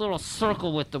nice little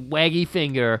circle with the waggy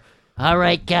finger. All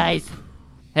right, guys.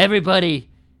 Everybody,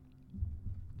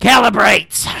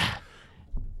 calibrate.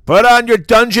 Put on your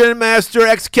Dungeon Master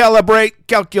Excalibrate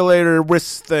calculator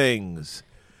wrist things.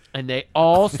 And they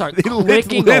all start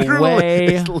clicking away.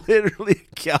 It's literally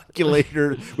a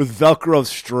calculator with Velcro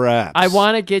straps. I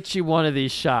want to get you one of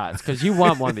these shots, because you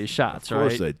want one of these shots, right? Of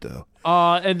course I do.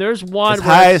 And there's one it's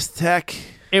highest tech.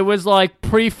 It was like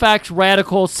prefix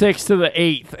radical 6 to the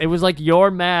 8th. It was like your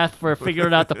math for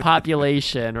figuring out the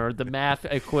population or the math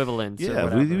equivalents.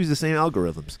 Yeah, we use the same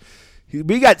algorithms.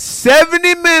 We got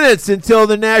 70 minutes until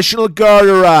the National Guard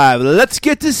arrive. Let's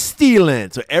get to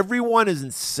stealing. So everyone is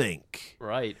in sync.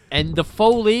 Right. And the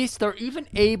Foleys, they're even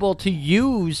able to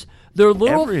use their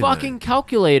little fucking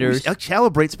calculators.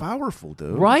 Excalibrate's powerful,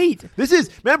 dude. Right.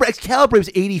 Remember, Excalibrate was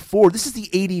 84. This is the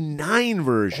 89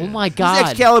 version. Oh, my God.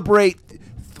 This is Excalibrate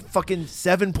fucking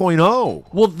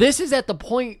 7.0. Well, this is at the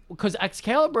point, because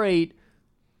Excalibrate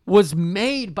was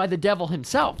made by the devil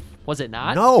himself, was it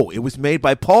not? No, it was made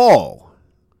by Paul.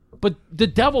 But the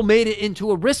devil made it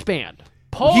into a wristband.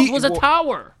 Paul's was a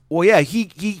tower. Well, yeah, he.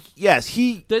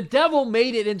 The devil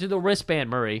made it into the wristband,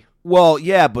 Murray. Well,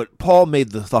 yeah, but Paul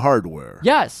made the hardware.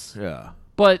 Yes. Yeah.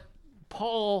 But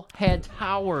Paul had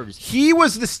towers. He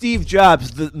was the Steve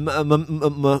Jobs. The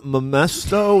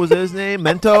Mesto, was that his name?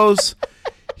 Mentos?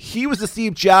 He was the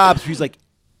Steve Jobs. He's like,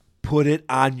 put it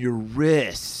on your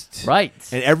wrist. Right.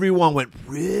 And everyone went,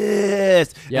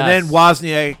 wrist. Yes. And then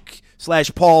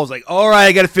Wozniak/Paul was like, all right,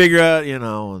 I got to figure out,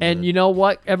 And you know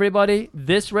what, everybody?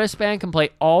 This wristband can play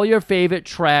all your favorite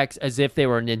tracks as if they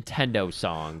were Nintendo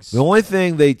songs. The only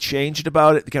thing they changed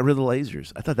about it, they got rid of the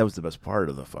lasers. I thought that was the best part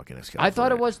of the fucking Excalibur. I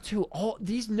thought it was too. All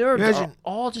these nerds are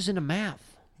all just into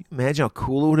math. Imagine how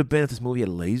cool it would have been if this movie had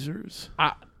lasers.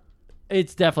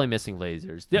 It's definitely missing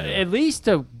lasers. Yeah. At least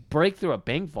to break through a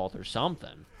bank vault or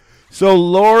something. So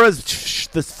Laura's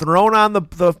thrown on the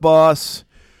bus.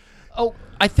 Oh,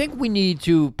 I think we need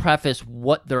to preface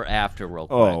what they're after real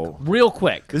quick. Oh. Real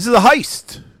quick. This is a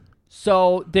heist.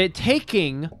 So the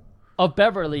taking of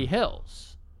Beverly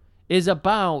Hills is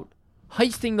about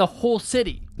heisting the whole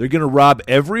city. They're going to rob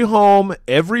every home,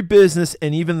 every business,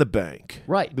 and even the bank.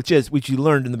 Right. Which you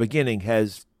learned in the beginning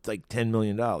has like $10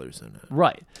 million in it.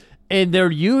 Right. And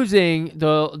they're using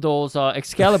those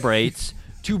Excalibrates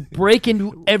to break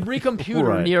into every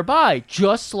computer nearby,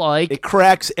 just like... It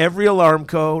cracks every alarm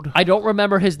code. I don't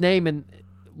remember his name. And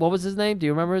what was his name? Do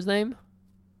you remember his name?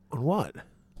 What?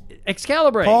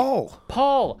 Excalibrate.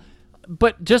 Paul.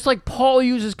 But just like Paul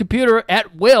uses computer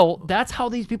at will, that's how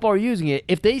these people are using it.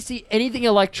 If they see anything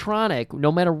electronic,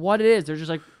 no matter what it is, they're just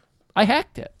like, I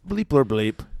hacked it. Bleep, blur,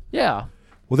 bleep. Yeah.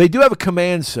 Well, they do have a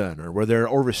command center where they're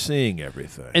overseeing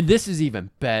everything. And this is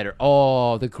even better.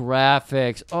 Oh, the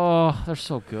graphics. Oh, they're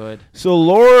so good. So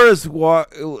Laura's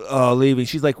leaving.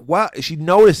 She's like, wow. She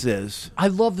notices. I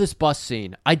love this bus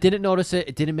scene. I didn't notice it.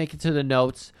 It didn't make it to the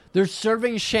notes. They're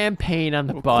serving champagne on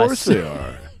the bus. Of course they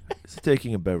are. It's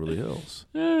taking in Beverly Hills.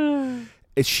 And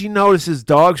she notices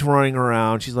dogs running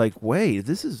around. She's like, wait,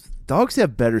 dogs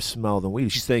have better smell than we do.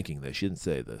 She's thinking this. She didn't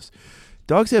say this.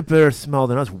 Dogs have better smell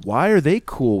than us. Why are they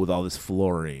cool with all this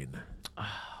fluorine?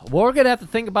 We're going to have to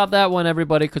think about that one,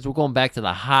 everybody, because we're going back to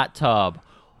the hot tub,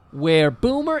 where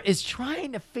Boomer is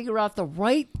trying to figure out the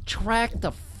right track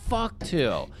to fuck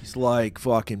to. He's like,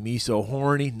 fucking me so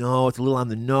horny. No, it's a little on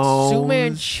the nose. Su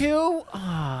Manchu?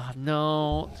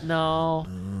 No,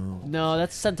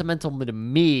 that's sentimental to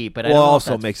me, but I don't know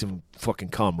also if makes him fucking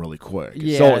come really quick.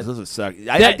 Yeah. So it doesn't suck.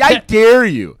 I dare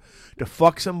you to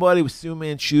fuck somebody with Su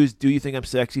Manchu's Do You Think I'm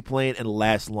Sexy playing and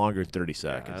last longer than 30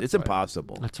 seconds. Yeah, it's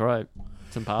impossible. That's right.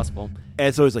 It's impossible.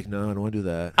 And so he's like, no, I don't want to do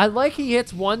that. I like he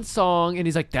hits one song and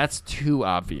he's like, that's too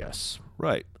obvious.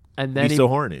 Right. And then me so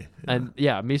horny. And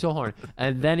yeah, me so horny.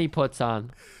 And then he puts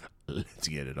on, let's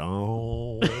get it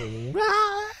on.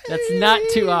 That's not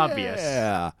too obvious.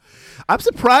 Yeah. I'm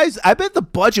surprised. I bet the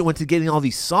budget went to getting all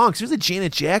these songs. There's a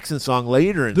Janet Jackson song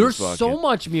later. There's so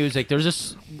much music. There's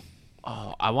this.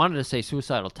 Oh, I wanted to say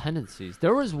Suicidal Tendencies.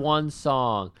 There was one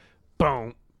song.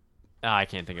 Boom. I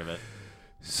can't think of it.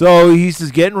 So he's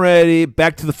just getting ready.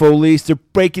 Back to the police. They're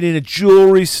breaking into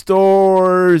jewelry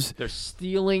stores. They're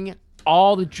stealing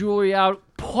all the jewelry out,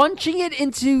 punching it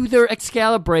into their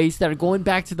Excalibrates that are going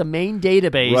back to the main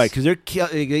database. Right, because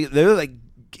they're like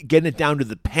getting it down to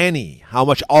the penny, how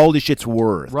much all this shit's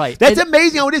worth. Right. That's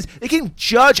amazing how it is. They can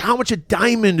judge how much a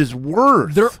diamond is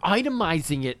worth. They're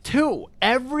itemizing it, too.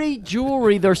 Every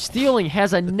jewelry they're stealing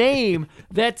has a name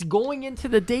that's going into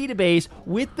the database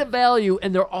with the value,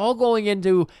 and they're all going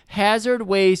into hazard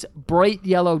waste, bright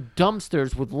yellow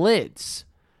dumpsters with lids.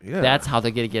 Yeah. That's how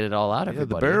they're going to get it all out,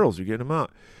 everybody. The barrels, you're getting them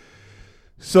out.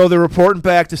 So they're reporting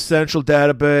back to Central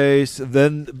Database.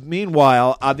 Then,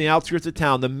 meanwhile, on the outskirts of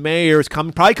town, the mayor is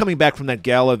probably coming back from that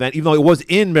gala event, even though it was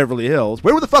in Beverly Hills.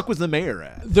 Where the fuck was the mayor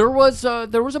at? There was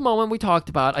a moment we talked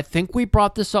about. I think we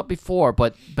brought this up before,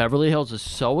 but Beverly Hills is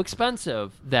so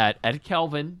expensive that Ed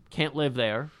Kelvin can't live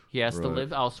there. He has to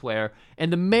live elsewhere.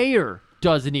 And the mayor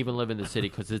doesn't even live in the city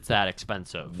because it's that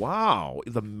expensive. Wow.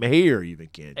 The mayor even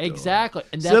can't do it. Exactly.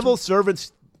 And civil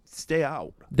servants stay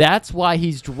out. That's why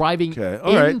he's driving into that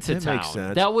town. Makes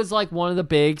sense. That was like one of the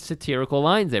big satirical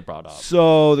lines they brought up.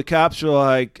 So the cops are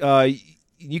like,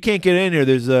 you can't get in here.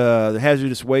 There's the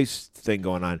hazardous waste thing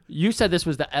going on. You said this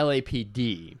was the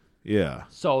LAPD. Yeah.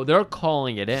 So they're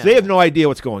calling it in. So they have no idea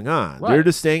what's going on. Right. They're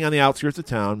just staying on the outskirts of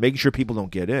town, making sure people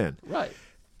don't get in. Right.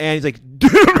 And he's like, do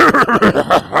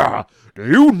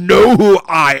you know who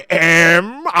I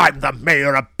am? I'm the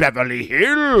mayor of Beverly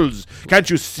Hills. Can't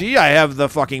you see I have the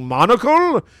fucking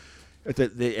monocle?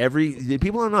 The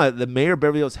people don't know the mayor of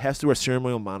Beverly Hills has to wear a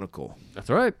ceremonial monocle.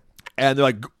 That's right. And they're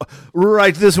like,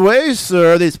 right this way,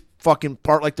 sir. They fucking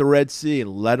part like the Red Sea and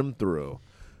let him through.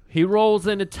 He rolls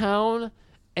into town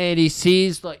and he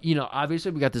sees,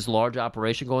 obviously we got this large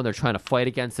operation going. They're trying to fight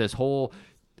against this whole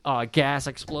gas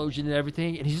explosion and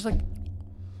everything, and he's just like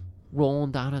rolling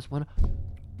down his window.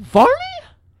 Varney?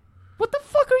 What the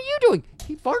fuck are you doing?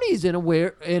 Varney's in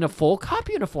a full cop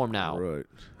uniform now. Right.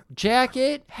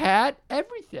 Jacket, hat,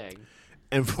 everything.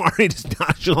 And Varney just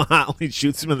nonchalantly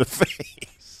shoots him in the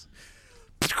face.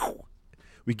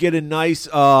 We get a nice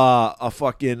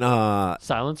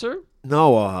silencer?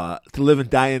 No, To Live and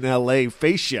Die in L.A.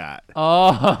 face shot.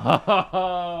 Oh.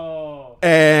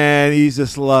 And he's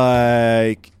just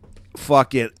like,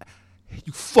 fuck it.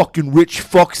 You fucking rich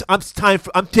fucks.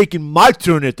 I'm taking my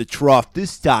turn at the trough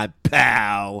this time,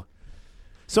 pal.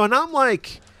 So and I'm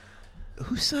like,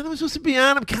 whose side am I supposed to be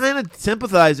on? I'm kind of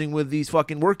sympathizing with these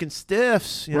fucking working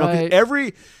stiffs. You know, 'cause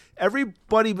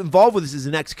everybody involved with this is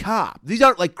an ex-cop. These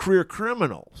aren't like career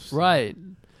criminals. Right.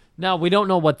 Now, we don't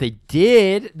know what they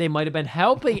did. They might have been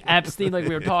helping Epstein like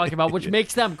we were talking about, which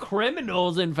makes them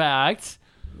criminals, in fact.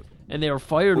 And they were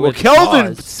fired with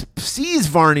Kelvin sees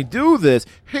Varney do this.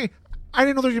 Hey, I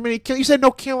didn't know there was going to be any killing. You said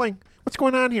no killing. What's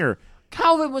going on here?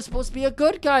 Calvin was supposed to be a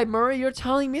good guy, Murray. You're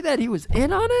telling me that he was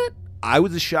in on it? I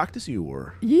was as shocked as you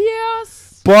were.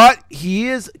 Yes. But he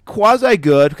is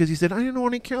quasi-good because he said, I didn't know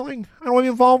any killing. I don't want to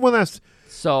be involved with this.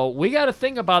 So we got to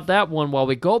think about that one while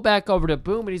we go back over to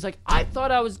Boom. And he's like, I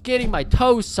thought I was getting my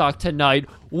toes sucked tonight.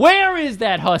 Where is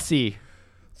that hussy?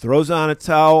 Throws on a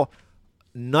towel.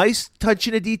 Nice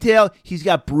touching of detail. He's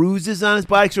got bruises on his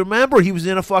body. 'Cause remember, he was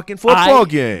in a fucking football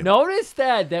game. Noticed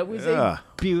that. That was a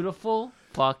beautiful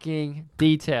fucking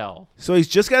detail. So he's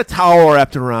just got a towel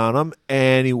wrapped around him,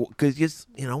 and because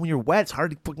when you're wet, it's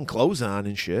hard to put clothes on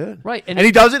and shit. Right, and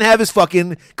he doesn't have his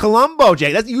fucking Columbo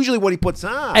jacket. That's usually what he puts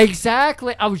on.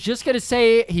 Exactly. I was just gonna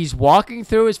say he's walking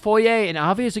through his foyer and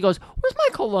obviously goes, "Where's my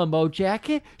Columbo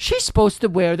jacket? She's supposed to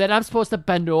wear that. I'm supposed to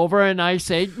bend over." And I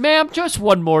say, "Ma'am, just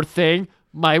one more thing,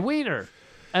 my wiener."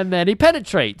 And then he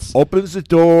penetrates. Opens the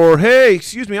door. Hey,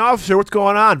 excuse me, officer. What's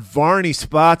going on? Varney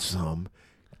spots him.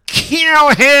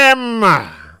 Kill him!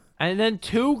 And then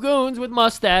two goons with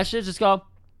mustaches just go,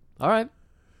 all right,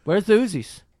 where's the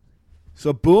Uzis?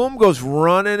 So Boom goes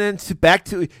running back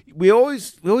to. We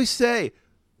always say,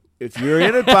 if you're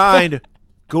in a bind,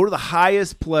 go to the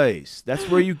highest place. That's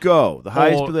where you go, the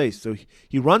highest place. So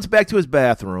he runs back to his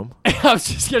bathroom. I was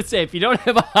just gonna say, if you don't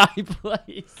have a high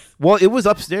place. Well, it was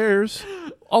upstairs.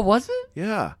 Oh, was it?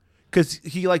 Yeah. Because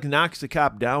he, knocks the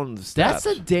cop down the steps.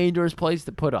 That's a dangerous place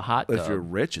to put a hot tub. If you're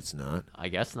rich, it's not. I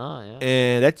guess not, yeah.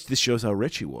 And this shows how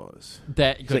rich he was.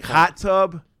 It's like, hot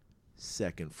tub,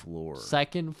 second floor.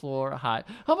 Second floor hot.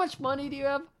 How much money do you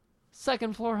have?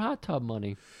 Second floor hot tub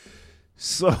money.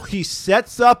 So he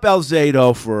sets up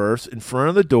Alzado first in front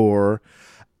of the door.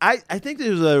 I think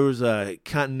there was a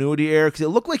continuity error because it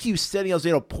looked like he was setting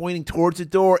Alzado pointing towards the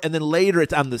door, and then later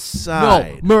it's on the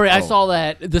side. No, Murray, I saw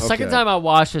that. The second time I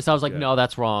watched this, I was like, no,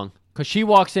 that's wrong. Because she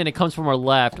walks in, it comes from her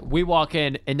left. We walk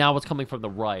in, and now it's coming from the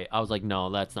right. I was like,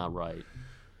 no, that's not right.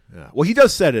 Yeah. Well, he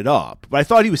does set it up, but I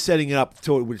thought he was setting it up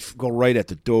so it would go right at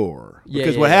the door.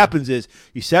 Because what happens is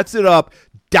he sets it up,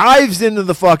 dives into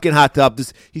the fucking hot tub.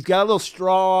 He's got a little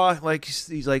straw,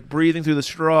 he's breathing through the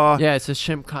straw. Yeah, it's a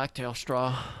shrimp cocktail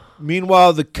straw.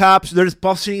 Meanwhile, the cops, they're just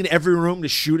busting in every room,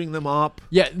 just shooting them up.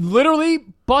 Yeah, literally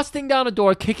busting down a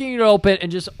door, kicking it open,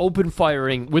 and just open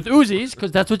firing with Uzis,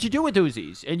 because that's what you do with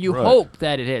Uzis. And you hope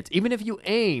that it hits. Even if you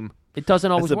aim, it doesn't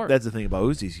always work. That's the thing about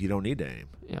Uzis. You don't need to aim.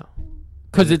 Yeah.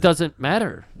 Because it doesn't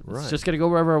matter. Right. It's just going to go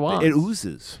wherever it wants. It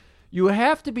oozes. You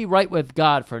have to be right with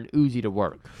God for an Uzi to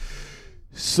work.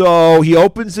 So he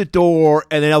opens the door,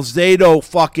 and then Alzado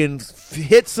fucking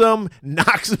hits him,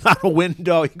 knocks him out a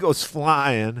window. He goes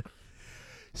flying.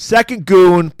 Second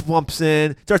goon pumps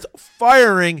in, starts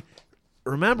firing.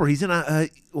 Remember, he's in a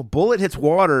bullet hits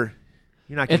water.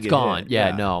 You're not going to get gone. hit.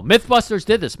 Yeah, no. Mythbusters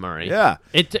did this, Murray. Yeah.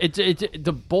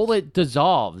 The bullet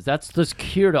dissolves. That's the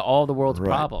cure to all the world's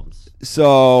problems.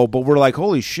 So, but we're like,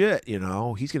 holy shit, he's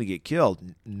going to get killed.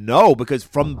 No, because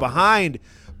from behind,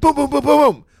 boom, boom, boom, boom,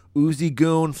 boom, Uzi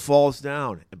goon falls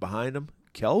down. And behind him,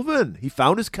 Kelvin. He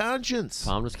found his conscience.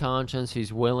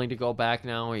 He's willing to go back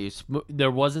now.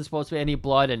 There wasn't supposed to be any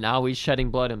blood, and now he's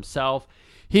shedding blood himself.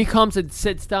 He comes and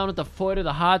sits down at the foot of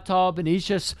the hot tub, and he's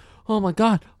just, oh my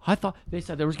God, I thought they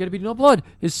said there was going to be no blood.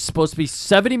 It's supposed to be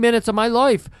 70 minutes of my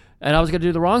life, and I was going to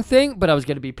do the wrong thing, but I was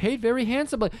going to be paid very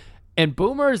handsomely. And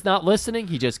Boomer is not listening.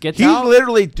 He just gets out. He's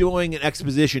literally doing an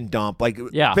exposition dump,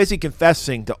 basically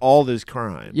confessing to all his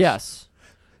crimes. Yes.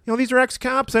 These are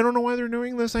ex-cops. I don't know why they're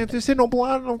doing this. I just said no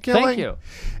blood, no killing. Thank you.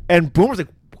 And Boomer's like,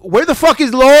 where the fuck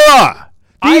is Laura?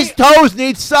 These toes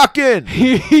need sucking.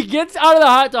 He gets out of the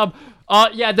hot tub.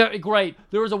 Yeah, they're great.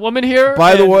 There was a woman here.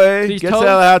 By the way, gets out of the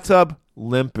hot tub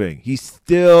limping. He's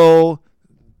still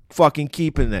fucking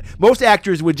keeping that. Most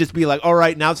actors would just be like, all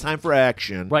right, now it's time for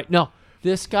action. Right. No.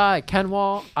 This guy, Ken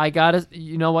Wahl,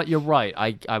 you know what? You're right.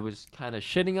 I was kind of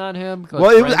shitting on him.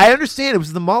 Well, I understand. It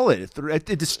was the mullet.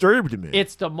 It disturbed me.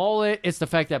 It's the mullet. It's the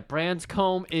fact that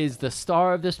Branscombe is the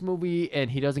star of this movie, and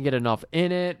he doesn't get enough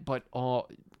in it. But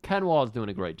Ken Wahl is doing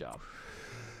a great job.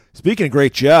 Speaking of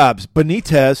great jobs,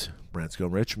 Benitez,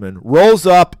 Branscombe Richmond, rolls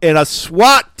up in a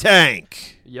SWAT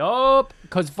tank. Yup.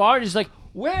 Because Varney's like,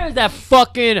 where's that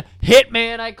fucking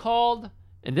hitman I called?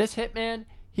 And this hitman,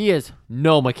 he is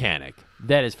no mechanic.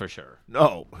 That is for sure.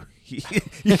 No.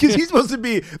 Because he's supposed to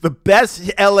be the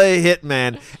best L.A.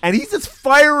 hitman, and he's just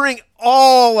firing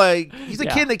he's a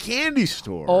kid in a candy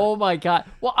store. Oh, my God.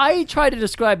 Well, I tried to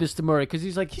describe this to Murray because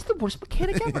he's like, he's the worst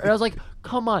mechanic ever. And I was like,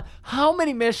 come on. How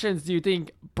many missions do you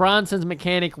think Bronson's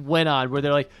mechanic went on where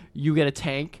they're like, you get a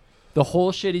tank, the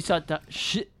whole city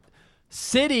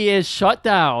is shut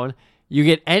down, You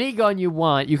get any gun you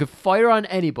want. You could fire on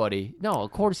anybody. No,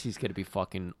 of course he's going to be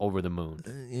fucking over the moon.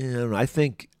 Yeah, I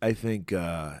think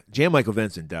Jan Michael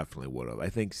Vincent definitely would have. I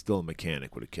think still a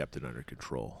mechanic would have kept it under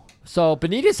control. So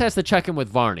Benitez has to check in with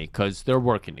Varney because they're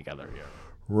working together here.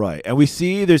 Right, and we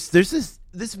see there's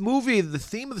this movie. The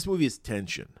theme of this movie is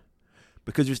tension,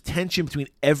 because there's tension between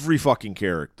every fucking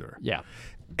character. Yeah,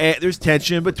 and there's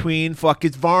tension between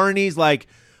fucking Varney's like,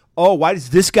 oh, why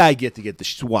does this guy get to get the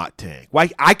SWAT tank? Why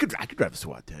I could drive a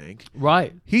SWAT tank.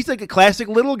 Right. He's like a classic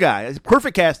little guy. It's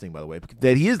perfect casting, by the way,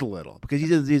 that he is little, because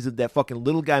he's that fucking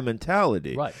little guy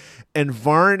mentality. Right. And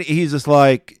Varney, he's just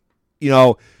like,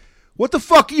 what the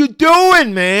fuck are you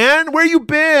doing, man? Where you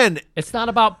been? It's not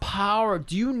about power.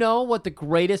 Do you know what the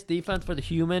greatest defense for the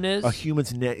human is? A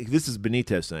human's this is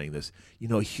Benitez saying this.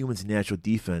 A human's natural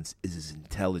defense is his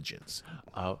intelligence.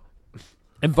 Oh.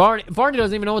 And Varney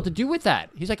doesn't even know what to do with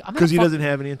that. He's like, because he doesn't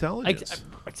have any intelligence.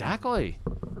 Exactly.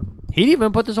 He didn't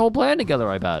even put this whole plan together,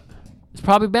 I bet. It's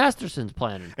probably Masterson's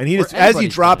plan. And he just, as he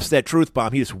drops that truth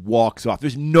bomb, he just walks off.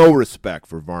 There's no respect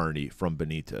for Varney from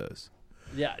Benitez.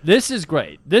 Yeah, this is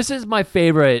great. This is my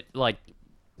favorite,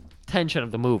 tension of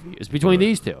the movie. Is between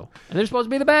these two. And they're supposed to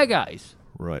be the bad guys.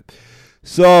 Right.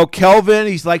 So Kelvin,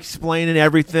 he's explaining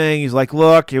everything. He's like,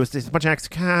 look, it was just a bunch of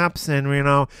ex-cops, and we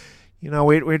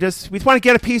just want to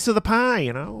get a piece of the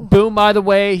pie, Boom, by the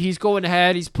way, he's going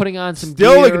ahead. He's putting on some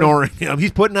Still gear. ignoring him.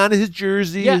 He's putting on his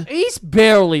jersey. Yeah, he's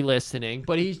barely listening,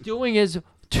 but he's doing his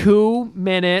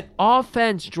 2-minute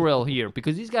offense drill here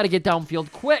because he's got to get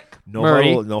downfield quick. No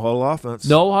huddle offense.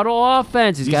 No huddle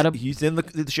offense. He's in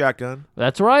the shotgun.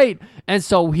 That's right. And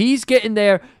so he's getting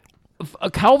there.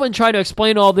 Calvin tried to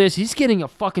explain all this. He's getting a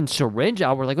fucking syringe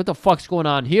out. We're like, what the fuck's going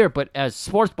on here? But as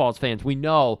sports balls fans, we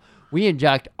know we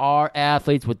inject our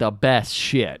athletes with the best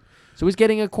shit. So he's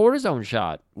getting a cortisone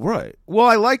shot. Right. Well,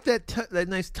 I like that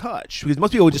nice touch, because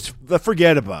most people would just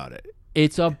forget about it.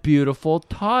 It's a beautiful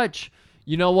touch.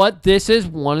 You know what? This is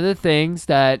one of the things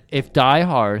that if Die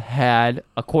Hard had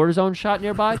a cortisone shot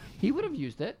nearby, he would have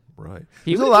used it. Right.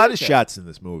 There's a lot of shots in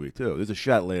this movie, too. There's a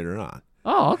shot later on.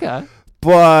 Oh, okay.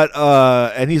 But,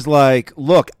 and he's like,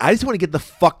 look, I just want to get the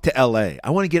fuck to L.A.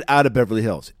 I want to get out of Beverly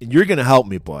Hills, and you're going to help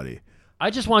me, buddy. I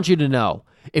just want you to know,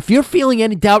 if you're feeling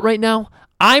any doubt right now,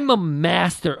 I'm a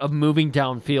master of moving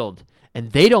downfield,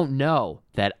 and they don't know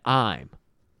that I'm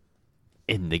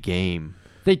in the game.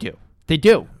 They do. They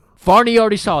do. Varney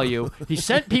already saw you. He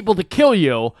sent people to kill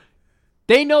you.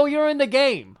 They know you're in the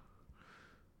game.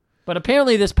 But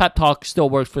apparently this pep talk still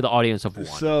works for the audience of one.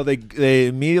 So they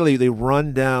immediately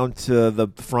run down to the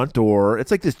front door. It's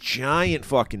like this giant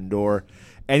fucking door.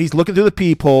 And he's looking through the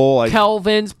peephole.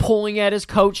 Kelvin's pulling at his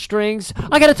coat strings.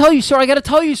 I got to tell you,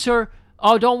 sir.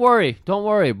 Oh, don't worry.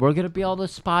 We're going to be able to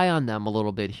spy on them a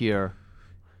little bit here.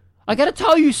 I got to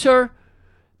tell you, sir.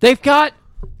 They've got...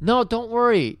 No, don't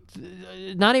worry.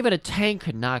 Not even a tank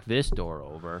could knock this door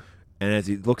over. And as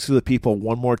he looks through the peephole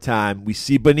one more time, we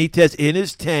see Benitez in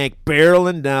his tank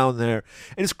barreling down there.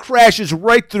 And it crashes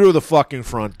right through the fucking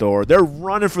front door. They're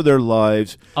running for their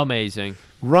lives. Amazing.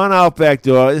 Run out back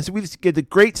door. And so we just get the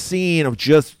great scene of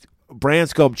just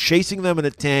Branscombe chasing them in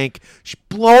a tank,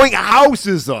 blowing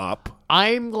houses up.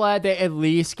 I'm glad they at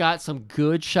least got some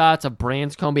good shots of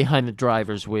Branscombe behind the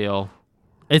driver's wheel.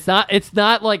 It's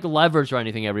not like levers or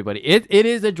anything, everybody. It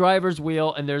is a driver's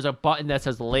wheel, and there's a button that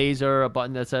says laser, a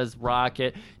button that says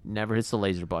rocket. Never hits the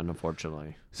laser button,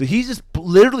 unfortunately. So he's just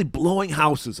literally blowing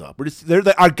houses up.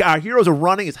 Our heroes are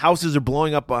running. His houses are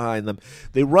blowing up behind them.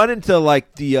 They run into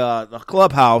the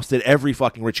clubhouse that every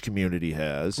fucking rich community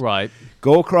has. Right.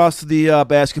 Go across the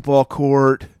basketball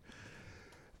court.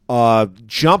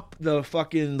 Jump the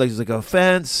fucking there's like a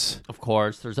fence. Of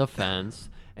course, there's a fence.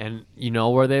 And you know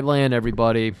where they land,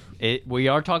 everybody. We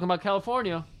are talking about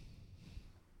California.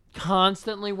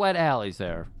 Constantly wet alleys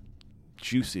there.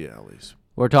 Juicy alleys.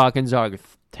 We're talking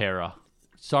Zargthera.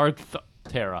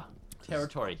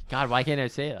 Territory. God, why can't I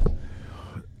say it?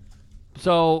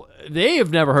 So, they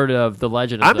have never heard of the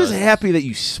legend of I'm just happy that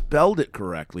you spelled it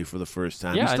correctly for the first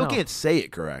time. Yeah, you still can't say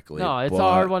it correctly. No, it's a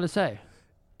hard one to say.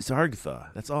 Zargtha.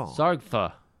 That's all.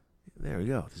 Zargtha. There we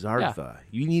go. Zargtha.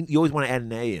 Yeah. You always want to add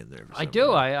an A in there. I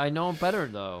do. I know them better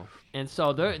though, and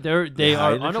so they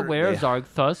are unaware of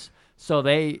Zargthus. So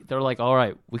they're like, all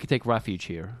right, we can take refuge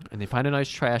here, and they find a nice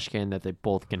trash can that they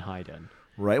both can hide in.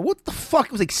 Right. What the fuck?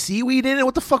 It was like seaweed in it.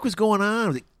 What the fuck was going on?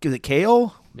 Was it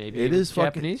kale? Maybe it is fucking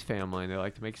Japanese family. They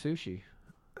like to make sushi.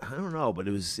 I don't know, but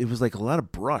it was like a lot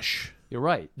of brush. You're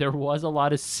right. There was a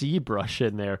lot of sea brush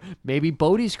in there. Maybe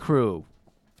Bodie's crew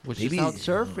was just out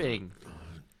surfing.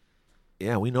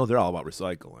 Yeah, we know they're all about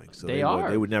recycling. So they are.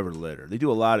 They would never litter. They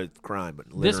do a lot of crime, but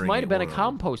littering this might have been a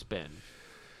compost bin.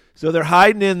 So they're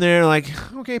hiding in there like,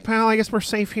 okay, pal, I guess we're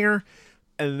safe here.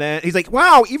 And then he's like,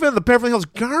 wow, even the Beverly Hills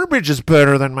garbage is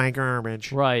better than my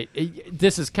garbage. Right.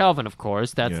 This is Calvin, of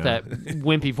course. That's that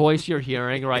wimpy voice you're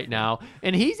hearing right now.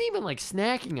 And he's even like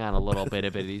snacking on a little bit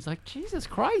of it. He's like, Jesus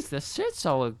Christ, this shit's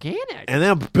so organic. And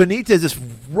then Benitez just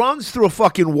runs through a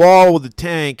fucking wall with the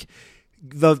tank.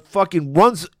 The fucking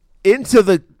runs into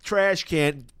the trash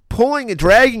can, pulling and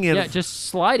dragging it. Yeah, just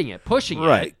sliding it, pushing it.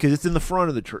 Right, because it's in the front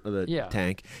of the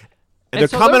tank. And they're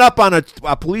so coming up on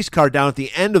a police car down at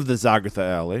the end of the Zagatha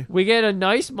alley. We get a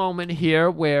nice moment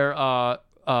here where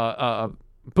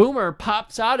Boomer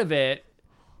pops out of it,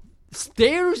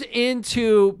 stares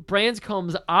into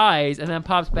Branscombe's eyes, and then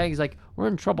pops back. He's like, we're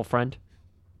in trouble, friend.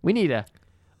 We need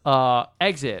a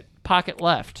exit, pocket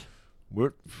left.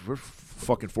 We're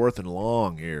fucking fourth and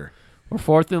long here. We're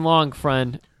fourth and long,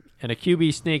 friend. And a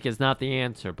QB sneak is not the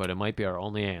answer, but it might be our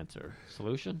only answer.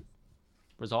 Solution?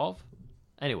 Resolve?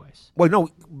 Anyways. Well, no,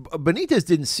 Benitez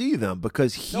didn't see them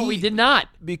because he... No, he did not.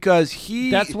 Because he...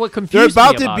 That's what confused me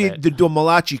about me about to it. do a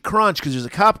Malachi Crunch because there's a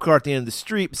cop car at the end of the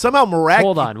street. Somehow miraculously...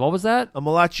 Hold on, what was that? A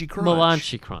Malachi Crunch.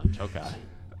 Malachi Crunch, okay.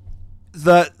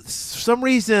 For some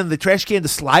reason, the trash can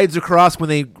just slides across when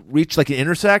they reach like an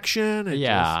intersection. It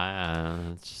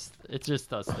just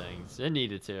does things. It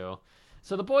needed to.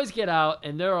 So the boys get out,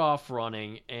 and they're off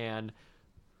running, and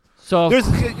so...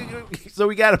 So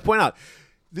we got to point out,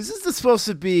 this is supposed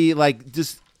to be like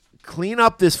just clean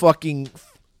up this fucking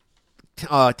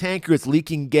tanker that's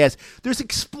leaking gas. There's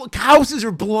houses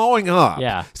are blowing up.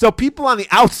 Yeah. So people on the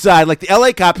outside, like the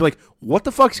LA cops, are like, what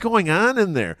the fuck's going on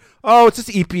in there? Oh, it's just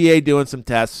EPA doing some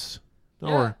tests.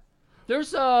 Yeah. There's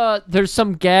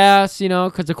some gas,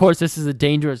 because of course this is a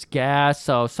dangerous gas.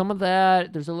 So some of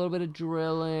that, there's a little bit of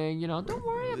drilling. Don't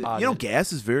worry about it.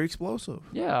 Gas is very explosive.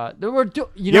 Yeah,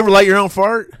 you ever light your own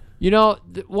fart?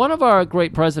 One of our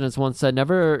great presidents once said,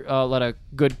 never let a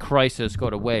good crisis go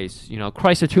to waste.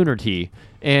 Crisis-tunity.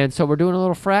 And so we're doing a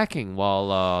little fracking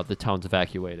while the town's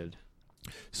evacuated.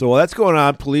 So while that's going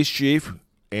on, police chief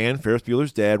and Ferris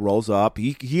Bueller's dad rolls up.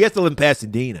 He has to live in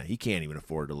Pasadena. He can't even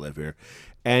afford to live here.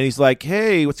 And he's like,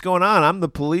 hey, what's going on? I'm the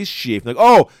police chief. Like,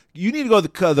 oh, you need to go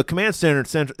to the command center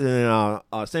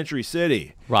in Century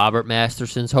City. Robert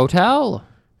Masterson's hotel.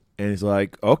 And he's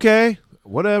like, okay,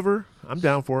 whatever. I'm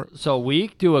down for it. So we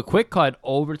do a quick cut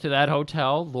over to that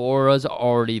hotel. Laura's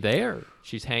already there.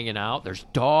 She's hanging out. There's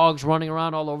dogs running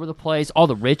around all over the place. All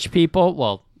the rich people.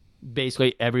 Well,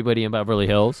 basically everybody in Beverly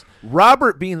Hills.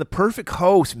 Robert being the perfect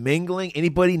host, mingling.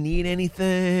 Anybody need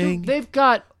anything? Dude, they've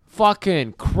got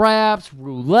fucking craps,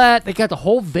 roulette. They got the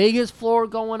whole Vegas floor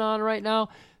going on right now.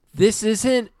 This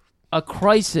isn't a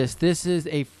crisis. This is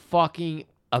a fucking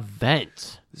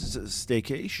event. This is a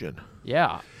staycation.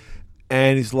 Yeah.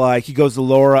 And he's like, he goes to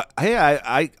Laura, hey,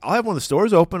 I'll have one of the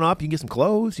stores open up. You can get some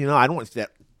clothes. I don't want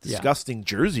that disgusting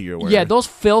jersey you're wearing. Yeah, those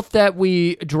filth that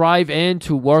we drive in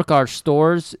to work our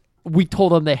stores, we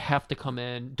told them they have to come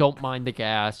in. Don't mind the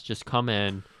gas. Just come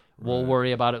in. We'll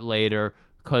worry about it later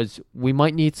because we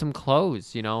might need some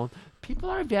clothes, People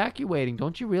are evacuating.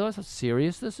 Don't you realize how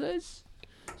serious this is?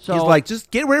 So he's like,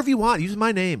 just get wherever you want. Use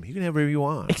my name. You can have wherever you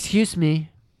want. Excuse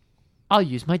me. I'll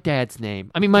use my dad's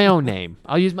name. I mean, my own name.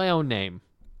 I'll use my own name.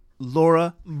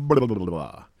 Laura, blah, blah, blah,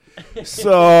 blah.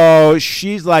 So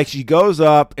she's like, she goes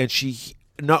up and she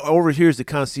overhears the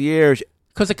concierge.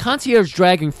 Because the concierge is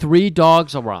dragging 3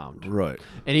 dogs around. Right.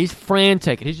 And he's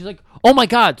frantic. And he's just like, oh, my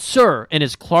God, sir. In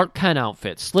his Clark Kent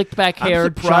outfit. Slicked back hair,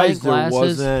 giant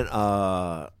glasses. There wasn't,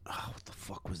 what the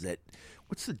fuck was that?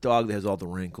 What's the dog that has all the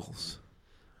wrinkles?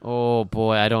 Oh,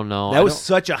 boy, I don't know. That was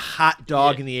such a hot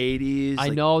dog in the 80s. I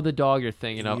know the dog you're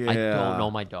thinking of. Yeah. I don't know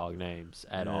my dog names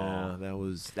at all.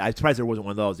 I'm surprised there wasn't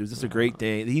one of those. It was just a great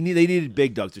thing. They needed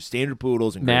big dogs. They're standard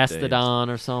poodles and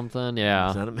Mastodon or something, yeah.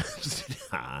 It's not a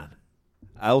Mastodon.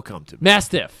 I'll come to me.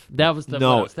 Mastiff. That was what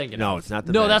I was thinking of. No, it's not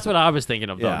the No, Mastiff. that's what I was thinking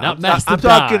of, though. Yeah, Not Mastodon. I'm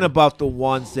talking about the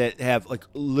ones that have, like,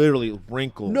 literally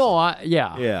wrinkles. No,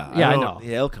 Yeah, I know.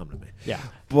 Yeah, it'll come to me. Yeah.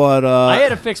 But I had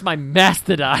to fix my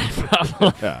Mastodon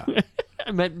problem. Yeah.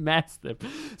 I meant Mastiff.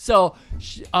 So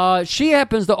she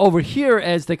happens to overhear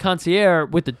as the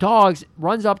concierge with the dogs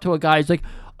runs up to a guy. He's like,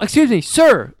 excuse me,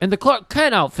 sir, in the Clark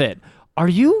Kent outfit. Are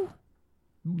you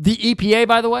the EPA,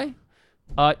 by the way?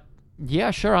 Yeah,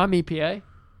 sure, I'm EPA.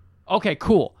 Okay,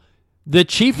 cool. The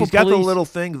chief of police. He's got the little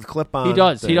thing, the clip-on. He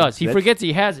does. He forgets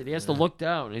he has it. He has to look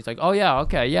down. He's like, oh, yeah,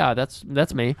 okay, yeah,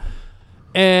 that's me.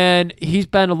 And he's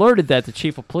been alerted that the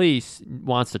chief of police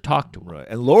wants to talk to him. Right.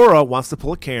 And Laura wants to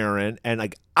pull a Karen, and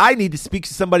like, I need to speak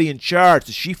to somebody in charge.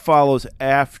 So she follows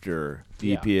after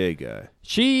the EPA guy.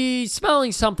 She's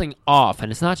smelling something off, and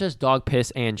it's not just dog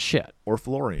piss and shit. Or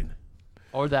fluorine.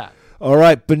 Or that. All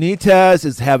right, Benitez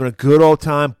is having a good old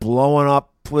time blowing up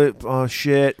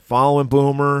shit, following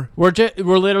Boomer. We're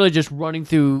literally just running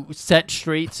through set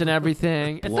streets and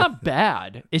everything. It's not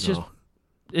bad. It's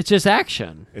just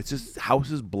action. It's just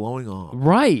houses blowing off.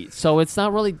 Right. So it's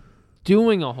not really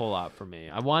doing a whole lot for me.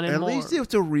 I wanted more. At least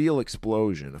it's a real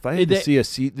explosion. If I had to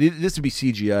see this would be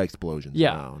CGI explosions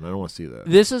now, and I don't want to see that.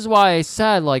 This is why I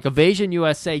said, like, Evasion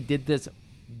USA did this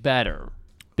better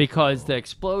because the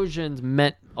explosions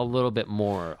meant a little bit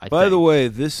more, I think. By the way,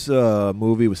 this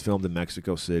movie was filmed in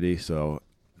Mexico City, so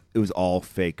it was all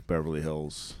fake Beverly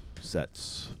Hills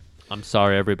sets. I'm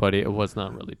sorry, everybody. It was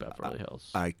not really Beverly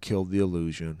Hills. I killed the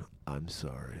illusion. I'm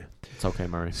sorry. It's okay,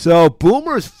 Murray. So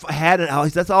Boomer's had it.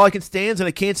 That's all I can stand, and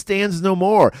I can't stand no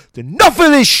more. Enough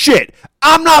of this shit.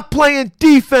 I'm not playing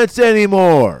defense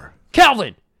anymore.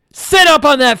 Calvin, sit up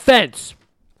on that fence.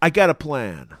 I got a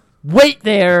plan. Wait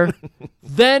there.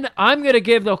 Then I'm going to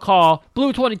give the call.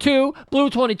 Blue 22, Blue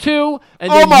 22.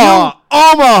 And then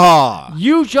Omaha.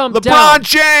 You jump LeBron down. LeBron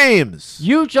James.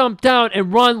 You jump down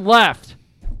and run left.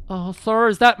 Oh, sir,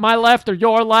 is that my left or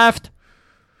your left?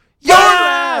 Your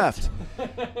left.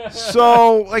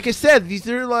 So, like I said,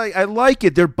 I like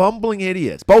it. They're bumbling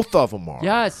idiots. Both of them are.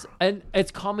 Yes, and it's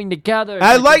coming together.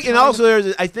 And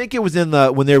also, I think it was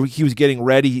when he was getting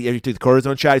ready, he took the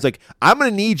cortisone shot. He's like, I'm going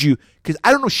to need you because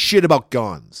I don't know shit about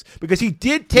guns. Because he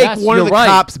did take one of the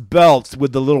cops' belts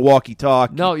with the little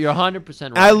walkie-talkie. No, you're 100%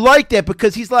 right. I like that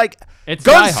because he's like,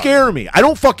 guns scare me. I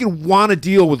don't fucking want to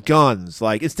deal with guns.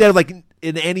 Like, instead of like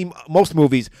in most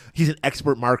movies, he's an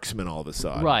expert marksman all of a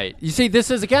sudden. Right. You see, this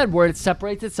is, again, where it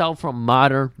separates itself from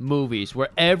modern movies, where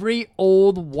every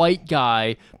old white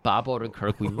guy, Bob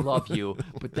Odenkirk, we love you,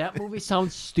 but that movie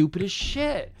sounds stupid as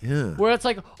shit. Yeah. Where it's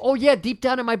like, oh, yeah, deep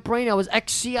down in my brain, I was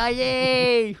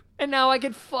ex-CIA, and now I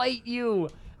can fight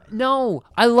you. No,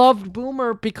 I loved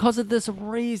Boomer because of this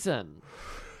reason.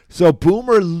 So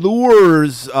Boomer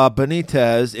lures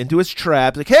Benitez into his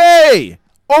trap. Like, hey,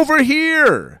 over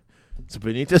here. So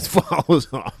Benitez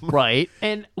follows him. Right.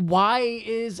 And why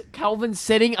is Calvin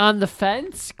sitting on the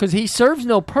fence? Because he serves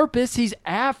no purpose. He's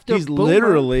after He's Boomer.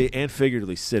 Literally and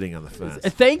figuratively sitting on the fence.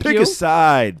 Thank you. Pick a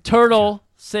side. Turtle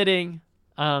sitting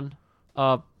on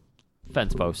a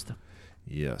fence post.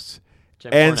 Yes.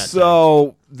 Jim and Cornette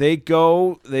so they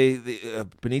go.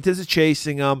 Benitez is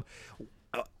chasing him.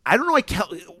 I don't know.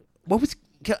 What was?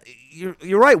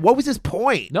 You're right. What was his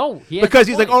point? No, because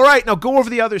he's like, all right, now go over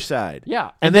the other side.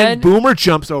 Yeah, and then Boomer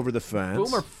jumps over the fence.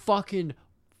 Boomer fucking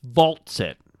vaults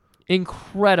it.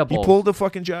 Incredible. He pulled the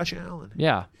fucking Josh Allen.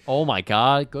 Yeah. Oh my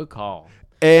God. Good call.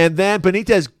 And then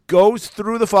Benitez goes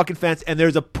through the fucking fence, and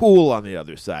there's a pool on the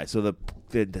other side. So the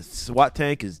SWAT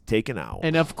tank is taken out.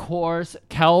 And of course,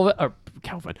 Calvin.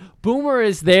 Boomer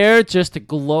is there just to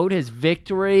gloat his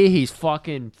victory. He's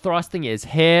fucking thrusting his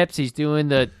hips. He's doing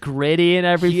the gritty and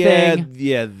everything.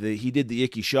 He did the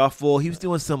icky shuffle. He was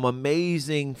doing some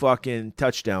amazing fucking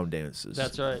touchdown dances.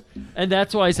 That's right. And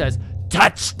that's why he says,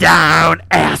 touchdown,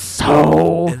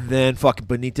 asshole. And then fucking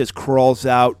Benitez crawls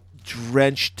out,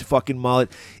 drenched fucking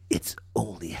mullet. It's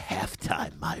only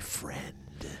halftime, my friend.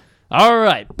 All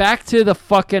right, back to the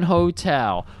fucking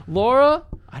hotel. Laura,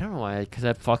 I don't know why, because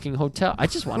that fucking hotel. I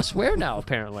just want to swear now,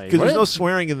 apparently. Because there's no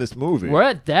swearing in this movie. We're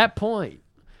at that point.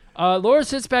 Laura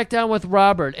sits back down with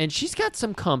Robert, and she's got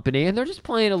some company, and they're just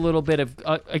playing a little bit of,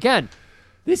 again,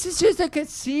 this is just a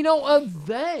casino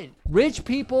event. Rich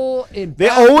people in They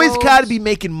always got to be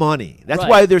making money. That's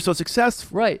why they're so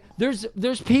successful. Right.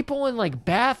 There's people in like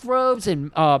bathrobes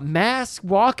and masks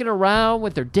walking around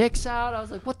with their dicks out. I was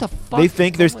like, what the fuck? They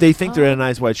think they're at an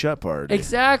Eyes Wide Shut party.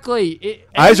 Exactly.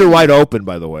 Eyes are wide open,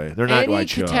 by the way. They're not wide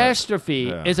shut. Any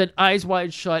catastrophe is an Eyes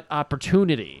Wide Shut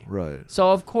opportunity. Right.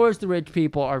 So of course the rich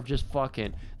people are just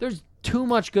fucking. There's too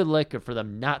much good liquor for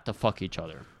them not to fuck each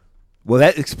other. Well,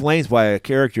 that explains why a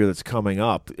character that's coming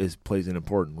up plays an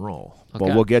important role. Okay.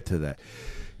 But we'll get to that.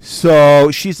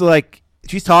 So she's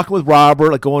talking with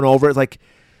Robert, like going over it, like,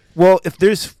 well,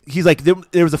 there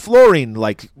was a fluorine,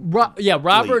 like,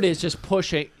 Robert is just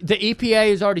pushing. The EPA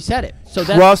has already said it. So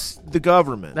trust the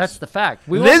government. That's the fact.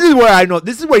 This is where I know.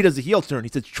 This is where he does the heel turn.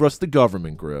 He says, "Trust the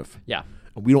government, Griff." Yeah,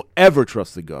 and we don't ever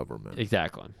trust the government.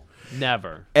 Exactly,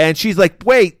 never. And she's like,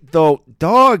 "Wait, though,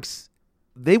 dogs."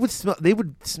 They would smell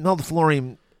the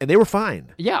fluorine, and they were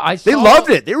fine. Yeah, they loved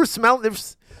it. They were smelling.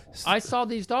 I saw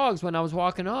these dogs when I was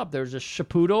walking up. There's a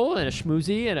Shapoodle and a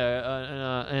Schmoozy and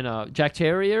a Jack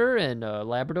Terrier and a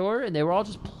Labrador, and they were all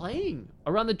just playing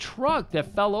around the truck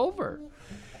that fell over.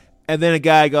 And then a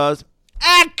guy goes,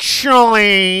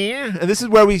 "Actually," and this is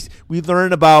where we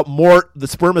learn about Mort, the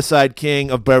spermicide king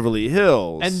of Beverly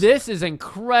Hills. And this is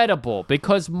incredible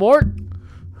because Mort.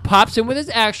 pops in with his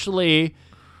actually,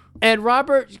 and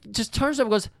Robert just turns to him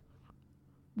and goes,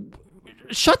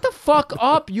 shut the fuck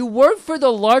up. You work for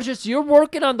the largest. You're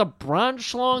working on the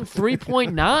Braunschweig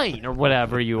 3.9 or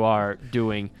whatever you are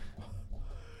doing.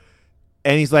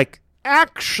 And he's like,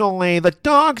 actually, the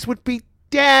dogs would be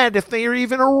dead if they were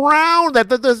even around.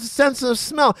 The sense of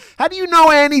smell. How do you know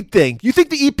anything? You think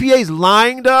the EPA's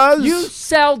lying to us? You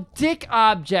sell dick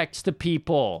objects to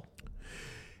people.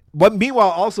 But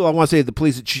meanwhile, also, I want to say the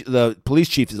police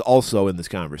chief is also in this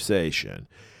conversation.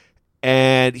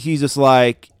 And he's just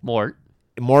like...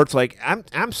 Mort's like,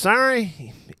 I'm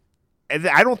sorry.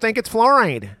 I don't think it's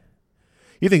fluoride.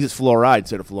 He thinks it's fluoride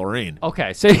instead of fluorine.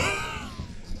 Okay, so...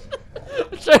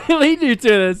 I'm trying to lead you to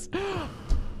this.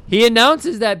 He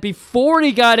announces that before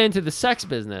he got into the sex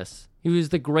business, he was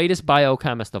the greatest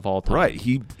biochemist of all time. Right.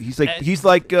 He's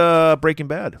like Breaking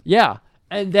Bad. Yeah.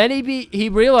 And then he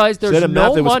realized there's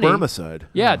no money. Spermicide.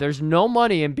 Yeah, there's no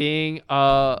money in being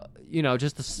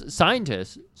just a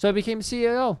scientist. So he became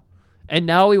CEO. And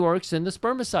now he works in the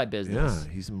spermicide business.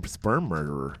 Yeah, he's a sperm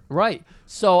murderer. Right.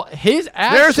 So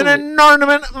there's an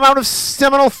enormous amount of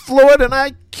seminal fluid, and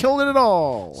I killed it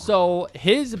all. So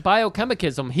his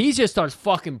biochemicism, he just starts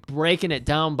fucking breaking it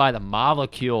down by the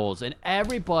molecules. And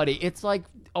everybody, it's like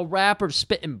a rapper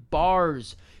spitting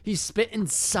bars. He's spitting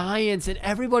science, and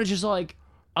everybody's just like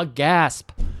a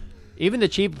gasp. Even the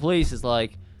chief of police is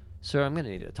like, sir, I'm going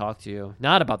to need to talk to you.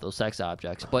 Not about those sex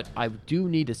objects, but I do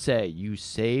need to say you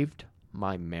saved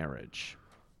my marriage.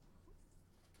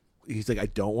 He's like, I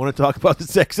don't want to talk about the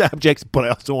sex objects, but I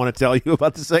also want to tell you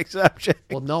about the sex objects.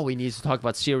 Well, no, he needs to talk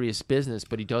about serious business,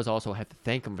 but he does also have to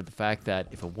thank him for the fact that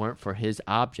if it weren't for his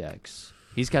objects,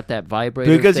 he's got that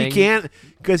vibrator thing.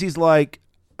 Because he's like,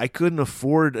 I couldn't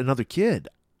afford another kid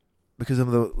because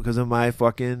of my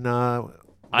fucking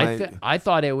I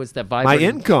thought it was that vibrator. My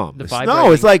income.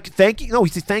 No, it's like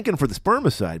he's thanking him for the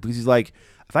spermicide because he's like,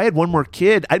 if I had one more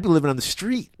kid, I'd be living on the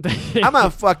street. I'm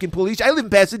a fucking police. I live in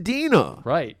Pasadena.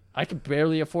 Right. I could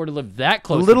barely afford to live that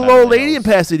close. A little old lady in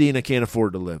Pasadena can't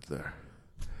afford to live there.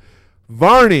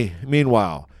 Varney,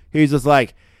 meanwhile, he's just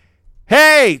like,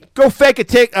 hey, go fake a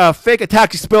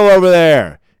toxic spill over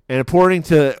there. And according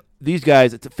to these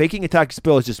guys, faking a toxic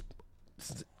spill is just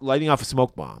lighting off a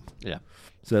smoke bomb. Yeah.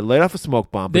 So they light off a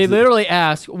smoke bomb. They literally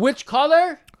ask, which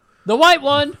color? The white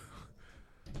one.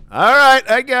 All right,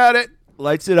 I got it.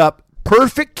 Lights it up.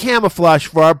 Perfect camouflage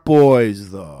for our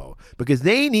boys, though, because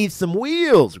they need some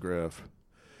wheels, Griff.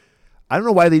 I don't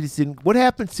know why they just didn't. What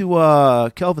happened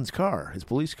to Kelvin's car, his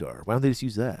police car? Why don't they just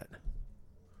use that?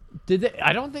 Did they?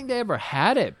 I don't think they ever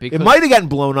had it. Because it might have gotten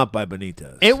blown up by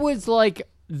Benitez. It was like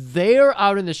they're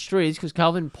out in the streets because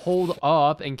Kelvin pulled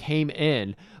up and came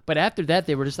in. But after that,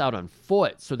 they were just out on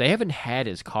foot. So they haven't had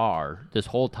his car this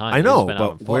whole time. I know,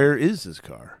 but where is his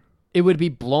car? It would be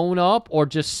blown up or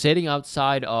just sitting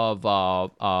outside of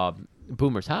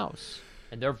Boomer's house.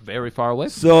 And they're very far away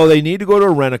from So they need to go to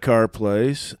a rent-a-car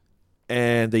place,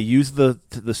 and they use the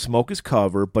smoke as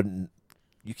cover, but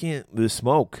you can't. There's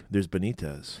smoke. There's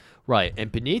Benitez. Right, and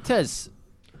Benitez,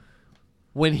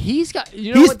 when he's got...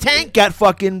 his tank got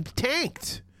fucking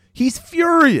tanked. He's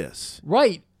furious.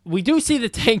 Right. We do see the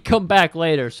tank come back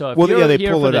later. So if they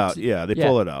pull it out. They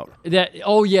pull it out.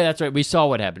 That's right. We saw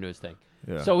what happened to his thing.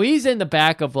 Yeah. So he's in the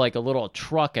back of like a little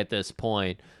truck at this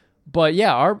point. But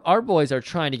yeah, our boys are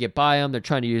trying to get by him. They're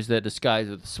trying to use the disguise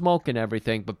with the smoke and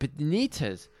everything. But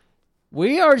Benitez,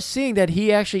 we are seeing that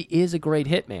he actually is a great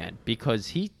hitman because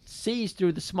he sees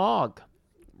through the smog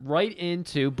right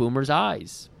into Boomer's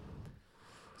eyes.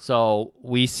 So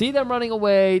we see them running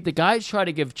away. The guys try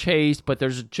to give chase, but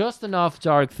there's just enough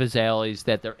dark Fazales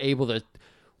that they're able to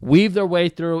weave their way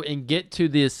through and get to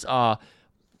this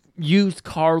used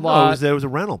car lot. There was a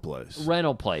rental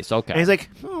place. Okay. And he's like,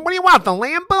 what do you want, the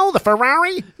Lambo, the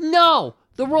Ferrari? No,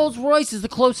 the Rolls Royce is the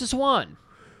closest one.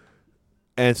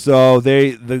 And so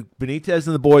the Benitez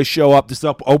and the boys show up,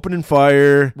 opening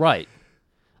fire. Right.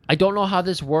 I don't know how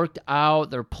this worked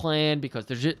out, their plan, because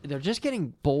they're just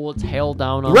getting bullets hailed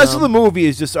down on them. The rest of the movie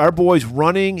is just our boys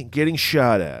running, getting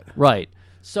shot at. Right.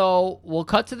 So we'll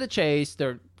cut to the chase.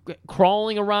 They're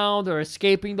crawling around. They're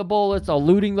escaping the bullets,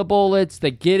 eluding the bullets.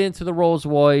 They get into the Rolls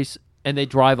Royce, and they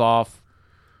drive off,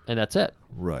 and that's it.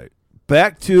 Right.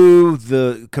 Back to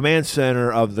the command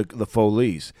center of the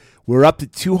police. We're up to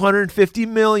 $250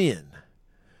 million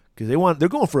because they're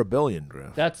going for $1 billion,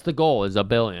 Griff. That's the goal, is $1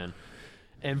 billion.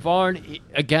 And Varn,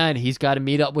 again, he's got to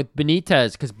meet up with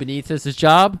Benitez because Benitez's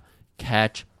job,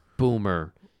 catch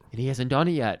Boomer. And he hasn't done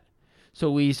it yet.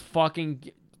 So he's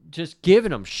fucking just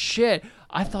giving him shit.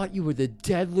 I thought you were the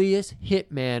deadliest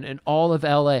hitman in all of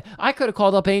L.A. I could have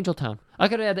called up Angeltown. I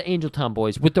could have had the Angeltown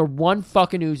boys with their one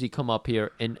fucking Uzi come up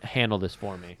here and handle this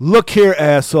for me. Look here,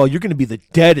 asshole. You're going to be the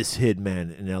deadest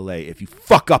hitman in L.A. if you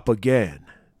fuck up again.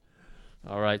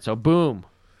 All right, so boom.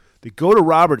 They go to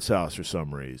Robert's house for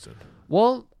some reason.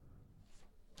 Well,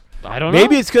 I don't know.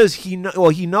 Maybe it's because he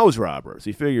knows Robert. So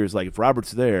he figures like if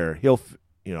Robert's there, he'll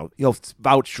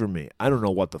vouch for me. I don't know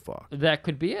what the fuck. That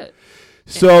could be it.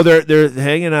 So they're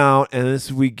hanging out, and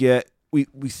this we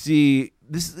see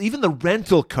this. Even the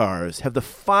rental cars have the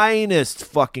finest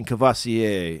fucking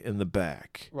Cavassier in the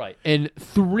back, right? And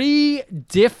 3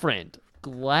 different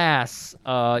glass,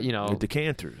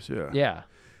 decanters, yeah.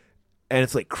 And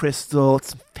it's like crystal.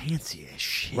 It's fancy as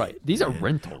shit. Right. These are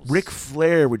rentals. Ric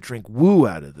Flair would drink woo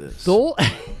out of this. So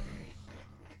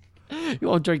you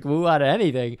won't drink woo out of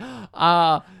anything.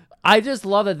 I just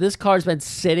love that this car's been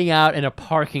sitting out in a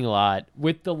parking lot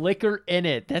with the liquor in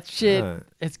it. That shit,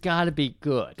 it's got to be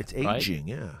good. It's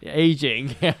aging, right?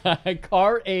 Aging.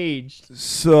 Car aged.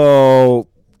 So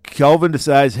Kelvin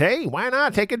decides, hey, why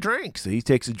not take a drink? So he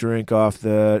takes a drink off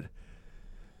that.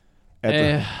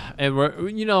 And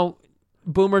we're,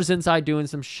 Boomer's inside doing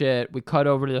some shit. We cut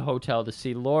over to the hotel to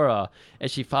see Laura as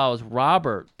she follows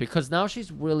Robert because now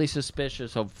she's really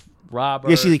suspicious of Robert.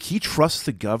 Yeah, she's like, he trusts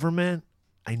the government?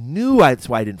 I knew that's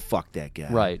why I didn't fuck that guy.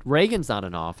 Right. Reagan's not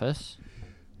in office.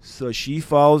 So she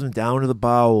follows him down to the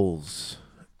bowels.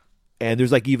 And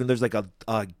there's like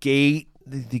a gate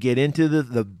to get into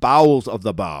the bowels of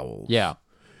the bowels. Yeah.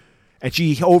 And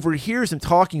she overhears him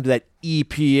talking to that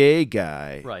EPA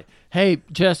guy. Right. Hey,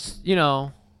 just,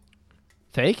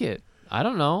 fake it. I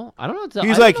don't know.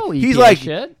 He's like,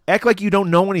 shit. Act like you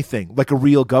don't know anything, like a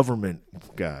real government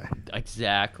guy.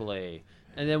 Exactly.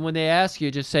 And then when they ask you,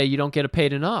 just say you don't get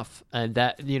paid enough. And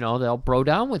that, they'll bro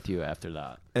down with you after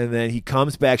that. And then he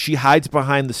comes back. She hides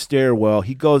behind the stairwell.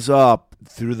 He goes up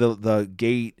through the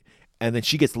gate, and then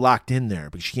she gets locked in there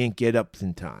because she can't get up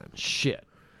in time. Shit.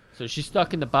 So she's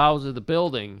stuck in the bowels of the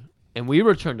building, and we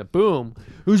return to Boom,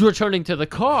 who's returning to the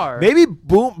car. Maybe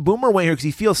Boomer went here because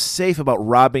he feels safe about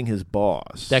robbing his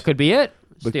boss. That could be it.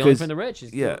 Stealing from the rich.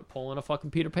 He's pulling a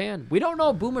fucking Peter Pan. We don't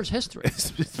know Boomer's history.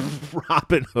 It's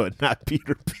Robin Hood, not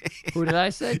Peter Pan. Who did I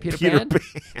say? Peter Pan?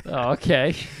 Oh,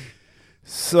 okay.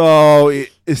 So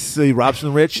he robs from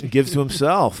the rich and gives to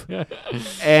himself.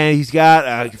 And he's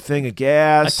got a thing of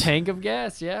gas. A tank of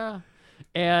gas, yeah.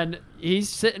 And he's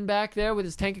sitting back there with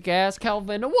his tank of gas.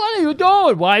 Calvin, what are you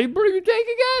doing? Why are you bringing a tank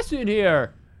of gas in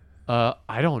here?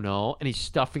 I don't know. And he's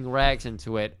stuffing rags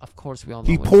into it. Of course, we all know.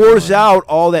 He pours out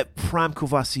all that prime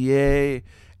Courvoisier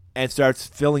and starts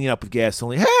filling it up with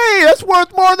gasoline. Hey, that's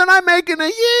worth more than I make in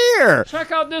a year.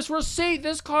 Check out this receipt.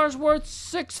 This car's worth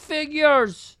 6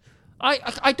 figures.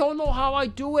 I don't know how I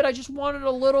do it. I just wanted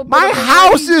a little bit. My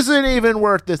house isn't even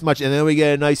worth this much. And then we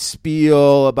get a nice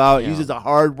spiel about he's just a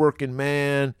hardworking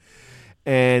man.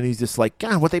 And he's just like,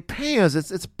 God, what they pay us,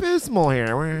 it's abysmal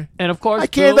here. And of course, I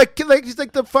can't. He's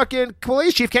like the fucking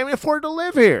police chief can't even afford to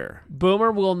live here.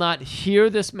 Boomer will not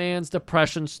hear this man's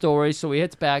depression story, so he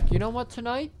hits back. You know what?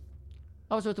 Tonight,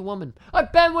 I was with a woman.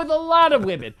 I've been with a lot of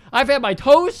women. I've had my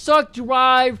toes sucked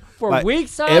dry for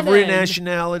weeks on every end.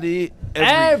 Nationality,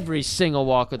 every single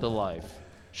walk of the life.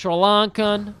 Sri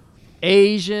Lankan,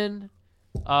 Asian,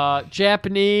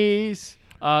 Japanese.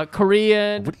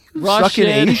 Korean, Russian. Stuck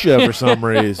in Asia for some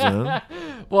reason.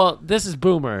 Well, this is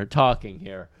Boomer talking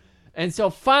here. And so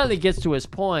finally gets to his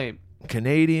point.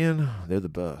 Canadian, they're the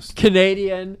best.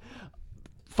 Canadian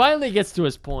finally gets to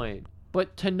his point.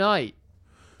 But tonight,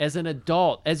 as an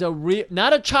adult, as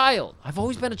not a child. I've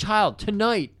always been a child.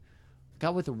 Tonight,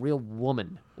 got with a real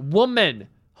woman.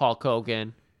 Hulk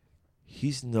Hogan.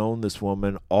 He's known this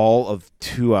woman all of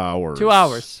 2 hours. 2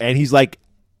 hours. And he's like,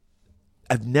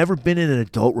 I've never been in an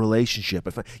adult relationship.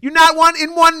 You're not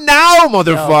in one now,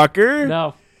 motherfucker.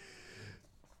 No.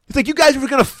 It's like you guys were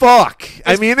going to fuck.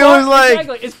 It was like...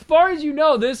 Exactly. As far as you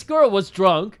know, this girl was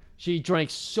drunk. She drank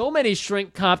so many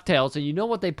shrimp cocktails, and you know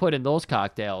what they put in those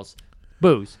cocktails?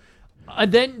 Booze.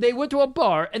 And then they went to a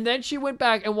bar, and then she went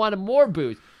back and wanted more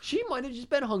booze. She might have just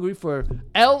been hungry for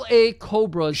L.A.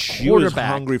 Cobras She quarterback. was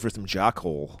hungry for some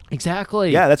jockhole.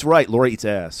 Exactly. Yeah, that's right. Laura eats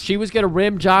ass. She was going to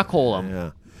rim jockhole him.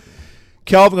 Yeah.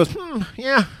 Kelvin goes,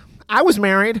 yeah, I was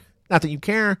married. Not that you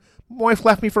care. Wife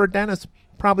left me for a dentist.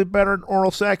 Probably better than oral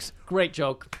sex. Great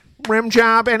joke. Rim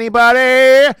job,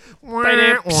 anybody?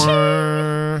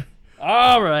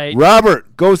 All right.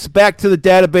 Robert goes back to the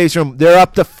database room. They're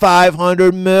up to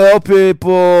 500 mil,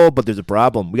 people. But there's a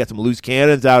problem. We got some loose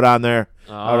cannons out on there.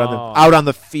 Out on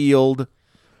the field.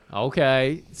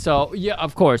 Okay. So, yeah,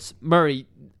 of course, Murray,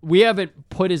 we haven't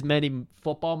put as many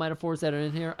football metaphors that are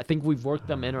in here. I think we've worked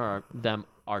them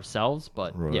ourselves,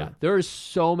 but Right. yeah, there's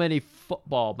so many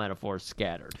football metaphors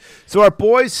scattered. So our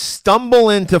boys stumble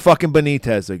into fucking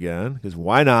Benitez again, because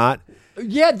why not?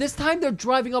 Yeah, this time they're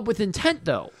driving up with intent,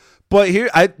 though. But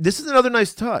this is another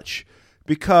nice touch,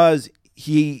 because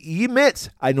he admits,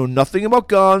 I know nothing about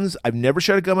guns. I've never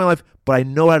shot a gun in my life, but I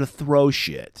know how to throw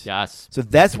shit. Yes. So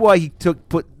that's why he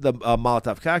put the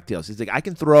Molotov cocktails. He's like, I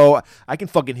can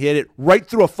fucking hit it right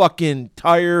through a fucking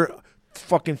tire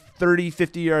fucking 30,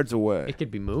 50 yards away. It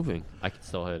could be moving. I can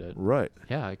still hit it. Right.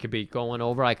 Yeah, it could be going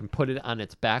over. I can put it on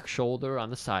its back shoulder on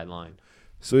the sideline.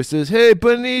 So he says, hey,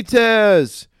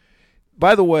 Benitez.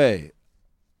 By the way,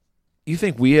 you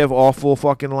think we have awful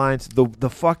fucking lines? The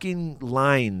fucking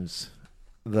lines,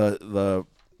 they're,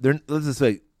 let's just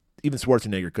say, even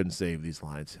Schwarzenegger couldn't save these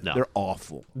lines. No. They're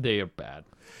awful. They are bad.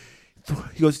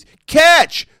 He goes,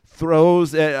 catch!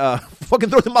 Throws the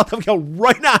Molotov cocktail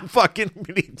right on fucking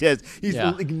Benitez. He's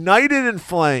ignited in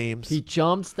flames. He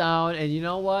jumps down, and you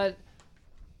know what?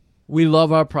 We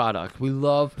love our product. We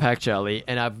love Pack Jelly,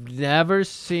 and I've never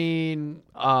seen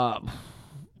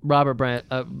Robert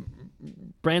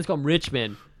Branscombe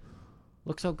Richmond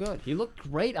look so good. He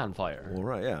looked great on fire. Well,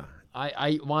 right, yeah.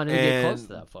 I wanted to get close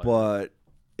to that fire. But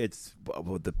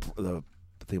the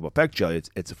thing about Peck Jelly,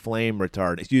 it's a flame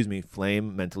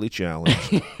mentally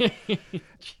challenged.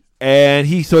 And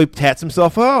he pats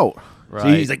himself out. Right.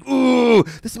 So he's like, ooh,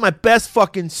 this is my best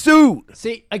fucking suit.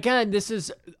 See, again,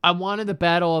 I wanted the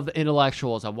battle of the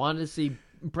intellectuals. I wanted to see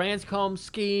Branscombe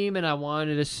scheme, and I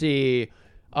wanted to see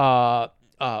Boomer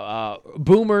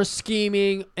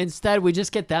scheming. Instead, we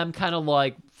just get them kind of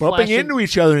like bumping into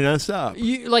each other nonstop.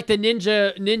 Like the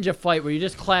ninja fight where you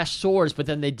just clash swords, but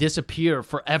then they disappear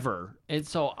forever. And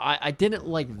so I didn't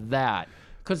like that.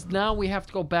 Because now we have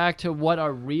to go back to what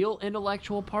our real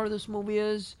intellectual part of this movie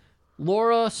is.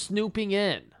 Laura snooping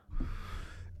in.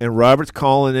 And Robert's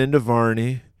calling into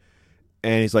Varney.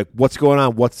 And he's like, what's going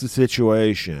on? What's the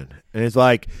situation? And he's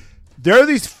like, there are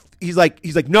these... He's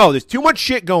like, no, there's too much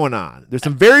shit going on. There's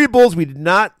some variables we did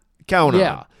not count on.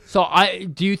 Yeah. So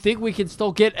do you think we can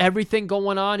still get everything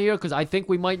going on here? Because I think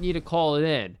we might need to call it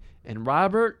in. And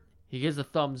Robert, he gives a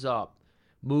thumbs up.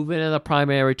 Moving in the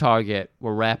primary target.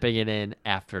 We're wrapping it in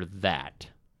after that.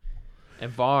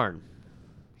 And Varn,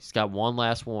 he's got one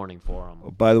last warning for him.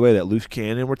 Oh, by the way, that loose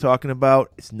cannon we're talking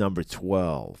about, it's number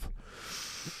 12.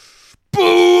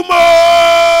 Boomer!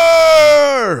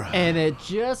 And it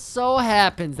just so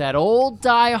happens that old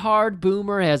diehard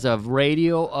Boomer has a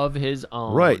radio of his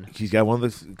own. Right. He's got one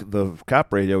of the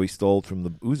cop radio he stole from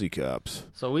the Uzi cops.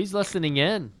 So he's listening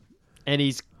in, and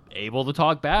he's able to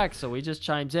talk back, so he just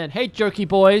chimes in. Hey, jerky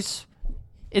boys.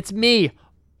 It's me,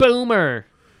 Boomer.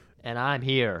 And I'm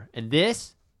here. And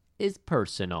this is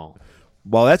personal.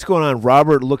 While that's going on,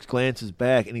 Robert glances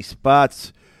back, and he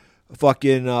spots...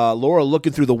 fucking Laura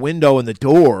looking through the window in the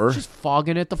door. She's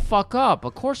fogging it the fuck up.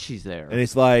 Of course she's there. And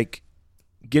he's like,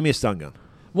 give me a stun gun.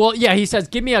 Well, yeah, he says,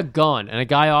 give me a gun. And a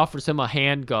guy offers him a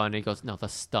handgun. And he goes, no, the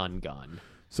stun gun.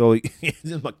 So he gives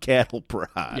him a cattle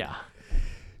prod. Yeah.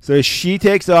 So as she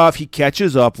takes off, he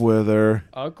catches up with her.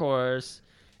 Of course.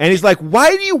 And he's like,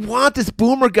 why do you want this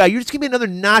Boomer guy? You're just giving me another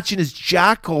notch in his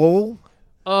jock hole.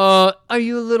 Are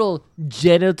you a little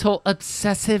genital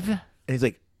obsessive? And he's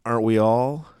like, aren't we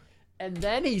all? And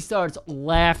then he starts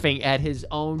laughing at his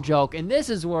own joke. And this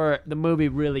is where the movie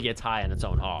really gets high on its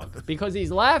own hog. Because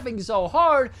he's laughing so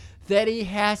hard that he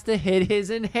has to hit his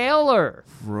inhaler.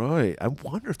 Right. I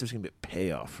wonder if there's going to be a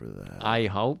payoff for that. I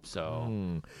hope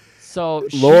so. So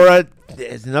Laura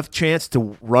has enough chance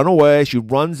to run away. She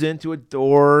runs into a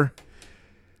door.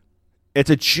 It's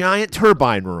a giant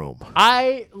turbine room.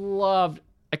 I loved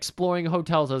exploring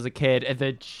hotels as a kid. And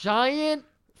the giant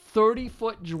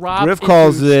 30-foot drop. Griff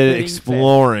calls it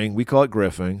exploring. We call it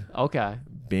griffing. Okay.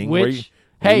 Being where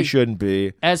you shouldn't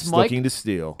be. Looking to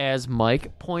steal. As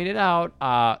Mike pointed out,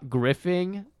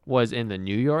 griffing was in the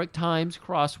New York Times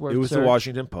crossword It was search. the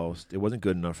Washington Post. It wasn't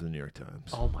good enough for the New York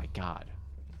Times. Oh, my God.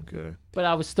 Okay. But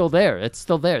I was still there. It's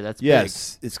still there. That's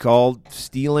yes. Big. It's called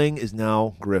stealing is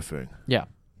now griffing. Yeah.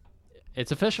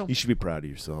 It's official. You should be proud of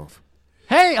yourself.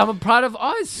 Hey, I'm proud of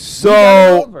us.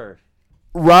 So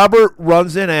Robert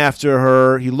runs in after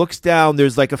her. He looks down.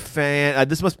 There's like a fan.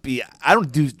 This must be. I don't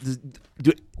do.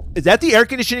 Is that the air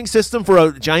conditioning system for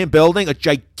a giant building? A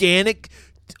gigantic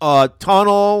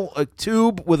tunnel, a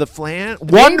tube with a fan.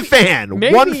 One fan.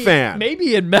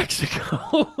 Maybe in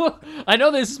Mexico. I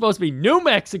know this is supposed to be New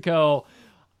Mexico.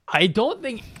 I don't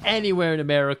think anywhere in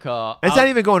America. It's not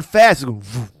even going fast. It's going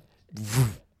vroom,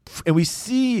 vroom. And we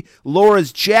see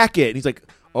Laura's jacket. And he's like,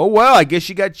 oh, well, I guess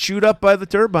she got chewed up by the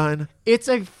turbine. It's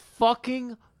a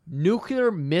fucking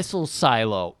nuclear missile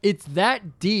silo. It's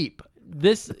that deep.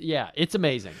 it's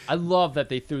amazing. I love that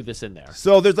they threw this in there.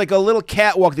 So there's like a little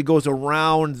catwalk that goes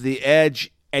around the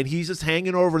edge, and he's just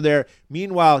hanging over there.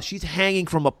 Meanwhile, she's hanging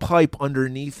from a pipe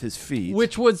underneath his feet.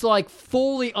 Which was like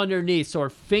fully underneath, so her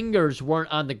fingers weren't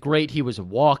on the grate he was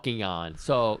walking on.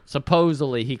 So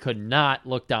supposedly he could not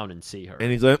look down and see her.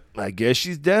 And he's like, I guess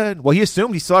she's dead. Well, he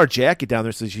assumed he saw her jacket down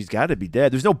there, so she's got to be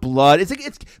dead. There's no blood. It's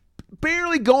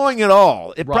barely going at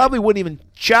all. It probably wouldn't even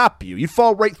chop you. You'd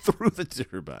fall right through the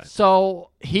turbine.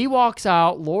 So he walks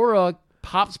out. Laura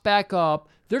pops back up.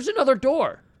 There's another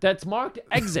door that's marked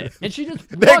exit, and she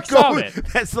just walks out it.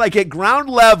 That's like at ground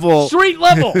level. Street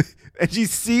level. And she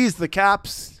sees the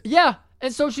cops. Yeah,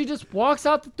 and so she just walks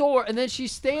out the door, and then she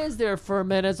stands there for a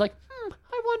minute. It's like,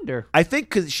 I wonder. I think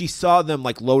because she saw them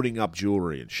like loading up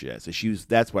jewelry and shit, so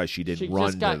that's why she didn't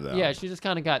run to them. Yeah, she just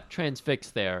kind of got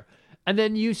transfixed there. And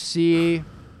then you see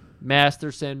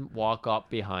Masterson walk up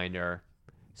behind her.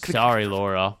 Sorry,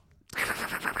 Laura.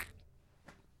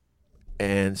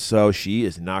 And so she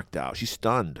is knocked out. She's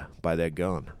stunned by that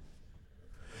gun.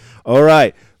 All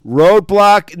right.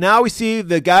 Roadblock. Now we see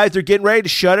the guys are getting ready to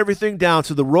shut everything down.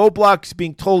 So the roadblock is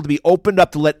being told to be opened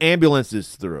up to let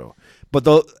ambulances through. But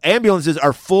the ambulances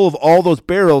are full of all those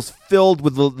barrels filled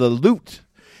with the loot.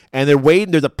 And they're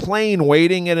waiting. There's a plane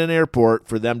waiting at an airport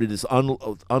for them to just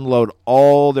unload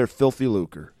all their filthy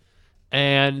lucre.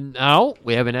 And now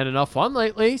we haven't had enough fun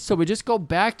lately, so we just go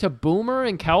back to Boomer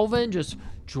and Calvin just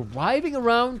driving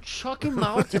around, chucking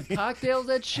mounts and cocktails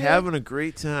at shit. Having a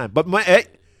great time. But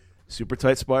super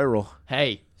tight spiral.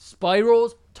 Hey,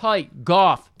 spirals tight.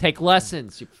 Goff, take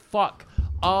lessons. You fuck.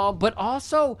 But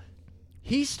also,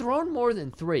 he's thrown more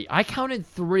than 3. I counted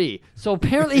 3. So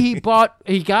apparently he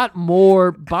got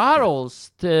more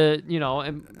bottles to,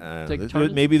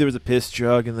 maybe there was a piss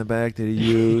jug in the back that he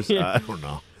used. Yeah. I don't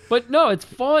know. But no, it's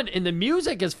fun, and the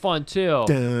music is fun too.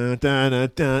 It's that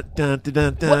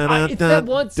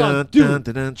one song,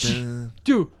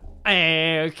 dude.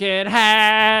 I can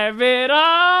have it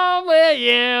all, but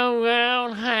you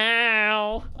won't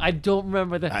how. I don't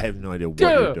remember the. I have no idea what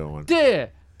you're doing.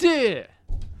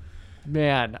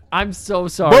 Man, I'm so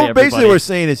sorry. Well, basically, what we're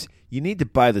saying is you need to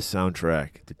buy the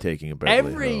soundtrack to Taking a Beverly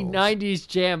Every Hills. 90s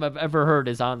jam I've ever heard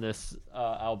is on this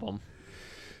album.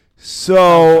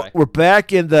 So we're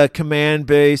back in the command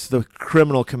base, the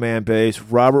criminal command base.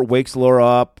 Robert wakes Laura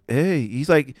up. Hey, he's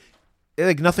like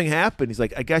nothing happened. He's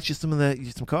like, I got you some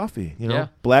coffee.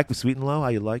 Black with sweet and low. How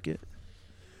you like it?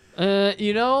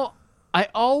 I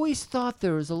always thought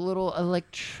there was a little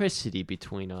electricity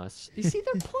between us. You see,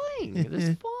 they're playing.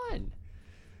 It's fun.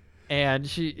 And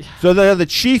So the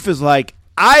chief is like,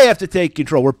 I have to take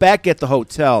control. We're back at the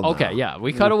hotel now. Okay, yeah,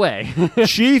 we cut away.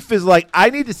 Chief is like, I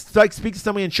need to speak to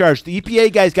somebody in charge. The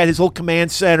EPA guy's got his whole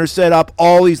command center set up,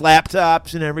 all these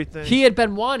laptops and everything. The chief had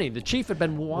been wanting to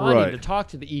talk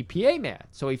to the EPA man.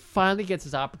 So he finally gets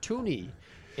his opportunity.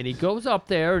 And he goes up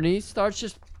there and he starts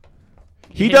just...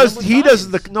 He does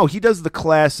the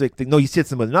classic thing. No, he hits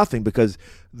them with nothing because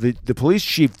the police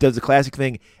chief does the classic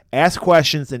thing, asks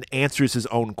questions and answers his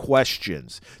own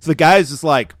questions. So the guy's just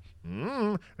like...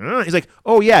 He's like,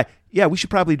 oh yeah, we should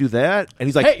probably do that. And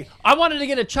he's like, hey, I wanted to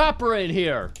get a chopper in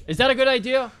here. Is that a good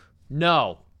idea?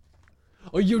 No.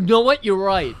 Oh, you know what? You're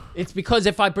right. It's because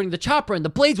if I bring the chopper in, the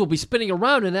blades will be spinning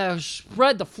around and that'll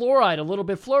spread the fluoride a little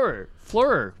bit further.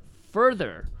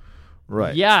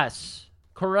 Right. Yes.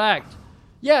 Correct.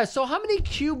 Yeah, so how many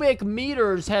cubic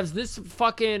meters has this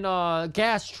fucking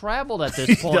gas traveled at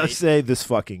this point? He does say this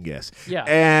fucking gas. Yeah.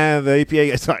 And the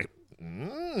EPA guy's like,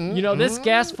 this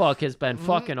gas fuck has been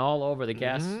fucking all over the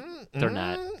gas. They're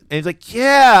not. And he's like,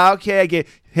 yeah, okay, I get.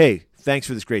 Hey, thanks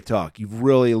for this great talk. You've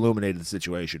really illuminated the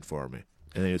situation for me.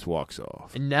 And then he just walks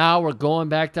off. And now we're going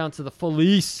back down to the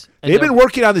police. They've been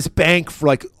working on this bank for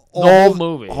like whole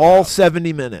movie. All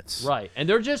 70 minutes. Right. And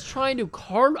they're just trying to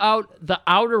carve out the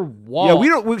outer wall.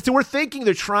 Yeah, so we're thinking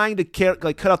they're trying to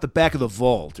cut out the back of the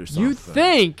vault or something. You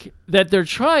think that they're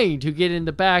trying to get in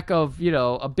the back of,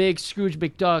 a big Scrooge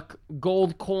McDuck,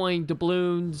 gold coin,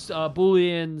 doubloons,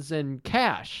 bullions, and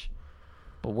cash.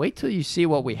 But wait till you see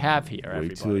what we have here, everybody.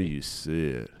 Wait till you see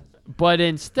it. But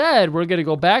instead, we're going to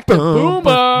go back to Boomer.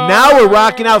 Now we're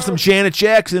rocking out some Janet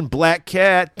Jackson, Black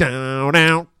Cat. Down,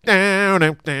 down, down,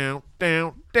 down, down,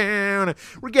 down, down.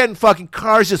 We're getting fucking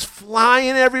cars just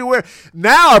flying everywhere.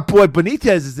 Now our boy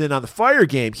Benitez is in on the fire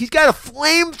game. He's got a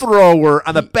flamethrower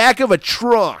on the back of a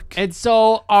truck. And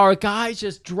so our guys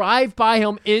just drive by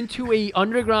him into a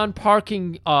underground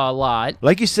parking lot.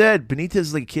 Like you said, Benitez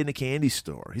is like a kid in a candy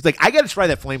store. He's like, I got to try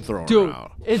that flamethrower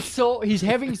out. He's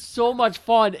having so much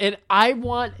fun, and I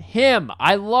want him.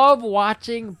 I love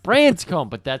watching Branscombe,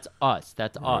 but that's us.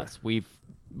 That's us.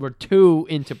 We're too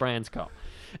into Bransco.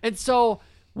 And so,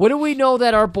 what do we know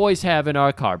that our boys have in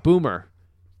our car? Boomer.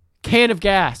 Can of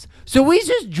gas. So he's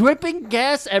just dripping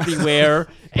gas everywhere.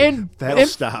 That'll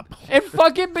stop. And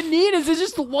fucking Benitez is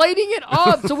just lighting it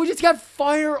up. So we just got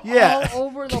fire all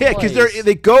over the place. Yeah, because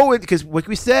they go in, because like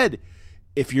we said,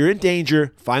 if you're in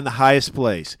danger, find the highest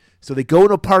place. So they go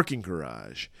in a parking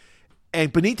garage.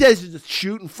 And Benitez is just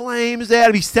shooting flames at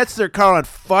him. He sets their car on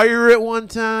fire at one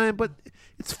time. But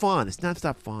it's fun. It's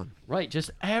nonstop fun. Right. Just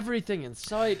everything in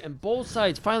sight. And both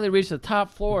sides finally reach the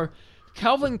top floor.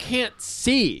 Calvin can't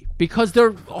see because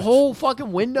their whole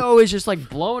fucking window is just like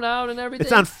blown out and everything.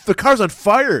 The car's on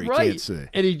fire. He right. Can't see.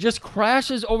 And he just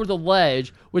crashes over the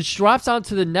ledge, which drops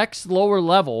onto the next lower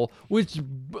level, which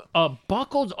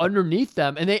buckles underneath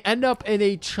them, and they end up in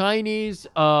a Chinese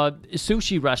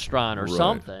sushi restaurant or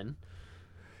something.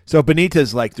 So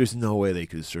Benitez, like, there's no way they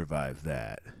could survive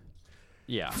that.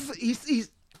 Yeah.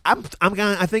 I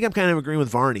think I'm kind of agreeing with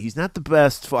Varney. He's not the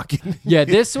best fucking. Yeah,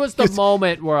 this was the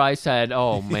moment where I said,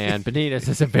 "Oh man, Benitez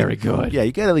isn't very good." Yeah,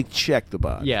 you gotta like check the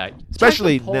box. Yeah,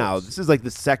 especially now. This is like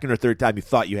the second or third time you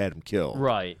thought you had him killed.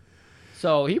 Right.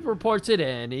 So he reports it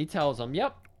in. He tells him,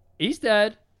 "Yep, he's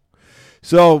dead."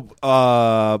 So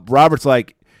Robert's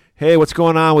like, "Hey, what's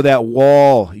going on with that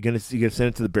Wahl? You gonna send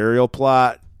it to the burial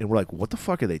plot?" And we're like, "What the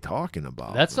fuck are they talking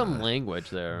about?" That's some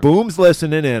language there. Boom's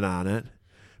listening in on it.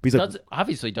 He's like,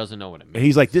 obviously doesn't know what it means. And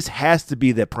he's like, this has to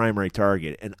be that primary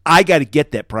target, and I got to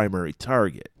get that primary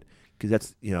target because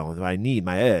that's what I need,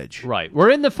 my edge. Right.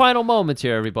 We're in the final moments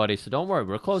here, everybody. So don't worry,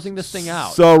 we're closing this thing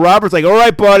out. So Robert's like, all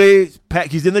right, buddy,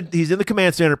 he's in the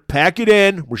command center. Pack it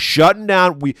in. We're shutting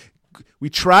down. We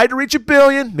tried to reach $1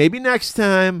 billion. Maybe next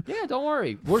time. Yeah, don't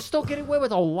worry. We're still getting away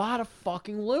with a lot of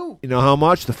fucking loot. You know how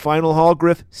much? The final haul,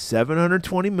 Griff,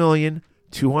 $720 million.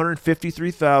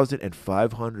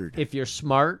 253,500. If you're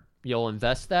smart, you'll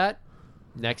invest that.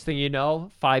 Next thing you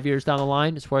know, 5 years down the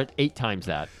line, it's worth 8 times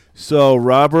that. So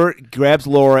Robert grabs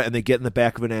Laura, and they get in the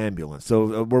back of an ambulance.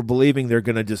 So we're believing they're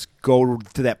going to just go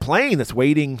to that plane that's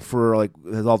waiting for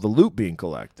has all the loot being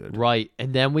collected. Right,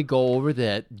 and then we go over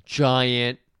that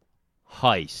giant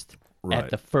heist at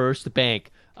the first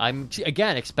bank. I'm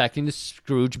again expecting the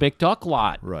Scrooge McDuck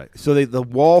lot. Right. So the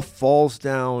wall falls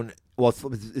down. Well,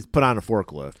 it's put on a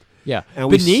forklift. Yeah.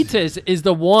 And Benitez is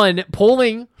the one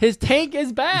pulling. His tank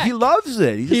is back. He loves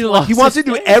it. He wants to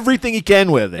do everything he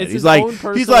can with it. He's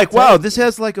like, wow, this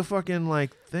has like a fucking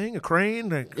thing, a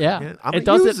crane. Yeah. It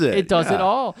does it. It does it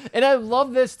all. And I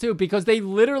love this too because they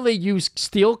literally use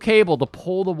steel cable to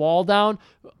pull the wall down.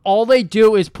 All they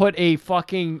do is put a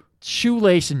fucking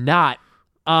shoelace knot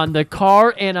on the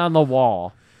car and on the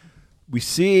wall. We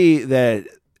see that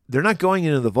they're not going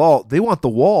into the vault. They want the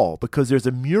wall because there's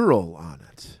a mural on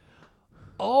it.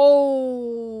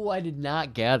 Oh, I did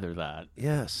not gather that.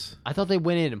 Yes. I thought they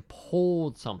went in and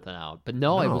pulled something out. But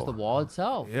no, it was the wall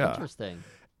itself. Yeah. Interesting.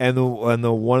 And the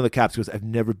one of the cops goes, I've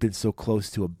never been so close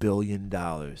to $1 billion.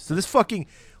 So this fucking...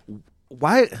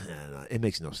 Why? It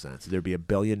makes no sense. There'd be $1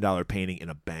 billion painting in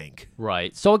a bank.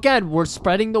 Right. So again, we're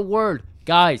spreading the word.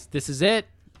 Guys, this is it.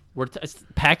 We're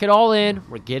pack it all in.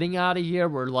 We're getting out of here.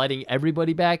 We're letting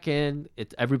everybody back in.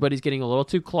 Everybody's getting a little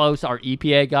too close. Our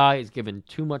EPA guy is giving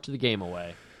too much of the game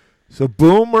away. So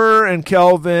Boomer and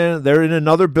Kelvin, they're in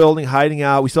another building hiding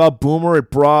out. We saw Boomer had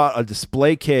brought a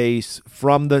display case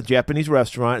from the Japanese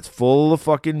restaurant. It's full of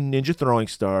fucking ninja throwing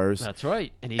stars. That's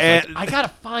right. And he's like, I got to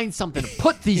find something to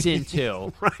put these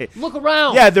into. Right. Look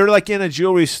around. Yeah, they're like in a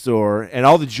jewelry store, and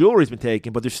all the jewelry's been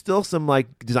taken, but there's still some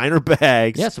designer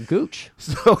bags. Yeah, some gooch.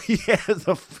 So he has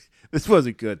this was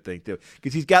a good thing, too,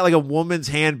 because he's got a woman's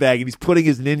handbag, and he's putting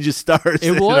his ninja stars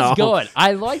in. It was good.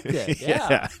 I liked it.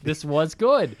 Yeah. This was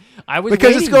good.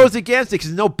 Because this goes against it,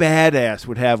 because no badass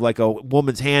would have, a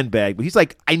woman's handbag. But he's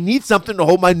like, I need something to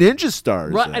hold my ninja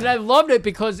stars. Right, and I loved it,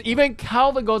 because even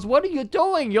Calvin goes, what are you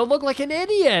doing? You look like an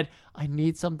idiot. I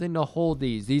need something to hold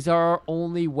these. These are our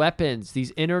only weapons,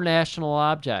 these international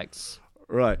objects.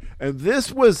 Right. And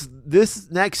this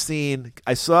next scene,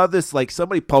 I saw this,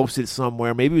 somebody posted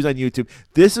somewhere. Maybe it was on YouTube.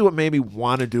 This is what made me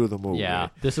want to do the movie. Yeah,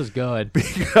 this is good.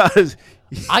 Because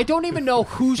I don't even know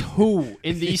who's who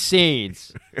in these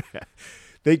scenes.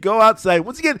 They go outside.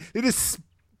 Once again, they just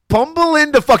bumble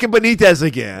into fucking Benitez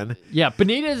again. Yeah,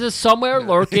 Benitez is somewhere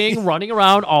lurking, running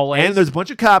around always. And there's a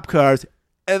bunch of cop cars.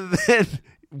 And then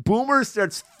Boomer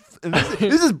starts... And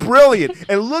this is brilliant.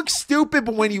 It looks stupid,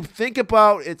 but when you think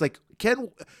about it, it's like,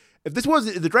 if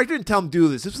the director didn't tell him to do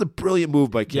this was a brilliant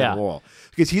move by Ken Wahl,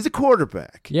 because he's a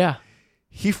quarterback. Yeah.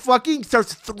 He fucking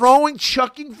starts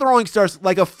chucking throwing stars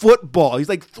like a football. He's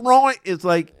like throwing. It's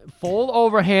like full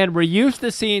overhand. We're used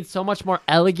to seeing so much more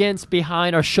elegance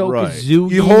behind our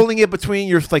shokazugi. You're holding it between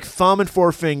your like thumb and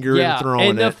forefinger and throwing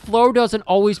and the flow doesn't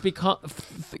always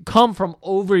come from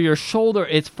over your shoulder.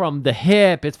 It's from the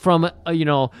hip. It's from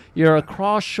your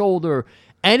across shoulder.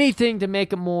 Anything to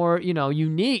make it more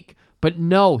unique. But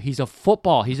no, he's a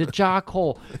football. He's a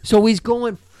jockhole. So he's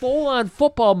going full-on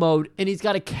football mode, and he's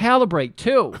got to calibrate,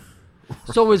 too.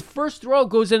 So his first throw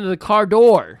goes into the car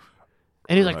door,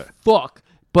 and he's like, fuck.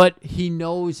 But he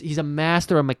knows he's a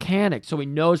master of mechanics, so he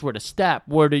knows where to step,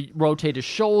 where to rotate his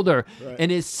shoulder. Right. And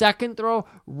his second throw,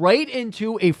 right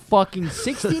into a fucking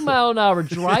 60-mile-an-hour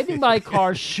driving-by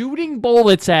car, shooting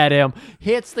bullets at him,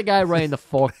 hits the guy right in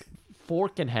the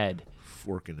forking head.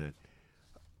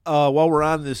 While we're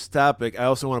on this topic, I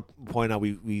also want to point out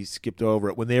we skipped over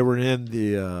it when they were in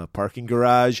the parking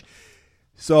garage.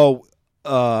 So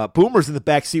Boomer's in the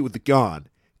back seat with the gun,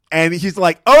 and he's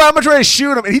like, "Oh, I'm gonna try to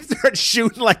shoot him," and he starts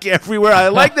shooting like everywhere. I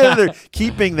like that they're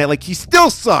keeping that. Like he still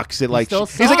sucks at like.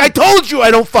 He's like, "I told you I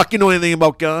don't fucking know anything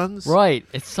about guns." Right.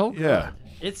 It's so good.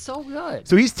 It's so good.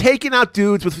 So he's taking out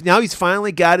dudes. Now he's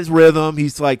finally got his rhythm.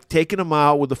 He's like taking them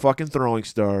out with the fucking throwing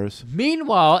stars.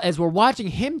 Meanwhile, as we're watching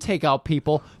him take out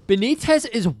people, Benitez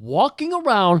is walking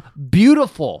around,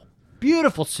 beautiful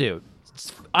suit.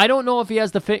 I don't know if he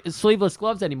has the sleeveless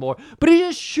gloves anymore, but he's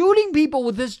just shooting people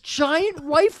with this giant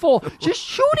rifle, just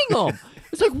shooting them.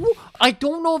 It's like, I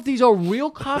don't know if these are real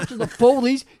cops or the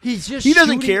Foleys. He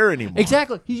doesn't care anymore.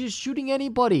 Exactly. He's just shooting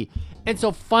anybody. And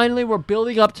so finally we're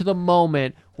building up to the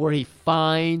moment where he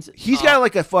finds... He's got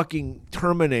like a fucking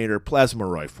Terminator plasma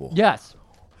rifle. Yes.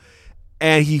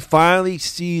 And he finally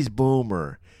sees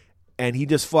Boomer, and he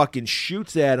just fucking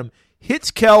shoots at him, hits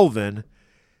Kelvin,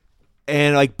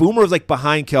 and like Boomer was like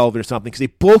behind Kelvin or something because they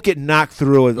both get knocked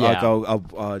through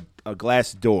a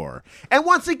glass door. And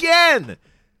once again...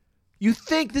 You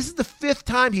think this is the fifth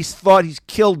time he's thought he's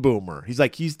killed Boomer. He's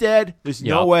like, he's dead. There's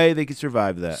no way they could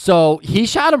survive that. So he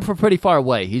shot him from pretty far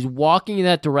away. He's walking in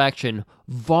that direction.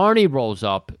 Varney rolls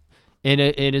up in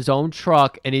his own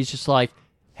truck, and he's just like,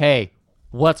 hey,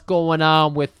 what's going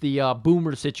on with the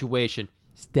Boomer situation?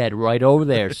 He's dead right over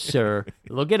there, sir.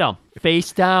 Look at him,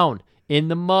 face down, in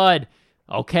the mud.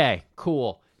 Okay,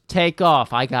 cool. Take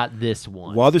off. I got this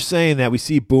one. While they're saying that, we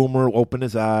see Boomer open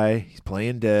his eye. He's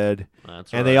playing dead.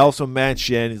 That's and they also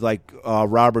mention, he's like,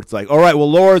 Robert's like, all right, well,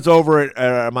 Laura's over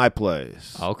at my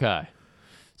place. Okay.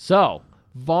 So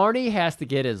Varney has to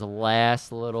get his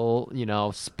last little,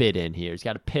 spit in here. He's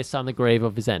got to piss on the grave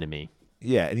of his enemy.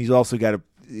 Yeah, and he's also got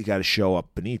to show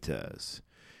up Benitez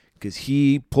because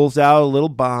he pulls out a little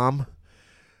bomb.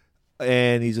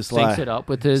 And he's just syncs it up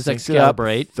with his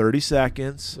Excalibrate. 30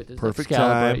 seconds. With his perfect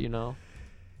Excalibrate, time.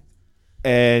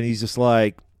 And he's just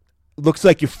like, looks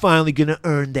like you're finally going to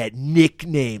earn that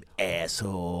nickname,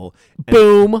 asshole.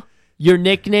 Boom. Your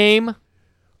nickname.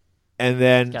 And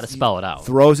then got to spell it out.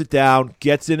 Throws it down,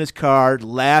 gets in his car,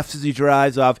 laughs as he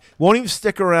drives off. Won't even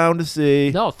stick around to see.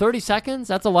 No, 30 seconds?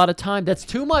 That's a lot of time. That's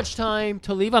too much time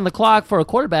to leave on the clock for a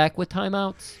quarterback with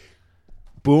timeouts.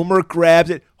 Boomer grabs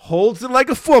it, holds it like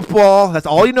a football. That's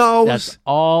all he knows. That's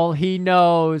all he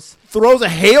knows. Throws a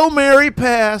Hail Mary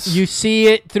pass. You see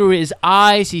it through his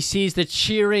eyes. He sees the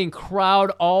cheering crowd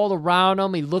all around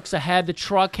him. He looks ahead. The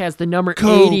truck has the number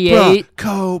 88.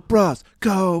 Cobras.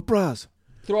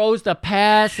 Throws the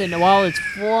pass, and while it's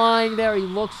flying there, he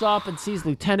looks up and sees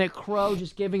Lieutenant Crow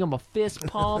just giving him a fist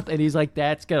pump, and he's like,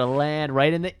 that's going to land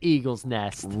right in the eagle's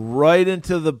nest. Right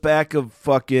into the back of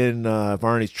fucking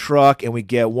Varney's truck, and we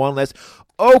get one last,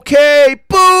 okay,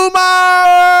 Boomer!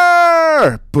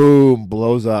 Boom,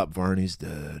 blows up. Varney's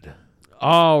dead.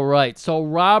 All right, so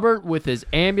Robert, with his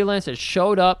ambulance, has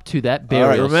showed up to that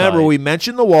burial remember, site. we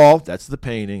mentioned the wall. That's the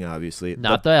painting, obviously.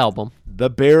 Not the album. The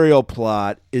burial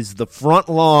plot is the front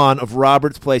lawn of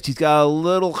Robert's place. He's got a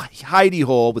little hidey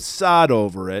hole with sod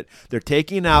over it. They're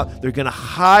taking out. They're going to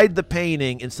hide the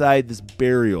painting inside this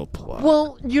burial plot.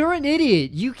 Well, you're an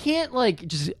idiot. You can't,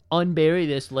 just unbury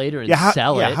this later and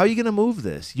sell it. Yeah, how are you going to move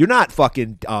this? You're not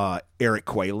fucking Eric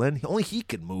Quaylen. Only he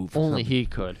can move. Only he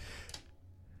could.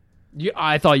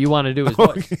 I thought you wanted to do his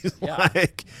voice.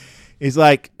 He's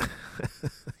like,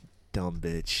 dumb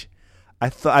bitch.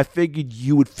 I figured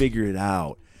you would figure it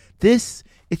out. It's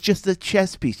just a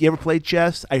chess piece. You ever played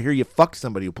chess? I hear you fuck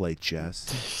somebody who played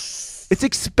chess. It's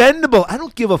expendable. I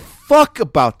don't give a fuck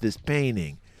about this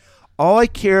painting. All I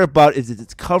care about is that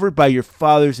it's covered by your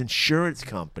father's insurance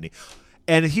company.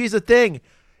 And here's the thing.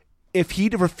 If he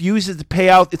refuses to pay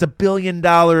out, it's $1 billion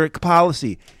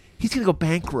policy. He's going to go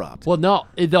bankrupt. Well, no.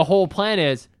 The whole plan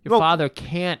is your father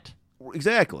can't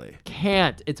Exactly.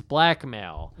 Can't. It's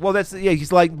blackmail. Well, that's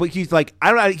he's like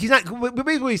I don't know. He's not.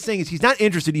 Basically, what he's saying is he's not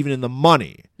interested even in the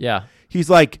money. Yeah. He's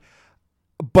like,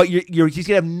 but he's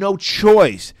gonna have no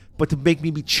choice but to make me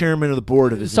be chairman of the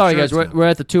board of his. Sorry, guys, we're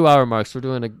at the 2-hour mark, so we're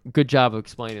doing a good job of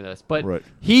explaining this. But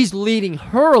he's leading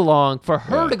her along for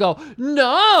her to go,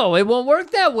 no, it won't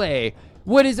work that way.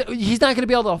 What is it? He's not going to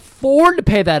be able to afford to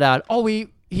pay that out. Oh,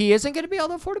 he isn't going to be able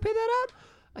to afford to pay that out?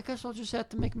 I guess I'll just have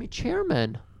to make me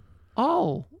chairman.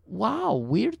 Oh, wow,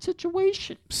 weird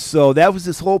situation. So that was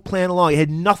this whole plan along. It had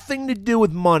nothing to do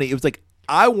with money. It was like,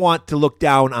 I want to look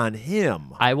down on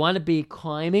him. I want to be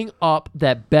climbing up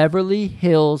that Beverly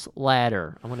Hills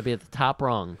ladder. I want to be at the top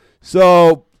rung.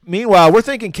 So, meanwhile, we're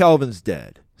thinking Kelvin's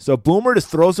dead. So Boomer just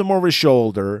throws him over his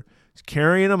shoulder, he's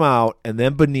carrying him out, and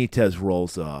then Benitez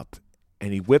rolls up,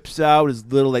 and he whips out his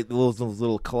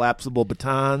little collapsible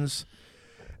batons.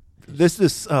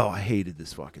 I hated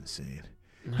this fucking scene.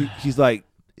 He's like,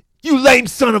 "You lame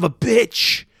son of a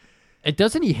bitch!" And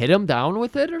doesn't he hit him down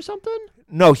with it or something?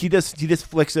 No, he just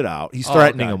flicks it out. He's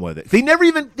threatening him with it.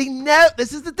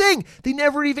 This is the thing. They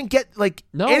never even get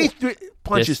any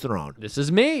punches thrown. This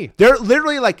is me. They're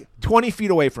literally like 20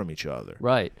 feet away from each other.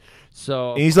 Right.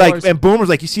 So and he's like, and Boomer's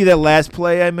like, you see that last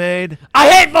play I made? I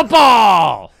hate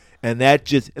football. And then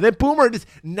Boomer just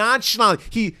nonchalantly,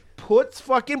 he puts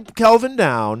fucking Kelvin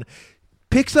down,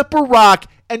 picks up a rock,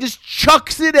 and just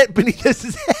chucks it at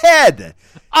Benitez's head.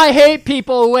 I hate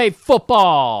people who hate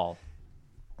football.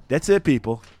 That's it,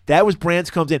 people. That was Brands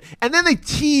comes in. And then they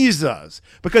tease us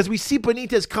because we see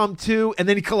Benitez come to, and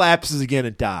then he collapses again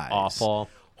and dies. Awful.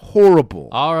 Horrible.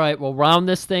 All right, we'll round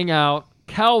this thing out.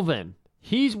 Kelvin,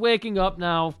 he's waking up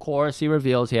now. Of course, he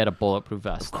reveals he had a bulletproof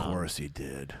vest on. Of course he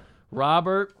did.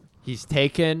 Robert, he's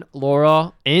taken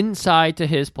Laura inside to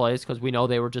his place because we know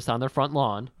they were just on their front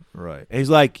lawn. Right. And he's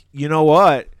like, you know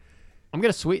what? I'm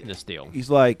going to sweeten this deal. He's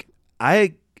like,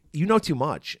 you know too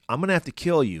much. I'm going to have to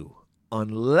kill you.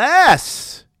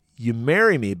 Unless you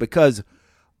marry me, because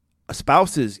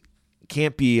spouses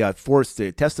can't be forced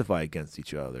to testify against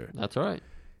each other. That's right.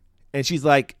 And she's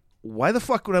like, why the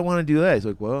fuck would I want to do that? He's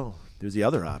like, well, there's the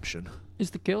other option.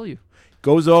 Is to kill you.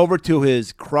 Goes over to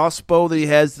his crossbow that he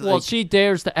has. Well, she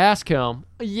dares to ask him,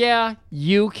 yeah,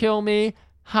 you kill me.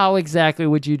 How exactly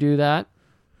would you do that?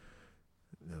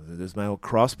 There's my old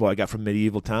crossbow I got from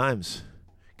medieval times.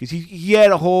 Because he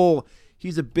had a whole...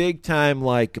 He's a big-time,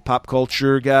 pop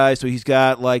culture guy, so he's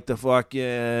got, the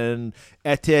fucking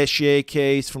attaché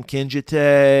case from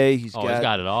Kinjite. He's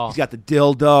got it all. He's got the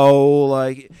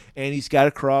dildo, and he's got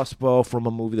a crossbow from a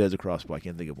movie that has a crossbow. I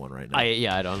can't think of one right now.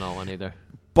 I don't know one either.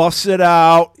 Busts it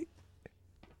out.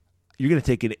 You're going to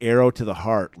take an arrow to the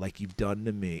heart like you've done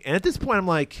to me. And at this point, I'm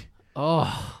like,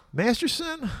 oh,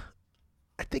 Masterson,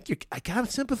 I got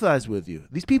to sympathize with you.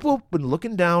 These people have been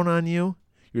looking down on you.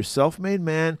 You're a self-made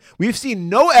man. We've seen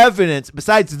no evidence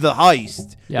besides the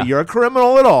heist that you're a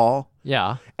criminal at all.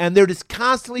 Yeah. And they're just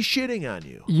constantly shitting on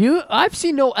you. I've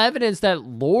seen no evidence that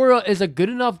Laura is a good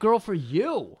enough girl for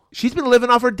you. She's been living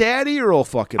off her daddy her whole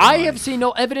fucking life. I have seen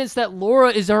no evidence that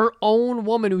Laura is her own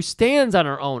woman who stands on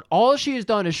her own. All she has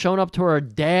done is shown up to her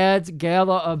dad's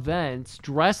gala events,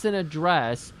 dressed in a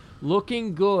dress,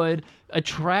 looking good,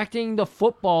 attracting the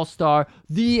football star,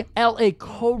 the L.A.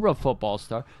 Cobra football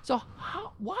star. So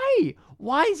why?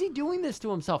 Why is he doing this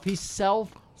to himself? He's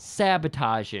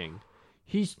self-sabotaging.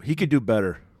 He could do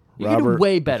better. He could do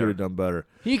way better. He could have done better.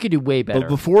 He could do way better. But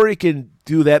before he can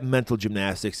do that mental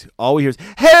gymnastics, all we hear is,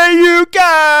 hey, you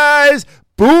guys!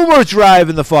 Boomer's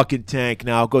driving the fucking tank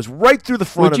now. Goes right through the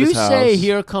front of his house. Would you say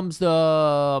here comes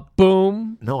the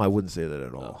boom? No, I wouldn't say that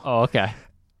at all. Oh, okay.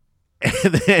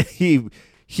 And then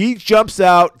he jumps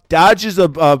out, dodges a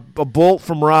bolt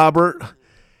from Robert,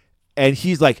 and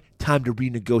he's like, time to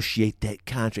renegotiate that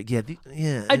contract.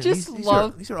 Yeah. I just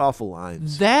love these are awful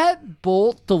lines. That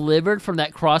bolt delivered from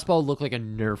that crossbow looked like a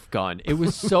Nerf gun. It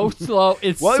was so slow.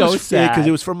 It's sad because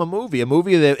it was from a movie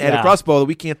that had a crossbow that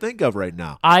we can't think of right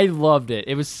now. I loved it.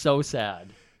 It was so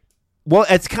sad. Well,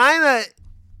 it's kind of.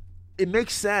 It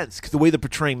makes sense because the way they're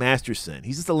portraying Masterson,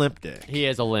 he's just a limp dick. He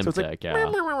is a limp dick, yeah.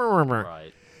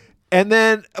 Right. And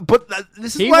then, but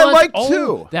this is what I like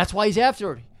too. That's why he's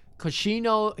after her, because he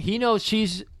knows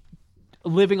she's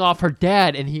living off her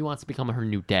dad, and he wants to become her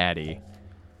new daddy.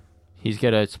 He's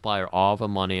gonna supply her all the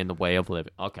money and the way of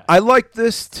living. Okay. I like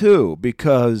this too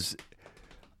because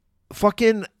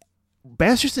fucking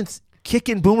Masterson's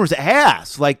kicking Boomer's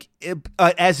ass. Like an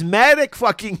asthmatic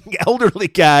fucking elderly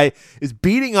guy is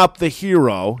beating up the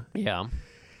hero. Yeah.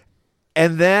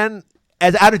 And then,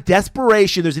 out of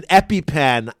desperation, there's an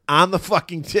EpiPen on the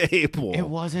fucking table. It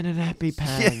wasn't an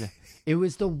EpiPen. It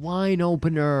was the wine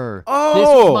opener. Oh! This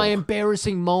was my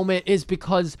embarrassing moment is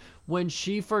because when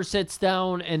she first sits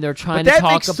down and they're trying to talk about...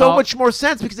 That makes so much more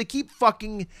sense because they keep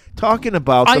fucking talking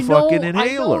about the fucking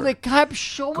inhaler. I know, they kept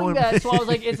showing that, so I was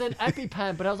like, it's an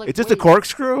EpiPen, but I was like, it's just a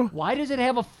corkscrew? Why does it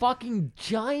have a fucking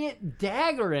giant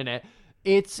dagger in it?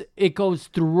 It goes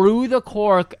through the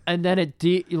cork and then it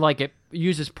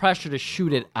uses pressure to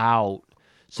shoot it out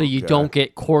so you don't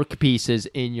get cork pieces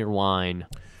in your wine.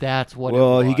 That's what it was.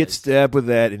 Well, he gets stabbed with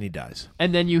that and he dies.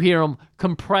 And then you hear him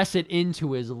compress it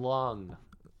into his lung.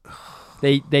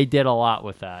 They did a lot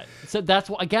with that. So that's,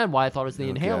 again, why I thought it was the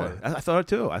inhaler. I thought it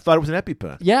too. I thought it was an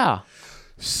EpiPen. Yeah.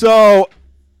 So,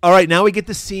 all right, now we get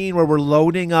the scene where we're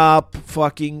loading up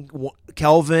fucking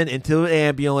Kelvin into the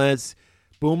ambulance.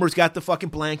 Boomer's got the fucking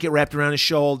blanket wrapped around his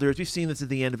shoulders. We've seen this at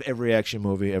the end of every action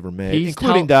movie ever made,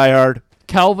 including Die Hard.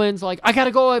 Kelvin's like, I got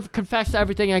to go. I've confessed to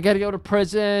everything. I got to go to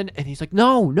prison. And he's like,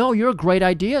 no, you're a great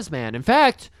ideas, man. In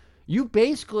fact, you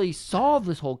basically solved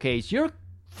this whole case. You're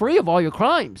free of all your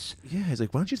crimes. Yeah, he's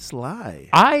like, why don't you just lie?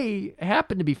 I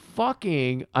happen to be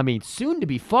soon to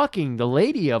be fucking the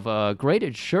lady of a great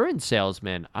insurance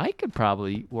salesman. I could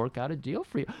probably work out a deal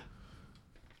for you.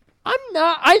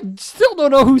 I still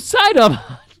don't know whose side I'm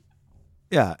on.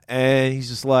 Yeah, and he's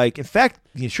just like, in fact,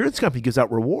 the insurance company gives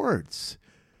out rewards.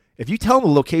 If you tell them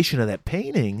the location of that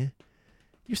painting,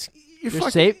 you're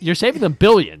saving them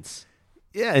billions.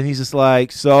 Yeah, and he's just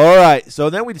like, so all right.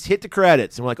 So then we just hit the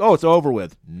credits, and we're like, oh, it's over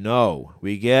with. No,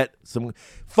 we get some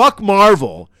fuck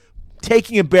Marvel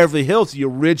taking in Beverly Hills the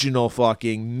original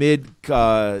fucking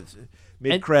mid-credit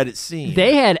scene.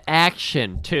 They had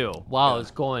action too while it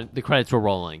was going. The credits were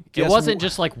rolling. It wasn't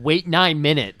just like wait 9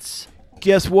 minutes.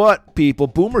 Guess what, people?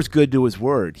 Boomer's good to his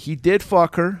word. He did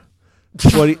fuck her,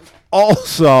 but he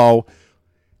also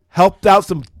helped out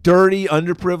some dirty,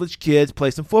 underprivileged kids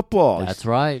play some football. That's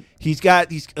right. He's got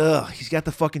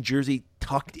the fucking jersey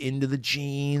tucked into the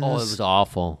jeans. Oh, it was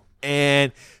awful.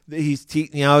 And he's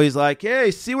like,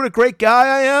 hey, see what a great guy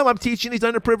I am? I'm teaching these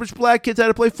underprivileged black kids how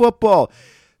to play football.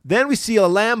 Then we see a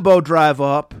Lambo drive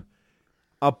up.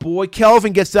 A boy,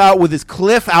 Kelvin, gets out with his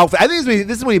Cliff outfit. I think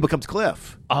this is when he becomes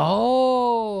Cliff.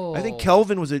 Oh. I think Cliff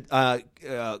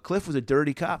was a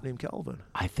dirty cop named Kelvin.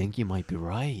 I think you might be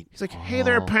right. He's like, hey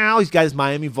there, pal. He's got his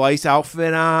Miami Vice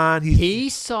outfit on. He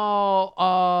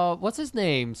saw, what's his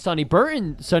name? Sonny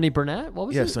Burnett? What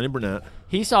was it? Yeah, Sonny Burnett.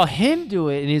 He saw him do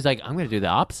it, and he's like, I'm going to do the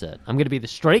opposite. I'm going to be the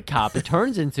straight cop that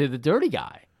turns into the dirty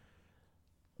guy.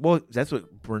 Well, that's what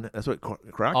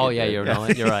Crockett Oh, yeah, did.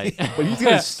 you're right. But he's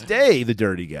going to stay the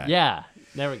dirty guy. Yeah,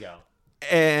 there we go.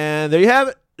 And there you have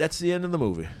it. That's the end of the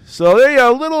movie. So there you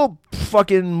go. A little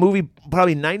fucking movie,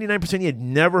 probably 99% you had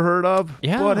never heard of.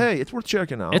 Yeah. But hey, it's worth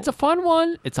checking out. It's a fun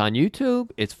one. It's on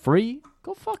YouTube. It's free.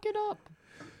 Go fuck it up.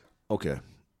 Okay.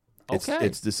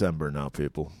 It's December now,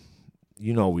 people.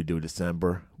 You know we do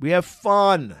December. We have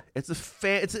fun. It's a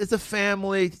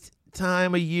family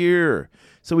time of year.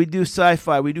 So we do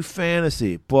sci-fi, we do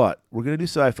fantasy, but we're going to do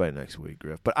sci-fi next week,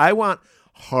 Griff. But I want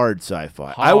hard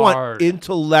sci-fi. I want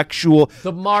intellectual,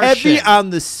 The Martian. heavy on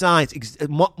the science,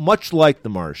 much like The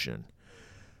Martian.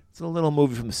 It's a little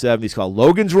movie from the 70s called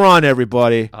Logan's Run,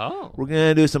 everybody. Oh. We're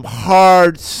going to do some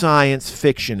hard science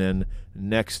fiction in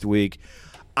next week.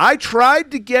 I tried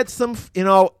to get some, we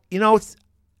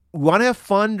want to have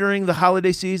fun during the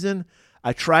holiday season.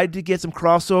 I tried to get some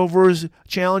crossovers,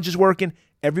 challenges working.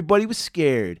 Everybody was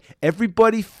scared.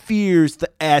 Everybody fears the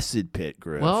acid pit,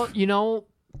 Griff. Well,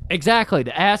 exactly.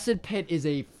 The acid pit is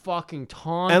a fucking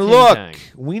taunting and look, thing.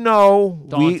 we know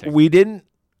Daunting.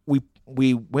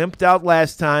 we wimped out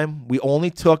last time. We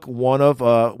only took one of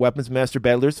Weapons Master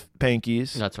Battler's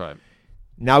pinkies. That's right.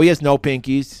 Now he has no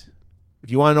pinkies.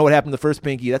 If you want to know what happened to the first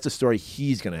pinky, that's a story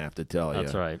he's going to have to tell you.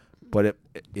 That's right. But it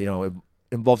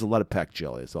involves a lot of peck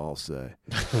jelly, is all I'll say.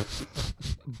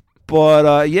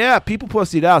 But, yeah, people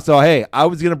pussied out. So, hey, I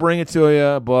was going to bring it to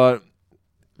you, but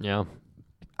yeah,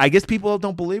 I guess people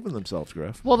don't believe in themselves,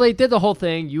 Griff. Well, they did the whole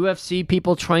thing. UFC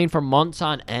people train for months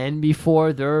on end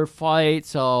before their fight,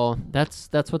 so that's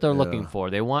what they're looking for.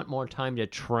 They want more time to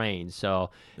train.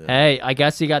 So, hey, I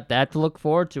guess you got that to look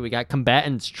forward to. We got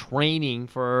combatants training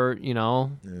for,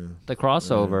 the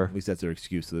crossover. At least that's their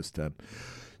excuse this time.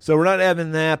 So we're not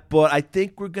having that, but I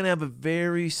think we're going to have a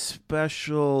very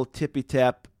special Tippy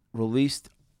Tap released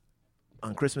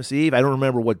on Christmas Eve. I don't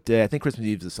remember what day. I think Christmas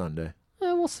Eve is a Sunday.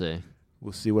 Yeah, we'll see.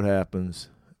 We'll see what happens,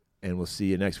 and we'll see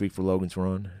you next week for Logan's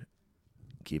Run.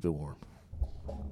 Keep it warm.